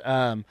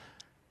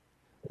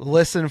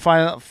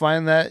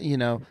that, you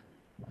know,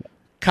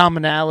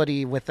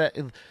 commonality with that,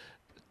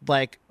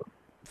 like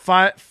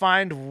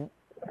find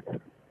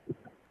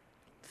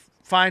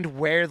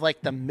where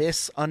like the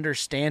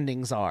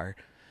misunderstandings are,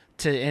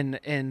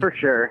 and for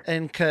sure,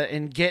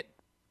 and get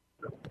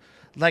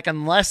like,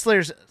 unless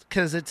there's,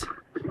 because it's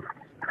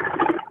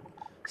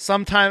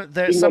sometimes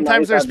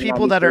there's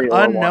people that are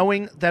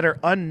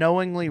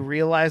unknowingly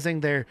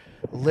realizing they're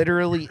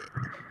literally,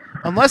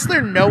 unless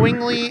they're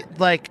knowingly,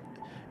 like,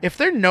 if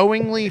they're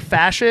knowingly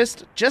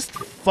fascist, just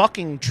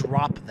fucking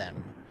drop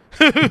them.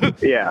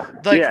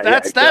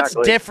 That's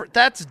different.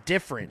 That's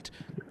different.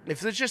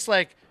 If it's just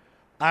like,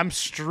 I'm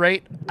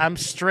straight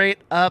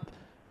up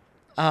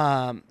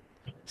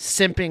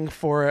simping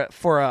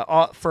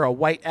for a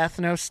white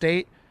ethno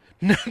state.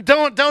 No,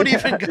 don't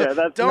even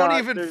go. Don't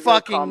even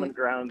fucking. No common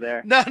ground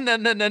there.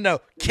 No.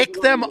 Kick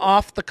them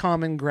off the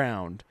common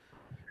ground.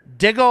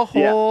 Dig a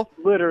hole.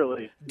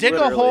 Literally. Dig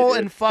a hole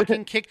and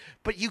fucking kick.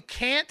 But you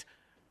can't.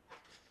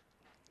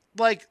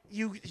 Like,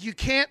 you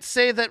can't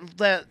say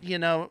that you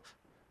know,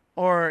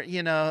 or,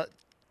 you know,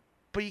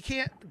 but you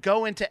can't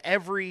go into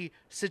every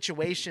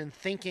situation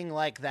thinking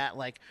like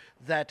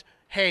that,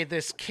 hey,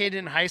 this kid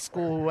in high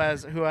school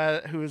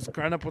who's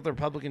grown up with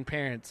Republican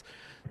parents,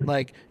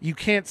 like you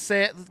can't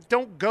say it.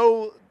 Don't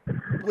go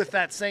with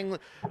that saying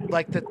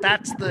like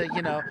that's the,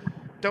 you know,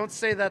 don't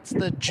say that's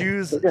the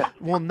Jews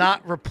will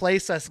not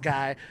replace us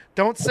guy.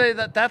 Don't say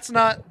that's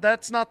not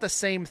the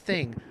same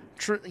thing.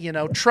 You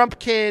know, Trump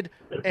kid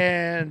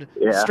and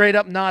straight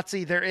up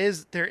Nazi. There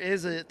is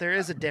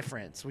a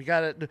difference. We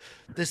got to.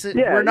 This is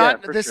we're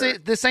not.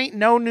 This ain't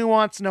no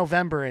nuance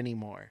November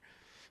anymore.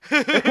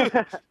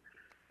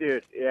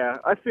 Dude, yeah,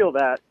 I feel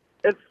that.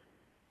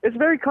 It's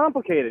very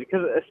complicated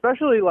because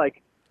especially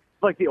like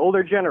the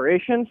older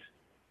generations,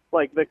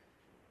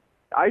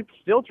 I'm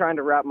still trying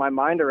to wrap my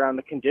mind around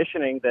the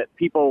conditioning that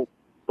people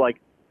like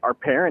our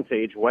parents'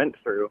 age went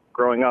through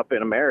growing up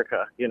in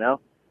America, you know,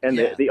 and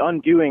the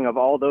undoing of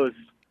all those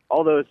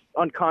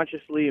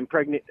unconsciously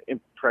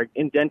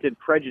indented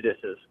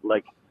prejudices,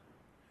 like,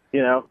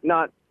 you know,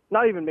 not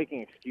even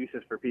making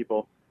excuses for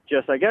people.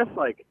 Just, I guess,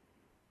 like,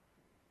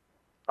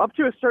 up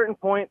to a certain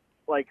point,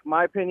 like,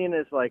 my opinion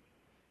is, like,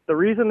 the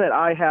reason that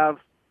I have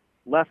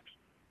left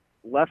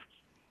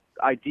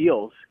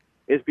ideals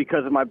is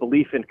because of my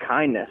belief in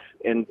kindness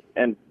and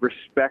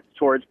respect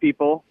towards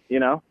people, you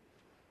know?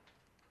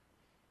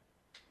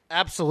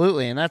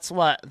 Absolutely. And that's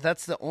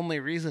the only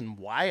reason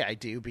why I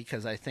do,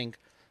 because I think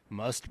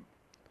most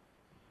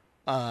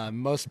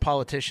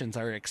politicians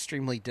are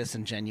extremely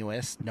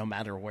disingenuous, no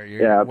matter where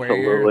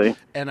you're,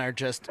 and are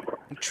just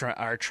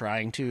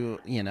trying to,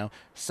 you know,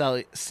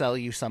 sell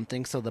you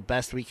something. So the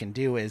best we can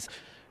do is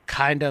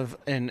kind of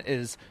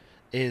is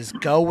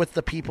go with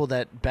the people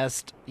that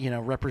best, you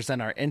know,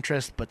 represent our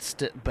interests, but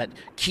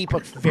keep a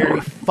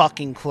very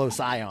fucking close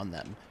eye on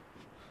them.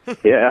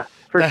 Yeah,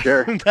 for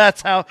sure.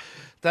 That's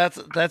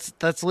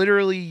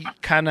literally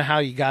kind of how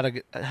you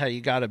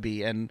gotta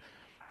be, and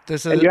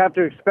you have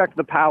to expect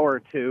the power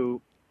to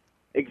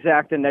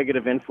exact a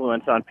negative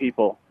influence on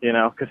people, you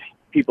know, because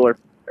people are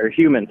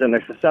humans and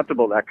they're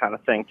susceptible to that kind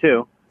of thing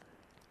too.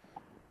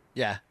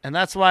 Yeah, and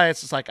that's why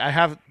it's just like I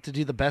have to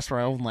do the best for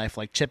my own life,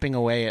 like chipping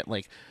away at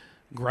like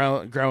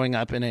growing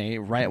up in a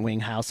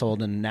right-wing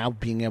household and now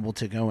being able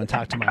to go and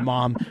talk to my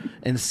mom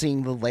and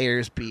seeing the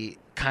layers be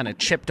kind of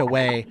chipped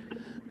away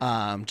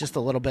just a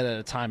little bit at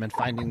a time, and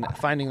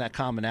finding that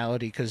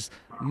commonality, because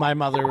my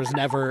mother was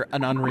never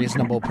an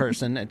unreasonable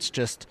person. It's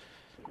just,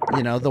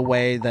 you know, the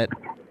way that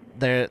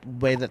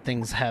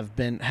things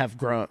have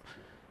grown,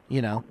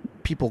 you know,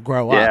 people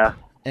grow up,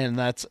 and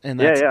that's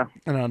an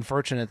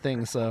unfortunate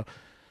thing. So,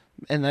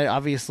 and they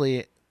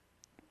obviously,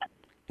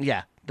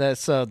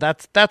 that's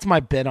my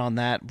bit on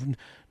that.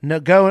 No,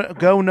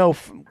 go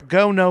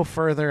no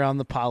further on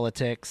the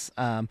politics.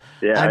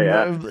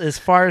 As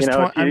far as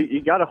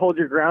you got to hold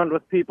your ground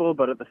with people,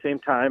 but at the same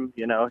time,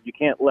 you know, you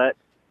can't let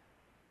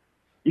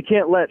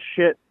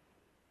shit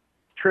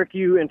trick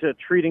you into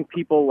treating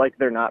people like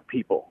they're not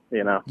people.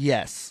 You know.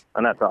 Yes.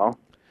 And that's all.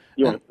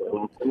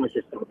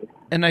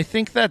 And I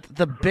think that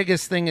the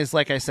biggest thing is,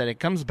 like I said, it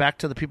comes back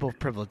to the people of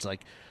privilege.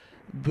 Like,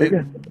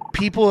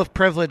 people of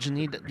privilege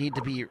need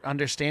to be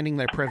understanding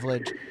their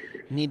privilege,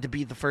 need to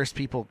be the first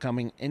people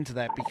coming into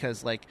that,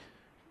 because like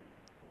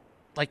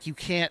you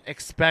can't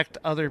expect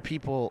other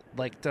people,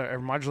 like the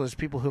marginalized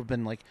people who have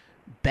been like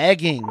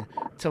begging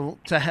to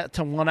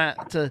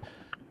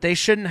they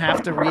shouldn't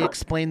have to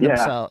re-explain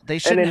themselves. They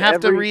shouldn't have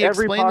to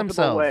re-explain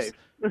themselves.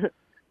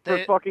 For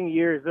fucking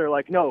years, they're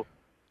like, no,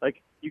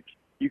 like you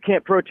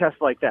can't protest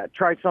like that.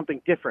 Try something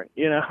different,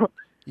 you know?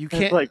 You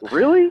can't. It's like,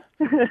 really?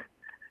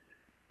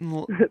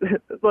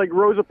 It's like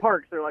Rosa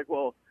Parks. They're like,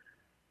 well,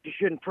 you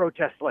shouldn't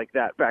protest like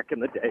that back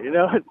in the day, you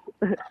know?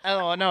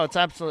 Oh no, it's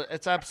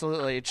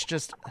absolutely. It's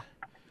just,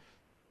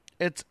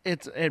 it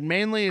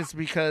mainly is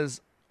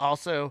because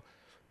also,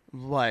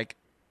 like,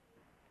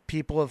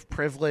 people of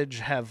privilege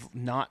have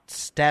not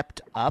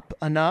stepped up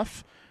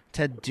enough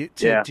to do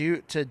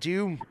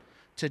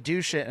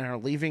shit, and are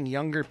leaving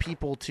younger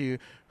people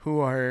who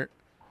are,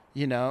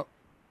 you know,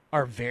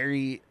 are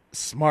very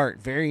smart,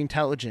 very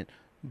intelligent,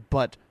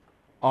 but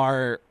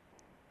are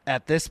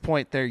at this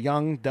point they're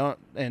young,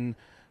 and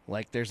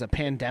like there's a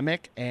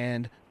pandemic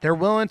and they're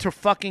willing to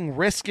fucking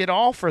risk it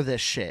all for this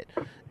shit,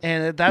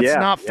 and that's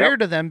not fair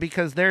to them,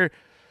 because they're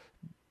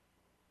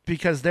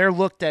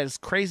looked at as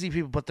crazy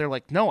people, but they're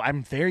like, no,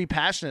 I'm very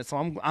passionate, so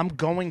I'm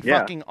going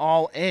fucking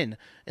all in,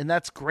 and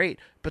that's great.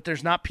 But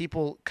there's not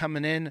people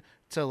coming in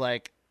to,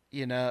 like,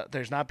 you know,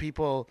 there's not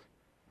people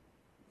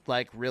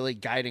like really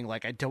guiding.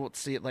 Like, I don't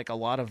see it, like a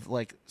lot of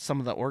like some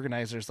of the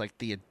organizers, like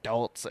the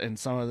adults, and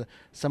some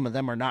of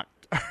them are not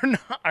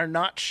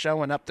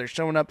showing up. They're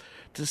showing up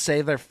to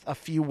say a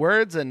few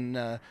words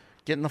and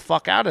getting the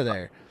fuck out of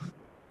there.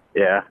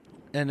 Yeah.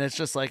 And it's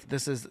just like,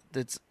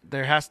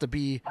 there has to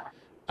be,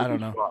 I don't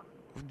know,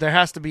 there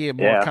has to be a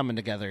more coming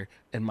together,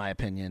 in my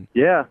opinion.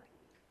 Yeah,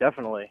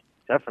 definitely.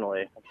 It's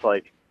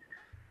like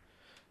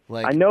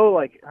I know,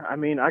 like, I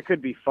mean, I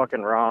could be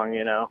fucking wrong,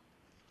 you know,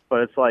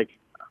 but it's like,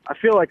 I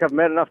feel like I've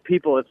met enough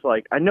people. It's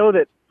like, I know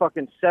that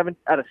fucking 7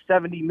 out of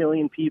 70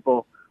 million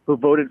people who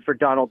voted for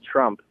Donald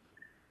Trump,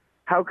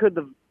 how could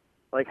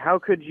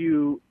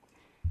you,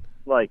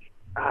 like,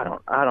 I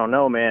don't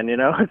know, man. You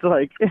know, it's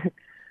like,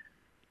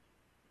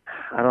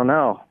 I don't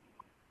know.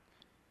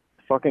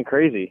 It's fucking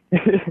crazy.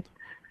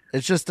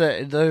 It's just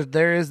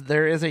there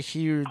is a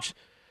huge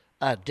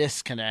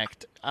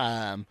disconnect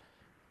and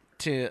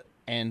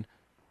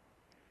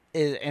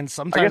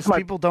sometimes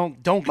people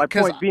don't. My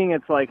point being,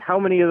 it's like how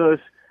many of those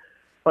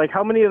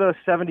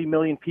 70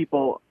 million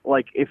people,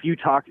 like if you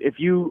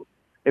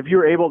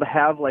were able to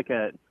have like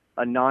a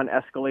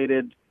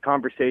non-escalated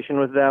conversation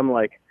with them,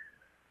 like,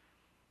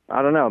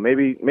 I don't know,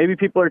 maybe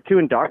people are too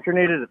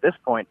indoctrinated at this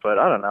point, but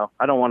I don't know.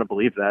 I don't want to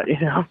believe that, you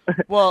know?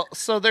 Well,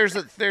 so there's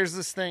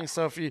this thing.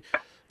 So if you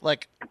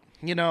like,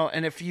 you know,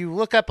 and if you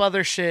look up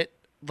other shit,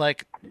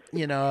 like,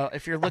 you know,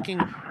 if you're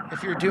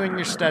doing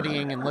your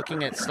studying and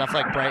looking at stuff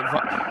like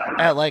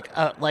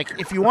like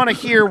if you want to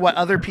hear what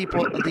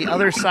the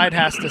other side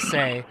has to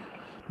say,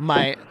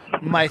 my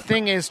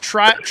thing is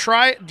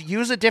try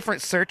use a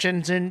different search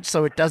engine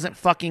so it doesn't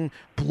fucking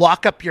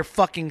block up your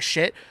fucking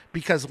shit,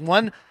 because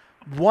one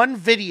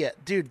video,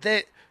 dude,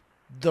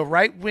 the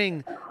right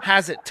wing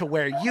has it to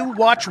where you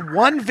watch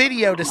one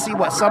video to see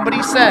what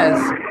somebody says,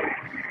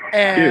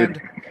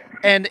 and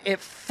it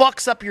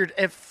fucks up your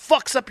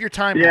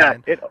timeline. Yeah,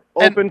 it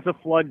opens the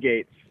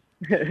floodgates.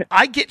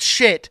 I get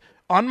shit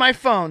on my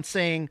phone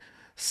saying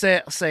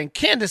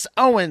Candace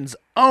Owens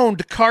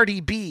owned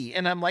Cardi B,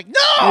 and I'm like,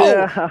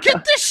 no,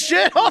 get this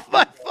shit off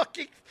my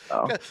fucking.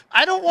 Oh.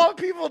 I don't want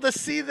people to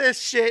see this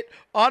shit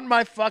on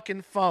my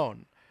fucking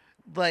phone.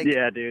 Like,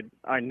 yeah, dude,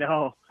 I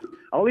know.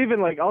 I'll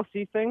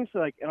see things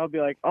like, and I'll be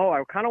like, oh,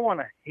 I kind of want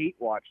to hate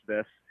watch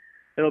this.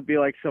 It'll be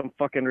like some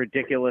fucking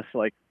ridiculous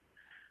like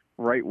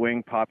right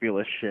wing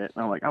populist shit.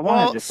 And I'm like, I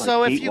want to just like,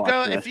 so hate if you watch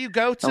go this. if you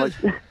go to like,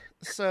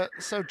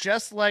 so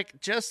just like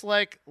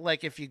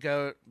if you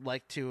go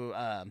like to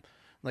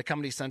like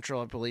Comedy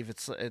Central, I believe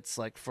it's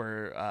like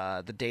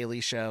for the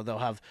Daily Show, they'll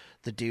have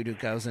the dude who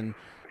goes and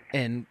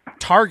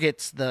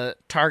targets the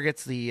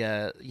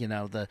you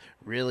know, the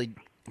really,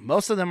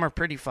 most of them are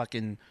pretty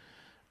fucking,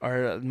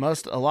 a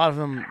lot of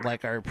them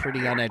like are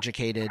pretty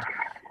uneducated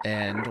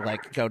and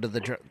like go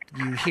to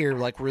you hear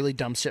like really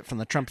dumb shit from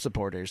the Trump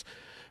supporters.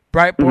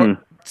 Breitbart,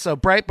 So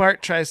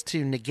Breitbart tries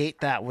to negate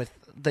that with,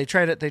 they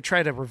try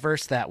to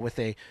reverse that with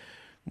a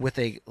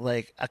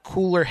like a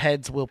cooler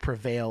heads will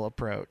prevail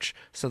approach.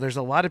 So there's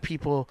a lot of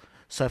people.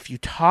 So if you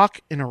talk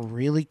in a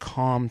really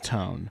calm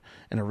tone,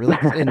 in a really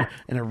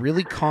in a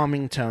really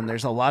calming tone,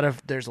 there's a lot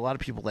of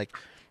people like,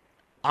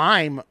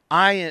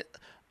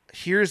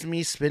 here's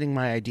me spitting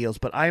my ideals,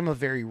 but I'm a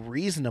very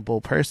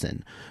reasonable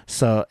person.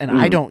 So, and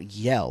I don't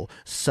yell.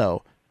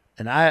 So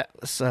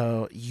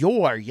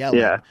you're yelling.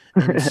 Yeah.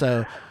 And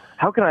so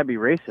how can I be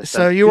racist?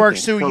 So you are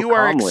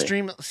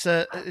extreme.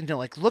 So, you know,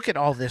 like, look at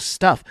all this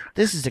stuff.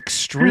 This is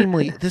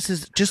this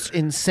is just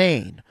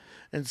insane.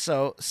 And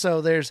so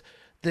there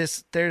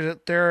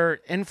are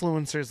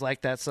influencers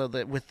like that. So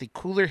that with the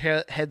cooler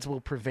heads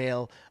will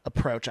prevail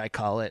approach, I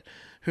call it,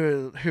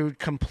 who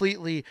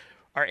completely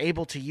are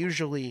able to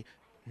usually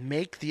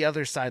make the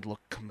other side look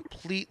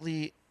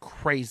completely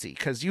crazy.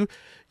 Because you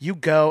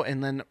go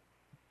and then,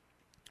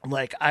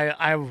 like,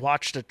 I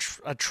watched a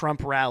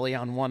Trump rally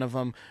on one of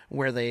them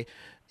where they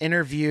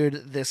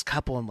interviewed this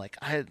couple, and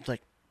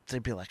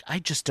they'd be like, I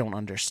just don't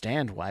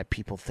understand why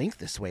people think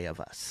this way of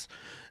us.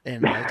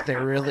 And like,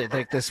 they're really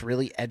like this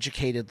really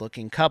educated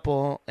looking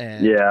couple,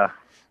 and yeah,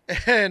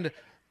 and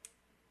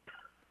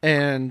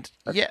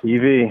yeah,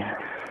 TV,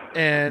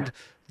 and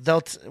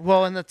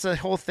and that's a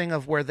whole thing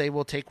of where they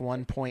will take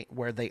one point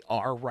where they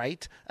are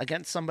right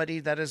against somebody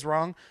that is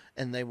wrong,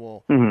 and they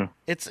will.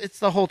 It's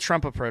the whole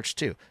Trump approach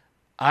too.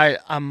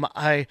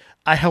 I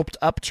helped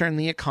upturn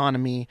the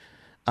economy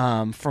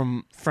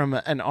from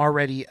an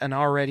already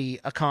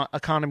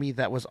economy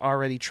that was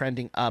already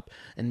trending up,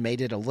 and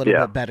made it a little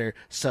bit better.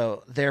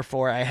 So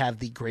therefore, I have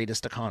the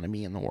greatest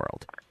economy in the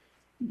world.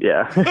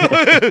 Yeah.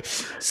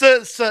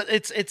 so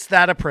it's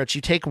that approach.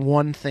 You take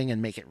one thing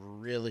and make it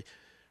really,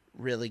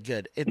 really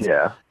good.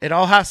 It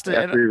all has to.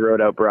 After he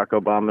wrote out Barack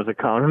Obama's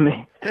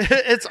economy,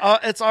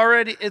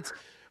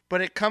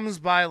 but it comes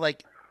by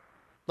like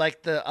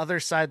the other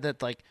side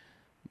that like.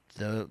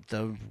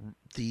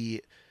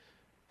 The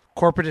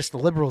corporatists, the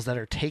liberals that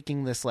are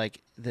taking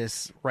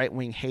this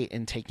right-wing hate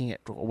and taking it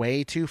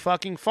way too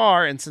fucking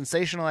far and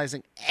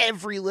sensationalizing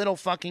every little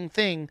fucking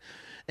thing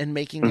and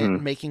making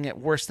it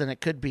worse than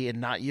it could be,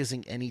 and not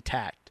using any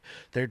tact.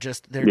 They're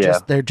just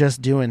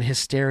doing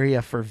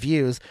hysteria for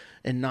views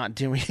and not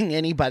doing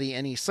anybody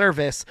any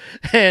service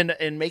and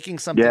making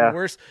something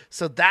worse.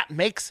 So that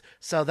makes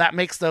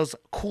those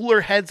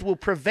cooler heads will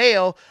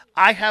prevail.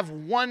 I have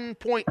one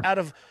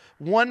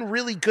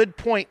really good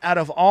point out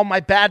of all my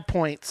bad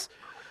points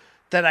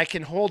that I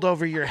can hold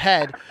over your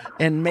head,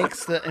 and make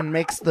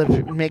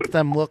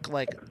them look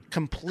like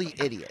complete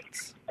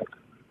idiots.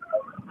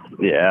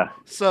 Yeah.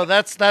 So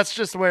that's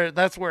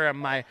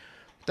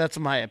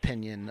my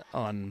opinion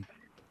on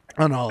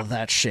all of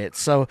that shit.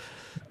 So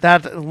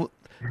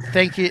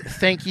thank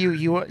you.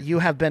 You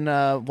have been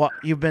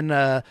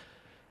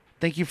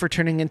Thank you for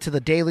tuning into the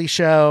Daily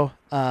Show.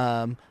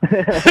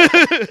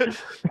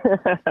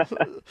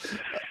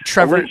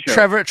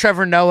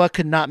 Trevor Noah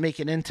could not make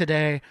it in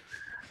today.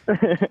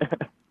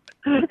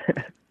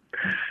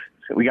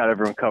 We got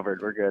everyone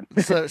covered. We're good.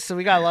 So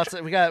we got lots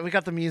of, we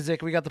got the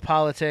music, we got the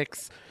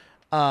politics.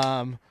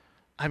 I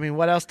mean,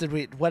 what else did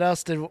we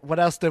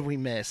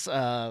miss?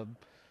 I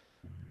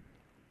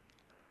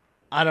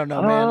don't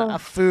know, man.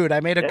 Food. I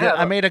made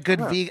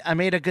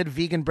a good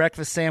vegan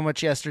breakfast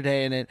sandwich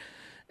yesterday, and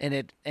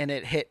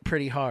it hit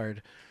pretty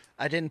hard.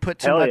 I didn't put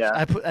too much.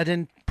 Yeah. I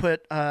didn't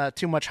put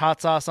too much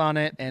hot sauce on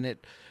it, and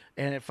it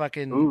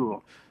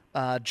fucking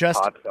just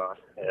hot sauce.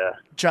 Yeah.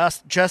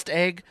 Just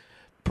egg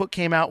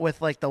came out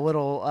with like the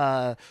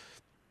little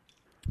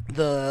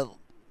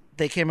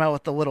they came out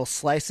with the little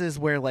slices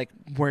where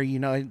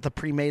the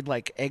pre-made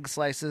like egg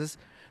slices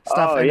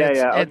stuff. Oh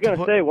yeah. I was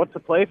gonna say, what's the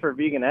play for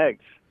vegan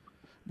eggs?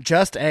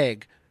 Just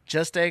egg.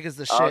 Just egg is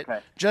the shit. Okay.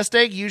 Just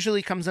egg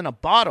usually comes in a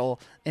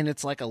bottle and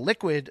it's like a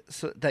liquid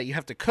so that you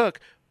have to cook.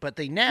 But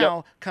they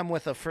now come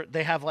with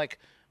they have like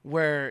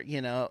where,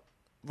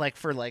 like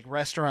for like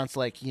restaurants,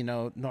 like,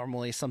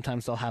 normally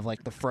sometimes they'll have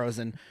like the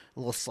frozen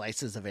little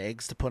slices of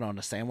eggs to put on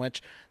a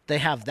sandwich. They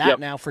have that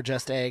now for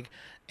just egg.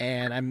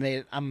 And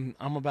I'm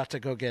about to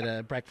go get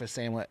a breakfast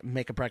sandwich,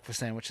 make a breakfast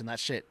sandwich, and that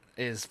shit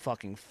is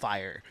fucking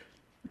fire.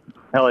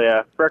 Hell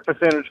yeah. Breakfast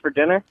sandwich for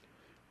dinner?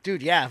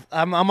 Dude, yeah.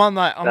 I'm on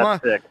that.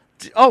 That's sick.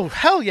 Oh,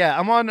 hell yeah.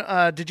 I'm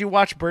on did you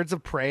watch Birds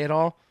of Prey at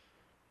all?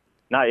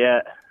 Not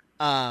yet.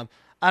 I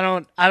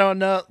don't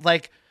know,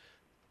 like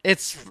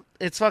it's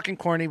fucking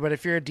corny, but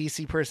if you're a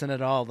DC person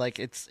at all, like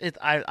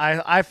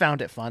I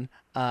found it fun.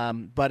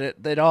 But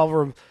it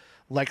all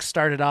like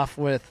started off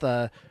with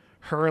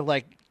her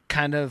like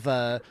kind of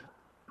her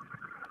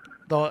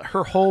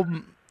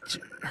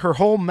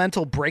whole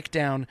mental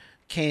breakdown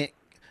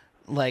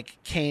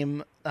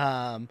came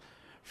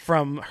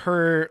from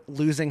her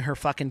losing her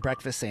fucking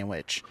breakfast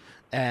sandwich.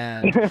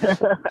 And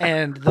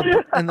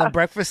the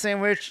breakfast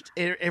sandwich,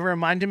 it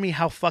reminded me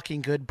how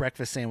fucking good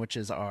breakfast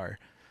sandwiches are.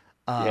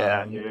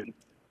 Yeah, dude,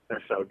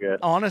 they're so good.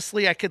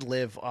 Honestly, I could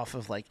live off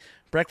of like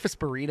breakfast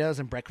burritos,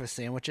 and breakfast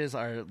sandwiches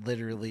are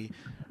literally,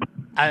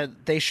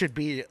 they should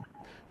be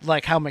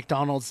like how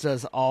McDonald's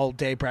does all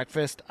day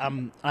breakfast.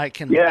 I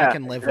can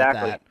live with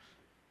that.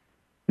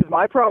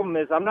 My problem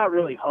is I'm not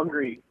really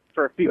hungry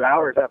for a few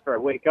hours after I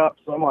wake up,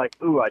 so I'm like,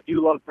 ooh, I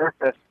do love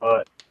breakfast,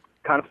 but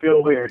kind of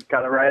feel weird.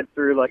 Kind of ride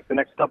through like the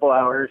next couple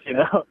hours, And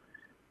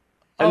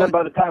then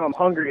by the time I'm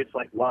hungry, it's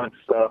like lunch.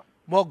 So.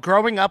 Well,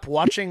 growing up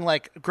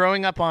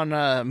on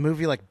a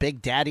movie like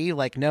Big Daddy,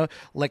 like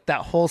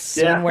that whole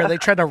scene where they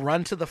try to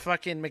run to the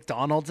fucking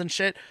McDonald's and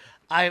shit.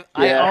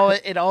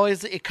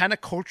 It kind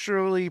of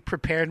culturally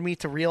prepared me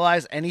to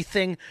realize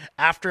anything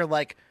after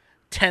like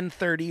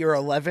 10:30 or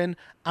 11,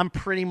 I'm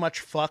pretty much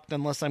fucked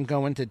unless I'm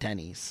going to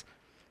Denny's.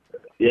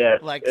 Yeah,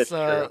 like it's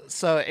true.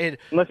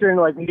 Unless you're in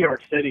like New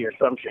York City or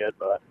some shit,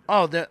 but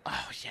that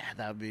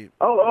would be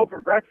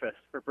for breakfast.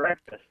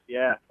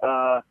 Yeah,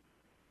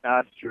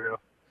 that's true.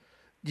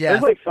 Yeah,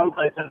 there's like some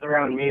places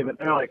around me, but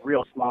they're like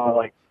real small.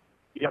 Like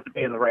you have to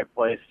be in the right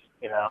place,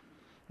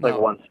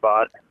 one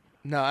spot.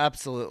 No,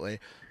 absolutely,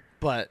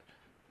 but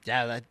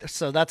yeah.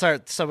 So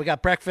we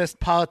got breakfast,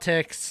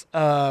 politics,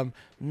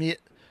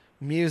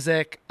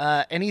 music.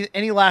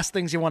 Any last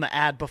things you want to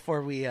add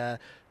before we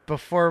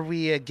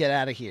get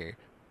out of here?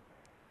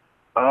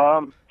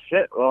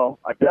 Shit. Well,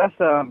 I guess,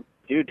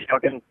 dude,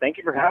 fucking thank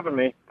you for having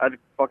me. I had a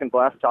fucking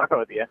blast talking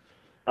with you.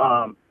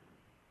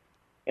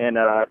 And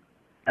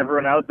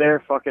everyone out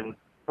there, fucking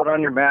put on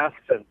your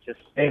masks and just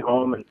stay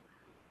home and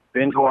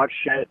binge watch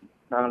shit.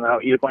 I don't know,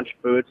 eat a bunch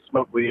of food,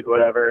 smoke weed,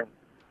 whatever.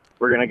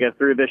 We're gonna get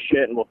through this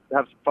shit, and we'll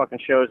have some fucking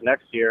shows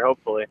next year,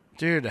 hopefully.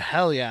 Dude,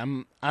 hell yeah!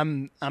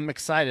 I'm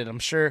excited. I'm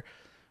sure.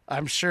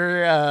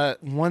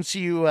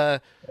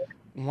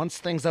 Once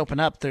things open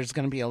up, there's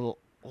gonna be a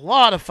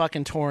lot of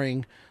fucking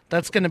touring.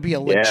 That's gonna be a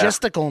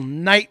logistical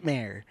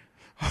nightmare.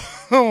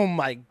 Oh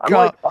my god! I'm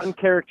like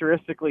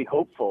uncharacteristically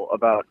hopeful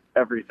about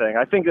everything.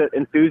 I think that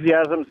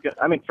enthusiasm's good.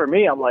 I mean, for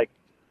me, I've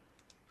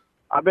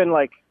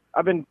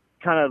been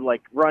kind of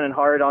like running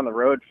hard on the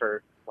road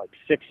for like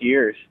 6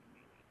 years,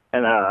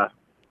 and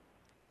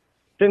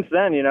since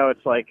then,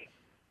 it's like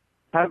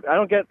I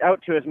don't get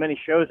out to as many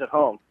shows at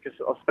home because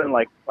I'll spend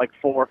like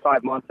 4 or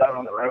 5 months out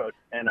on the road,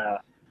 and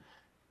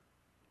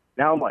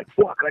now I'm like,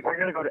 fuck, like I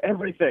gotta go to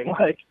everything.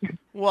 Like,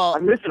 well, I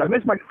miss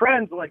my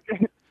friends, like.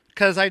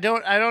 Because I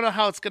don't know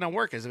how it's gonna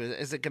work. Is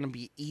it gonna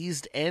be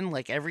eased in,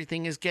 like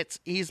everything gets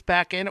eased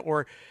back in,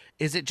 or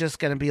is it just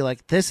gonna be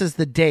like this is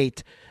the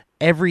date,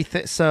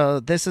 everything? So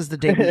this is the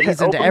date we ease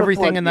into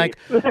everything, and like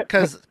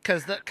because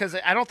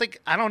I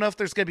don't know if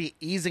there's gonna be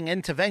easing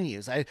into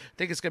venues. I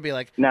think it's gonna be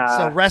like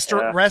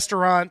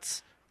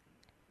restaurants.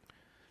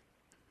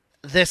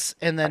 This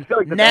and then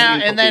like now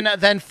and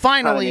then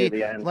finally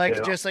the end, like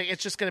too. just like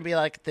it's just gonna be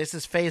like this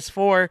is phase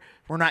 4.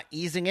 We're not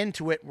easing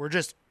into it. We're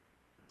just.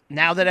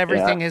 Now that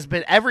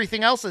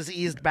everything else is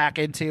eased back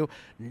into,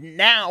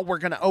 now we're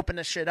gonna open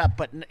the shit up,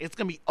 but it's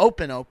gonna be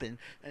open,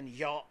 and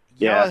y'all,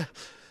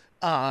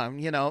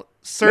 Maybe.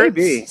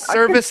 service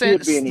I could see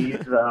it being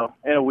used though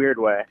in a weird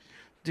way.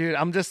 Dude,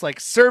 I'm just like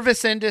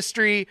service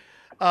industry.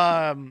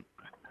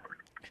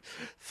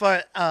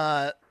 For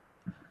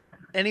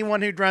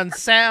anyone who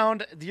runs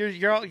sound,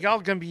 y'all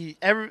gonna be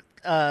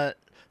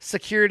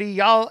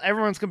security.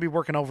 Everyone's gonna be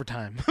working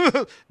overtime.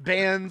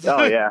 Bands.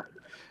 Oh yeah,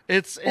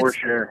 it's for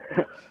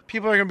sure.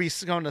 People are gonna be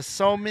going to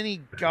so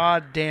many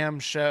goddamn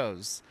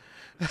shows.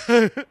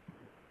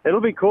 It'll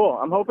be cool.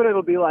 I'm hoping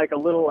it'll be like a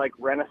little like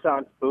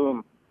Renaissance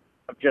boom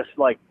of just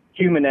like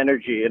human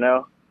energy, you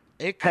know?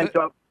 It pent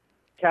up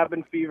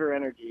cabin fever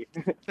energy.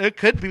 It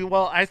could be.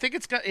 Well, I think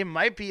it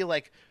might be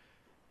like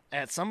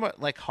at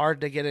somewhat like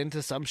hard to get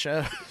into some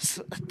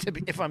shows.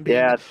 If I'm being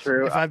it's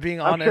true. If I'm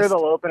being honest, I'm sure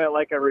they'll open at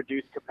like a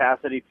reduced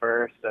capacity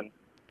first. And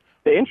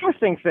the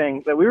interesting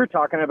thing that we were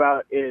talking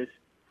about is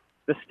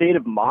the state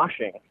of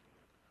moshing.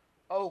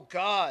 Oh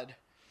God.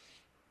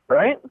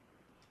 Right?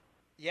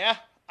 Yeah.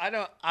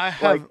 I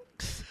have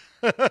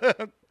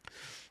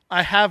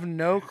I have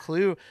no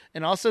clue.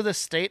 And also the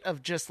state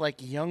of just like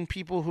young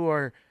people who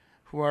are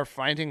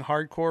finding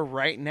hardcore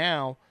right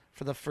now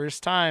for the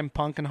first time,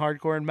 punk and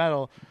hardcore and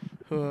metal,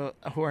 who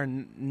are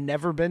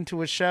never been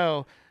to a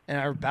show and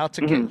are about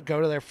to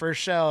go to their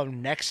first show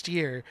next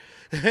year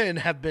and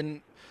have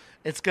been.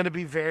 It's going to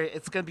be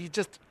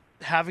just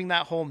having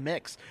that whole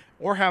mix,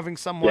 or having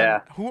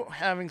someone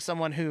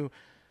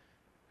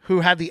who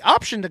had the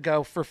option to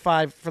go for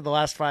the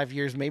last 5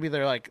 years. Maybe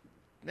they're like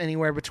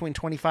anywhere between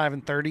 25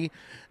 and 30.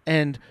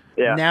 And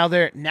now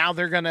that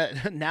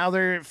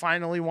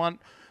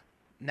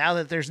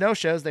there's no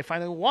shows, they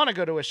finally want to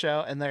go to a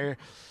show, and they're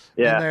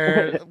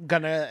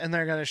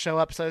gonna show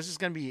up. So it's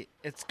gonna be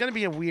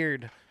a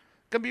weird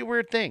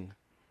thing.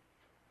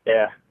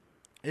 Yeah.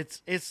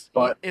 It's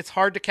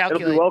hard to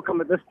calculate. It'll be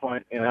welcome at this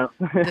point, you know.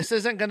 This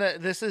is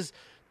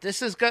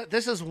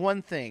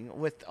one thing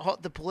with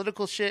the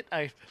political shit.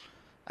 I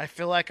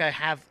feel like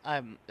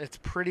it's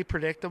pretty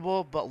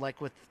predictable, but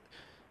like with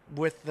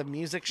the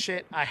music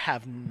shit, I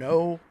have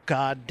no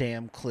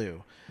goddamn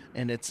clue.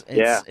 And it's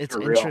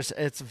interesting.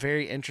 It's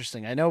very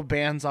interesting. I know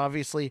bands,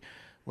 obviously,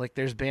 like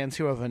there's bands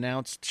who have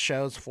announced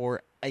shows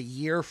for a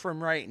year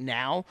from right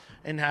now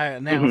and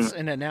announced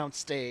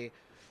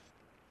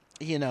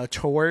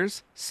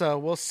tours. So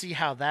we'll see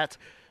how that.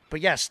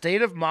 But yeah,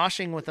 state of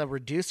moshing with a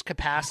reduced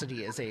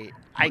capacity is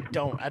I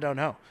don't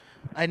know.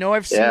 I know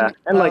I've seen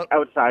and like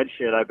outside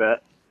shit. I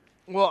bet.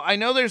 Well, I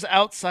know there's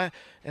outside,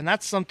 and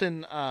that's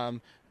something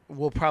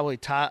we'll probably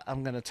talk.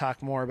 I'm going to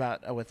talk more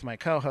about with my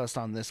co-host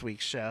on this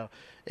week's show.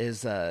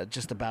 Is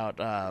just about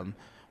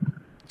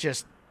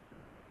just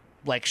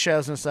like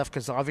shows and stuff,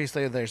 because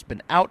obviously there's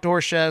been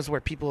outdoor shows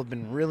where people have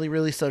been really,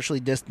 really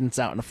socially distanced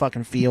out in a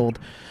fucking field.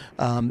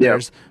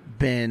 There's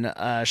been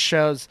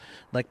shows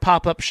like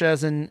pop-up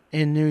shows in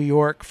New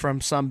York from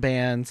some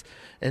bands,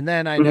 and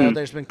then I know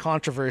there's been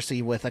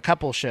controversy with a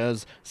couple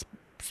shows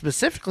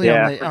specifically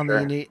on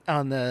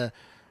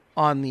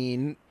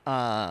the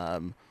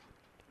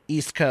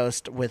East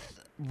Coast with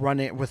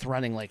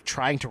running like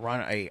trying to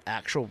run a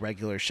actual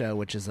regular show,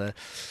 which is was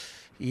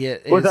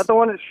that the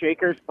one at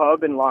Shaker's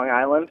Pub in Long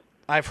Island?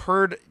 I've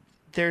heard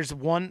there's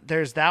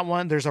that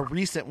one. There's a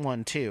recent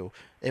one too.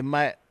 It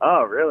might.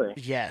 Oh, really?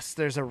 Yes,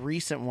 there's a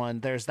recent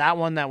one. There's that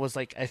one that was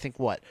like, I think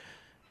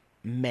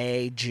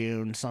May,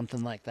 June,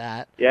 something like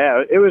that.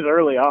 Yeah, it was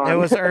early on. It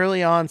was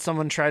early on.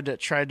 Someone tried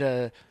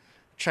to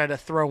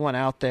throw one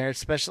out there,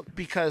 especially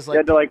because like you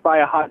had to like buy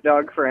a hot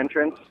dog for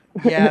entrance.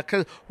 Yeah,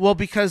 because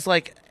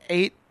like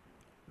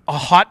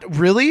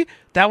really?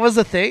 That was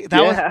a thing.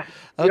 That was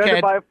okay. You had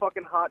to buy a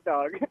fucking hot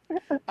dog.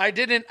 I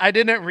didn't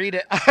read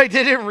it. I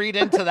didn't read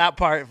into that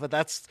part, but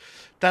that's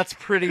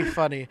pretty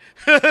funny.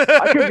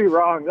 I could be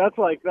wrong. That's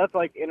like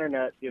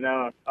internet, you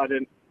know. I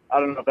don't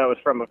know if that was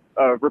from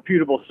a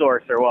reputable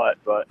source or what,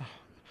 but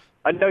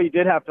I know you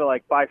did have to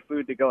like buy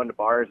food to go into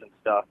bars and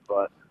stuff,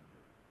 but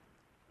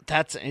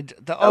I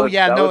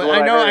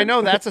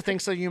know that's a thing.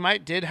 So you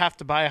did have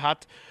to buy a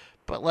hot.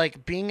 But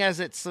like being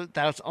that's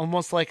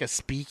almost like a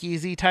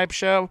speakeasy type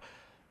show.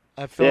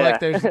 I feel like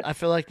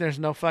there's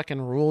no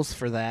fucking rules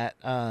for that.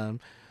 I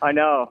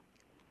know.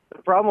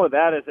 The problem with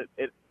that is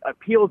it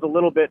appeals a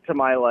little bit to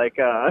my like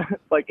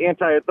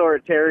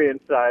anti-authoritarian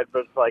side,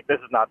 but it's like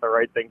this is not the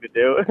right thing to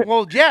do.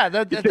 Well, yeah,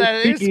 that is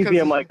speakeasy.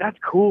 I'm like, that's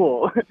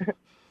cool.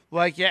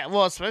 Like, yeah,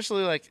 well,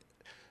 especially like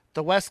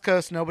the West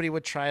Coast, nobody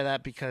would try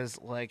that because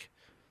like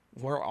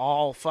we're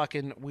all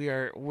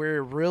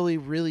we're really,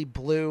 really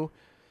blue.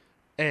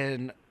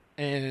 And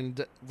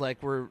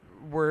like we're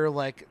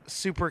like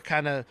super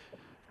kind of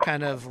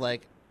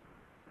like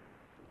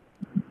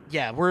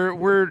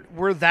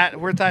we're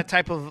that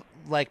type of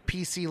like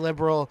PC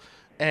liberal,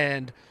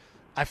 and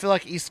I feel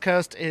like East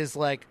Coast is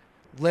like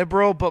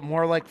liberal but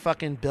more like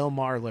fucking Bill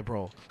Maher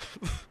liberal.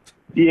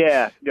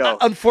 Yeah, no.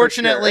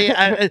 Unfortunately,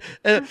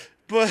 but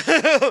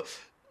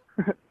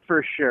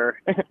for sure.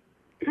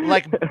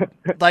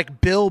 like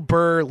Bill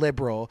Burr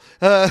liberal.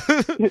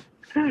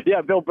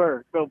 Yeah, Bill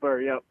Burr.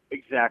 Yeah,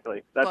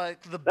 exactly. That's like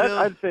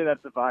I'd say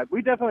that's the vibe.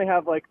 We definitely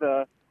have like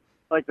the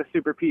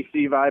super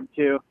PC vibe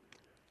too.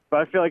 But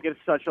I feel like it's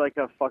such like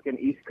a fucking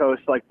East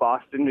Coast, like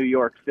Boston, New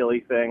York, Philly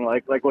thing,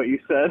 like what you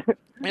said.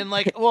 And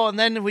like, well, and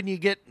then when you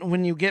get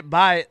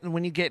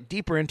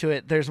deeper into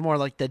it, there's more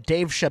like the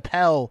Dave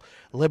Chappelle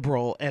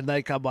liberal, and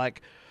like I'm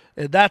like,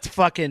 that's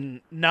fucking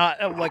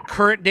not like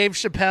current Dave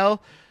Chappelle.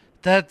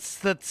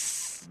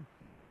 That's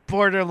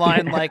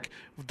borderline like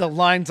the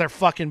lines are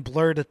fucking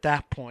blurred at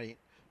that point.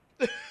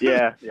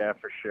 Yeah,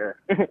 for sure.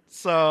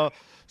 So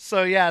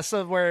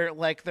where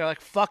like they're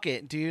like, fuck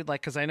it, dude, like,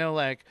 because I know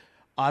like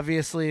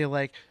obviously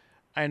like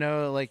I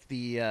know like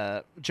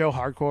the Joe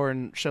Hardcore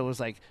and show was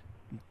like,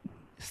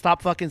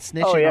 stop fucking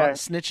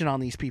snitching on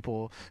these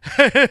people.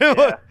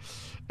 Yeah.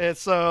 And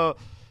so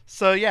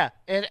yeah,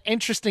 and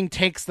interesting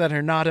takes that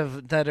are not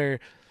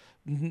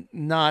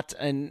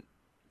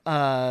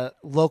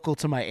local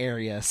to my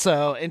area.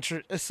 So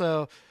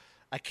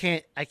I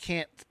can't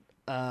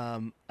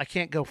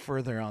go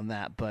further on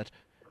that. But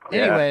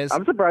anyways,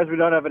 I'm surprised we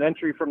don't have an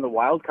entry from the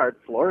wild card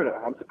Florida.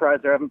 I'm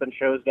surprised there haven't been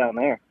shows down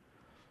there.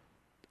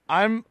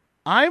 I'm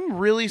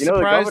really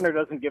surprised. The governor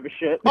doesn't give a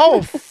shit.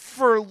 Oh,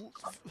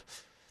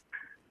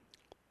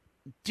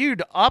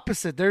 dude,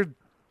 opposite.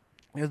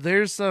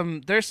 There's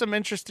some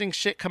interesting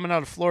shit coming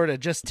out of Florida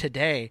just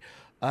today,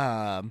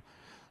 of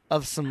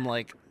some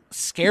like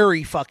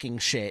scary fucking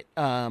shit,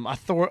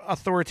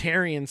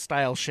 authoritarian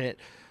style shit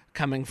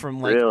coming from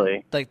like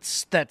really? Like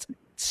that's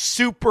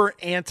super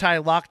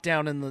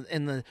anti-lockdown in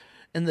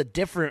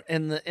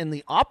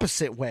the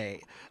opposite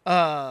way.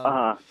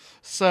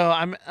 So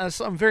I'm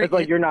very. It's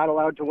like you're not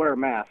allowed to wear a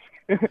mask.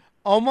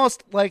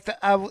 Almost like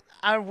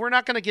we're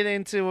not going to get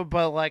into it,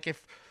 but like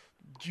if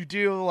you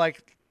do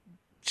like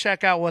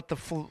check out what the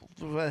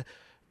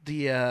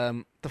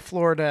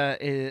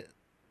Florida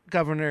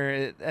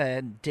governor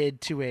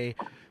did to a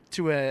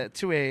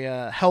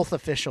health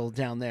official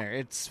down there.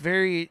 It's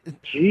very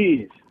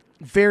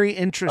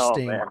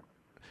interesting. Oh, man.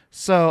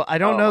 So I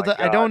don't know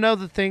I don't know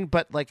the thing,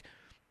 but like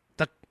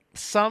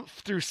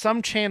through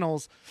some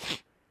channels,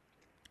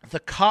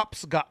 the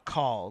cops got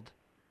called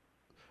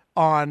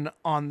on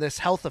this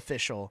health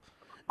official,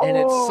 and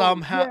it's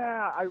somehow.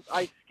 Yeah,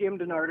 I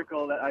skimmed an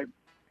article that I was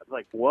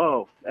like,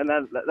 whoa, and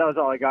that was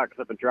all I got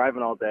because I've been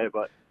driving all day.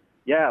 But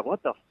yeah,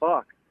 what the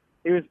fuck?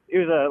 He was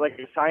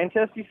a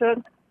scientist, you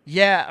said?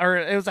 Yeah, or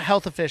it was a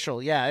health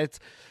official. Yeah,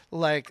 it's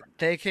like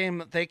they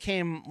came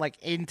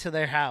like into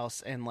their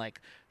house, and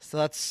like, so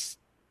that's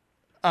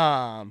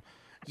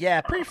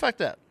yeah, pretty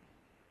fucked up.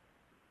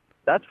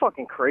 That's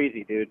fucking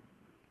crazy, dude.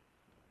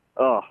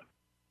 Oh.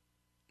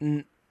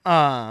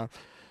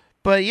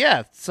 But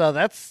yeah, so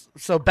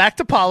back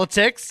to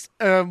politics.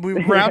 We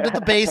rounded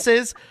the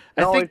bases.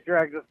 It always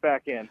drags us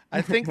back in.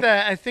 I think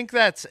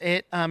that's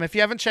it. If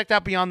you haven't checked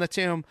out Beyond the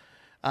Tomb,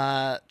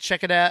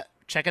 check it out.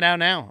 Check it out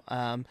now.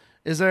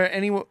 Is there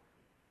any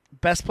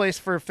best place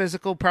for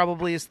physical?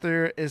 Probably is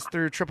through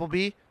Triple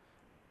B.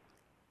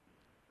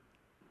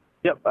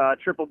 Yep,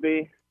 Triple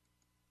B.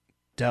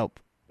 Dope.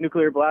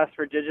 Nuclear Blast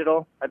for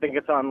digital. I think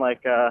it's on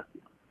like I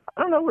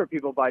don't know where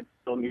people buy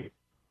digital music.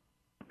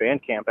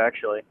 Bandcamp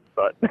actually,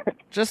 but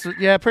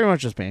pretty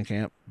much just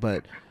Bandcamp.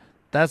 But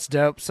that's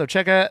dope. So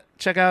check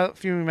out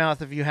Fuming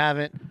Mouth if you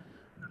haven't.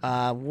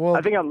 I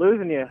think I'm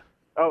losing you.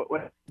 Oh,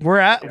 wait.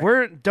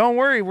 Don't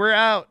worry, we're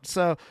out.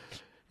 So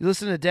you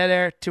listen to Dead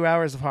Air, 2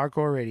 hours of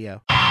hardcore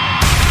radio.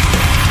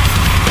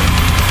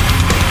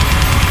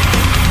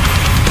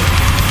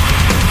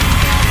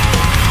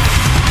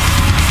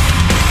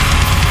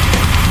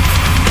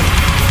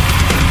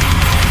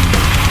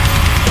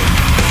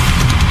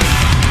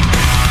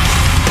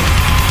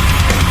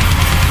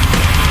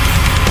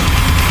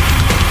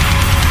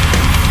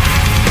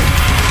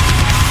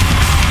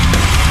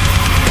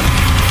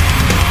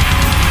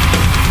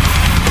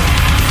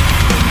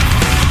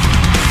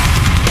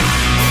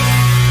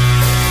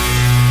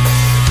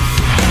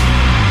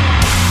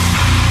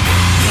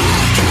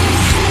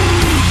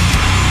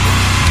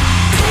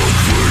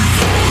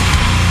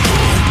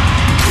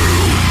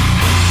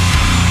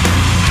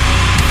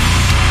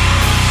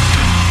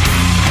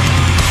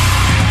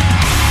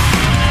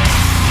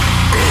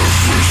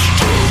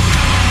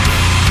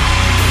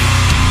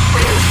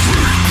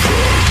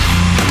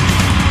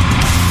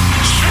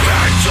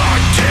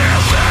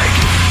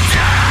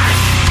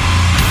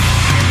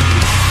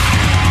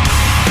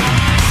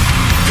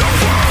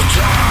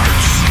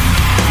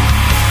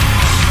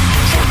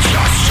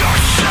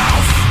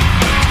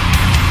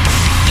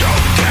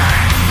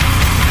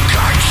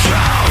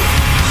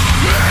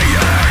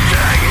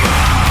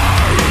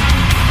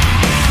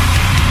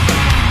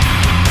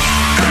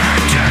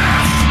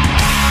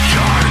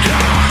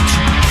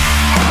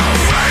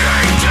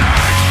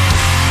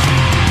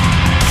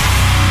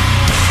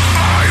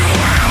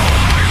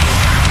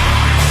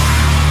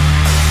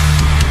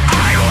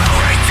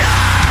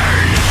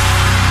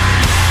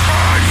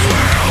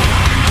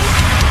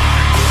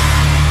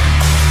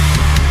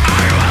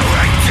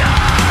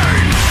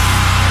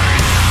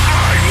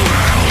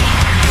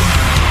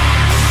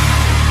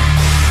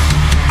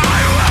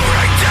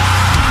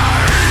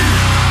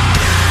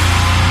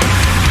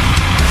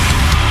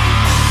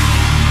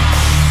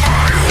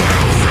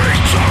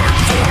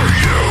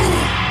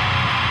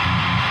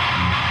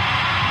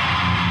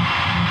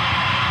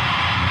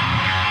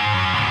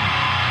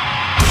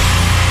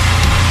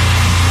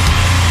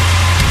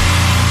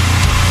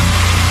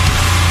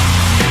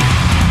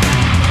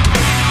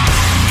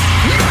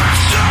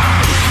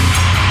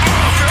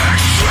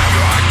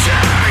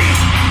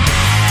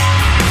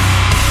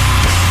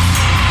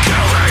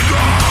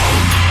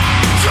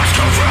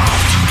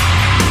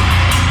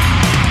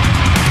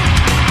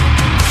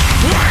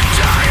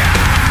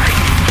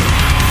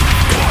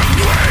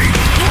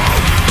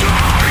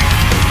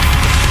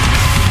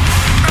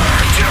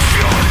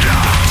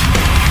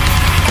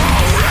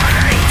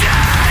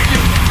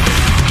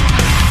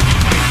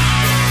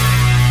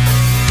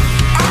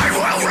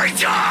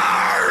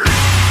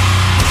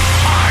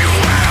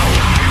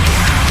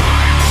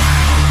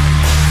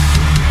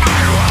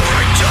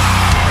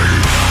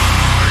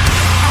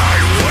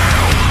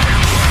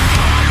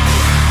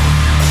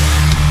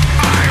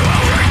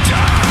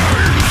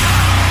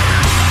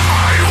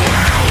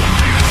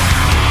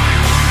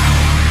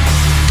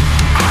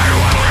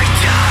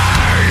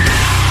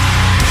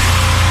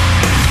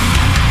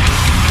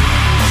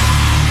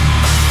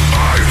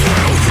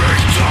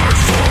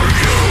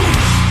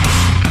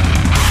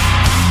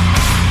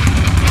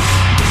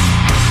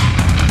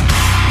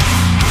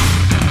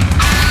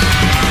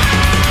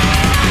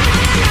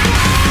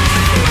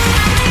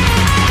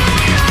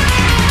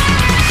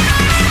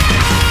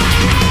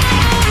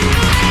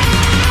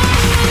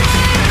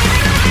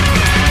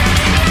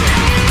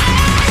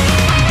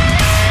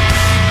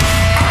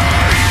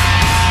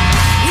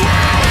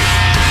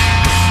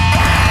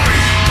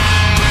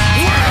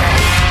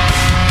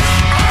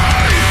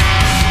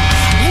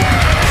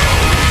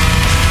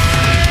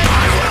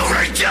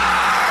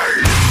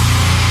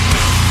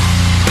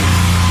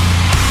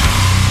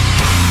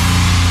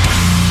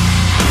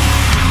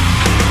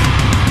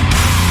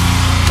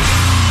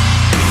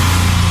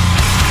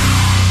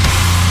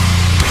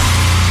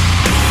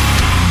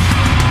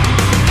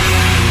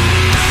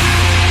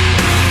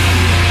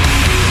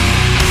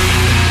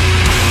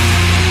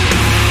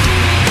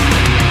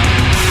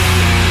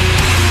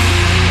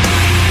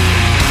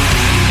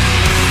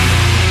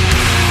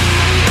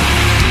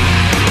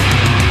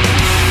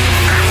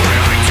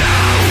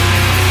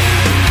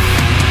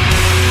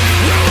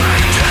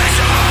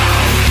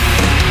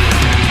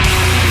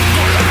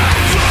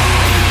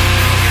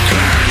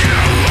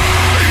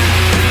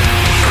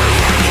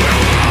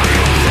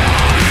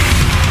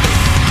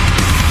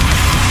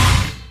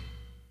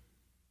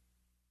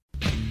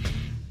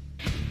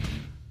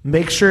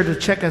 Make sure to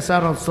check us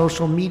out on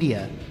social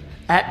media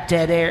at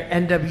Dead Air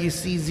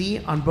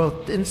NWCZ on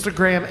both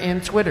Instagram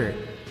and Twitter,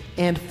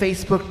 and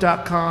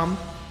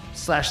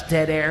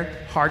Facebook.com/Dead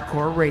Air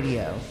Hardcore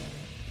Radio.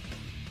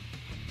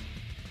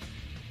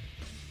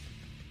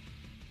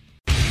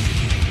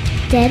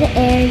 Dead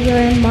Air,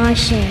 you're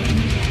Martian.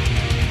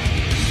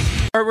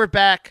 All right, we're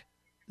back.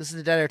 This is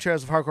the Dead Air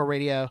Trails of Hardcore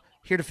Radio.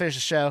 Here to finish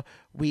the show.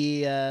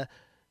 We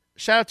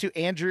shout out to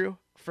Andrew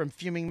from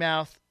Fuming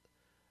Mouth.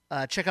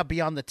 Check out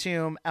Beyond the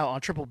Tomb out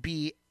on Triple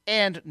B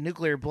and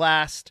Nuclear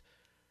Blast.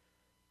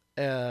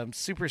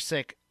 Super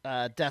sick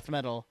death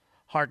metal,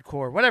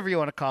 hardcore, whatever you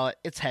want to call it.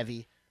 It's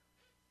heavy.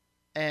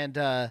 And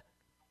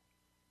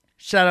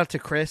shout out to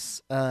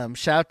Chris.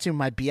 Shout out to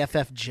my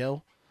BFF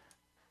Jill.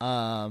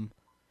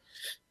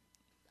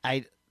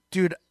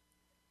 Dude,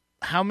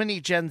 how many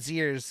Gen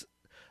Zers?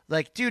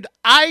 Like, dude,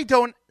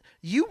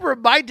 you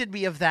reminded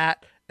me of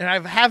that, and I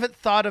haven't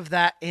thought of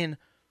that in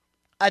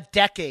a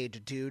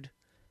decade, dude.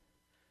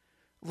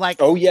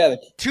 Like, oh yeah,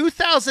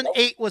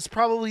 2008 was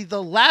probably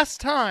the last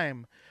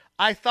time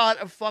I thought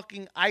of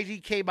fucking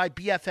IDK by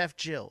BFF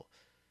Jill.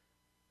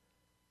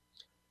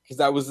 Because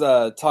I was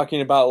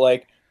talking about,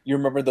 like, you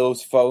remember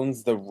those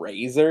phones, the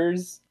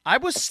Razors? I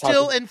was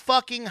still in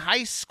fucking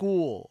high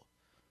school.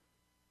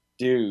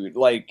 Dude,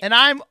 like... And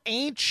I'm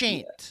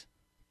ancient.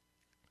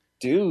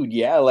 Yeah. Dude,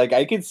 yeah, like,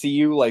 I could see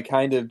you, like,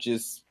 kind of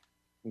just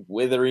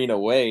withering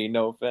away,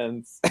 no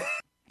offense.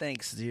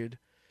 Thanks, dude.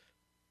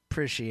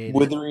 Appreciate it.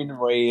 Withering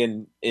away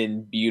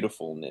in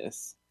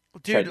beautifulness.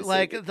 Dude,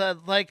 like, at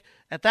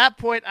that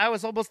point, I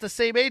was almost the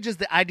same age as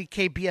the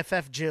IDK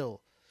BFF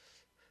Jill.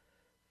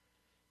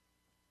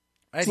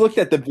 I just looked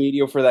at the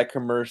video for that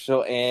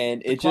commercial,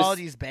 and the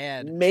quality's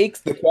bad.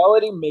 The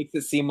quality makes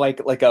it seem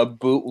like a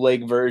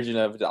bootleg version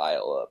of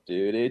dial-up,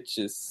 dude. It's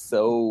just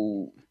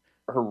so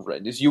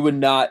horrendous. You would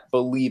not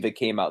believe it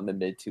came out in the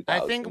mid-2000s.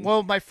 I think.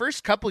 Well, my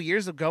first couple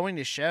years of going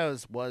to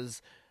shows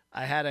was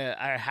I had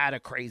a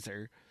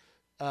Crazer.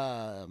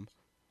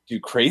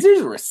 Dude,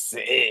 Crazers were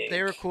sick.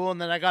 They were cool, and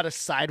then I got a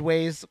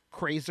sideways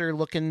Crazer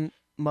looking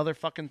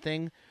motherfucking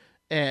thing,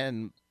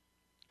 and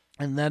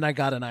then I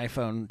got an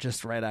iPhone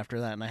just right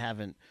after that, and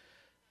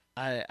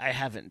I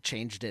haven't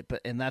changed it.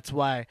 And that's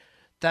why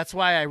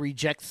I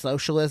reject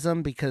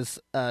socialism, because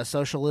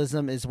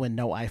socialism is when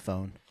no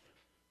iPhone.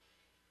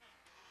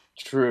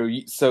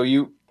 True. So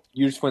you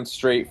just went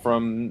straight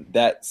from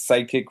that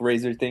Sidekick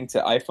Razer thing to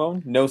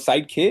iPhone? No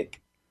Sidekick?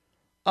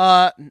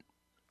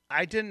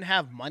 I didn't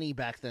have money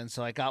back then,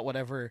 so I got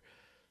whatever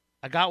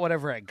I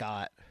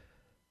got.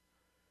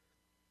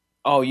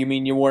 Oh, you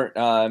mean you weren't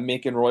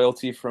making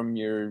royalty from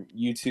your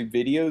YouTube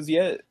videos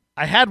yet?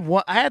 I had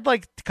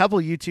like a couple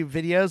YouTube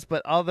videos,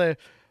 but all the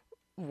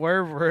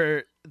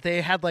were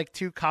they had like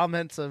 2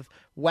 comments of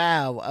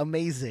 "wow,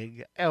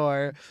 amazing"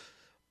 or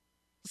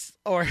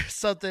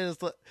something,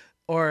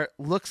 or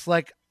looks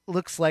like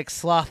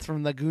Sloth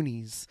from the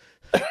Goonies.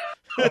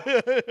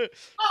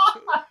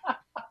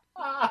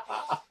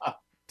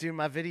 Dude,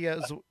 my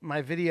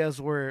videos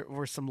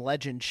were some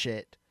legend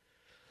shit.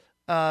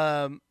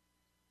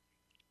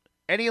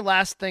 Any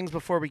last things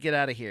before we get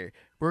out of here?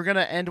 We're going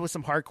to end with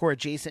some hardcore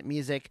adjacent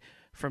music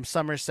from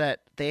Somerset.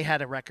 They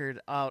had a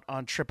record out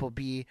on Triple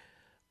B.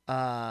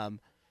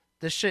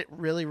 This shit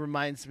really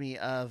reminds me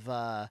of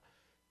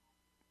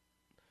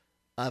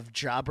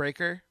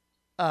Jawbreaker.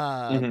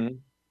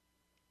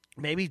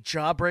 Maybe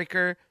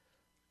Jawbreaker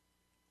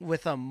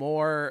with a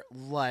more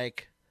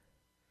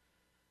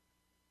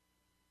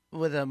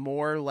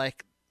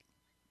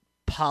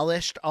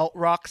polished alt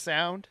rock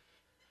sound.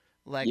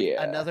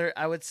 Another,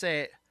 I would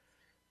say,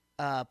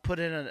 put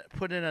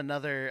in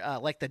another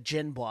like the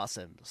Gin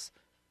Blossoms.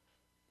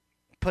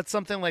 Put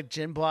something like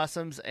Gin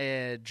Blossoms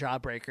and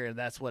Jawbreaker, and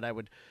that's what I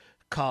would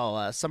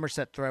call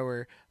Somerset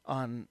Thrower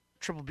on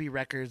Triple B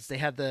Records. They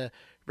had the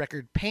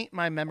record Paint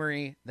My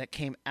Memory that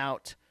came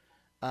out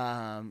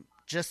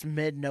just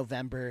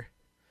mid-November.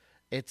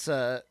 It's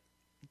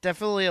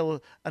definitely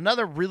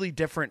another really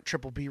different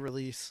Triple B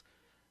release,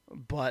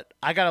 but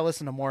I gotta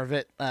listen to more of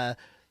it.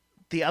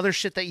 The other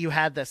shit that you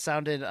had that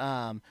sounded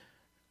kind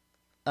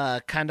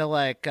of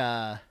like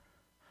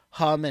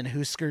Hum and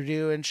Husker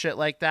Du and shit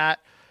like that.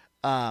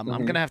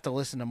 I'm gonna have to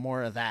listen to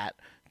more of that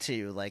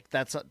too. Like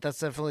that's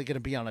definitely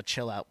gonna be on a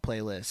chill out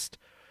playlist.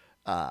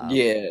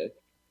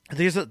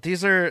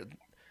 These are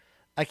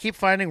I keep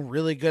finding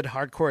really good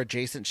hardcore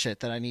adjacent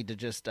shit that I need to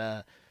just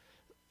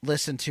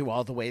listen to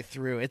all the way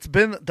through.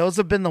 Those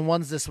have been the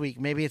ones this week.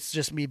 Maybe it's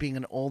just me being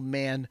an old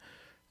man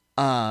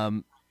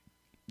that's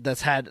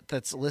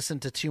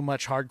listened to too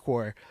much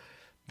hardcore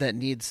that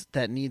needs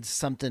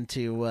something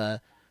to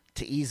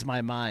ease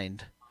my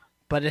mind.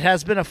 But it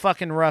has been a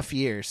fucking rough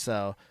year,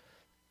 so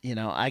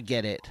I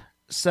get it.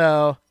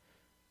 So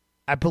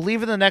I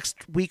believe in the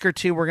next week or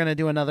two we're gonna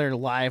do another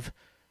live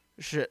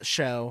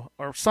show,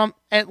 or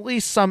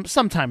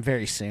sometime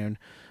very soon.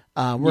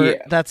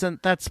 That's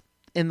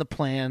in the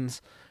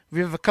plans. We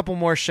have a couple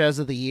more shows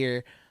of the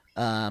year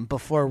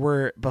before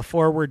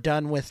we're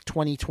done with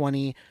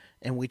 2020,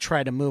 and we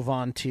try to move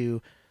on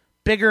to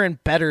bigger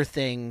and better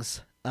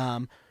things.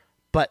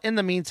 But in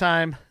the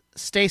meantime,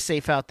 stay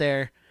safe out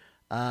there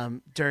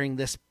during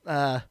this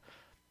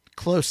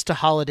close to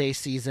holiday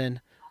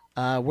season,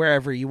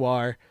 wherever you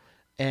are.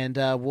 And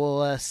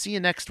we'll see you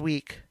next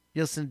week.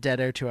 You'll listen to Dead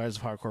Air 2 Hours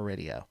of Hardcore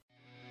Radio.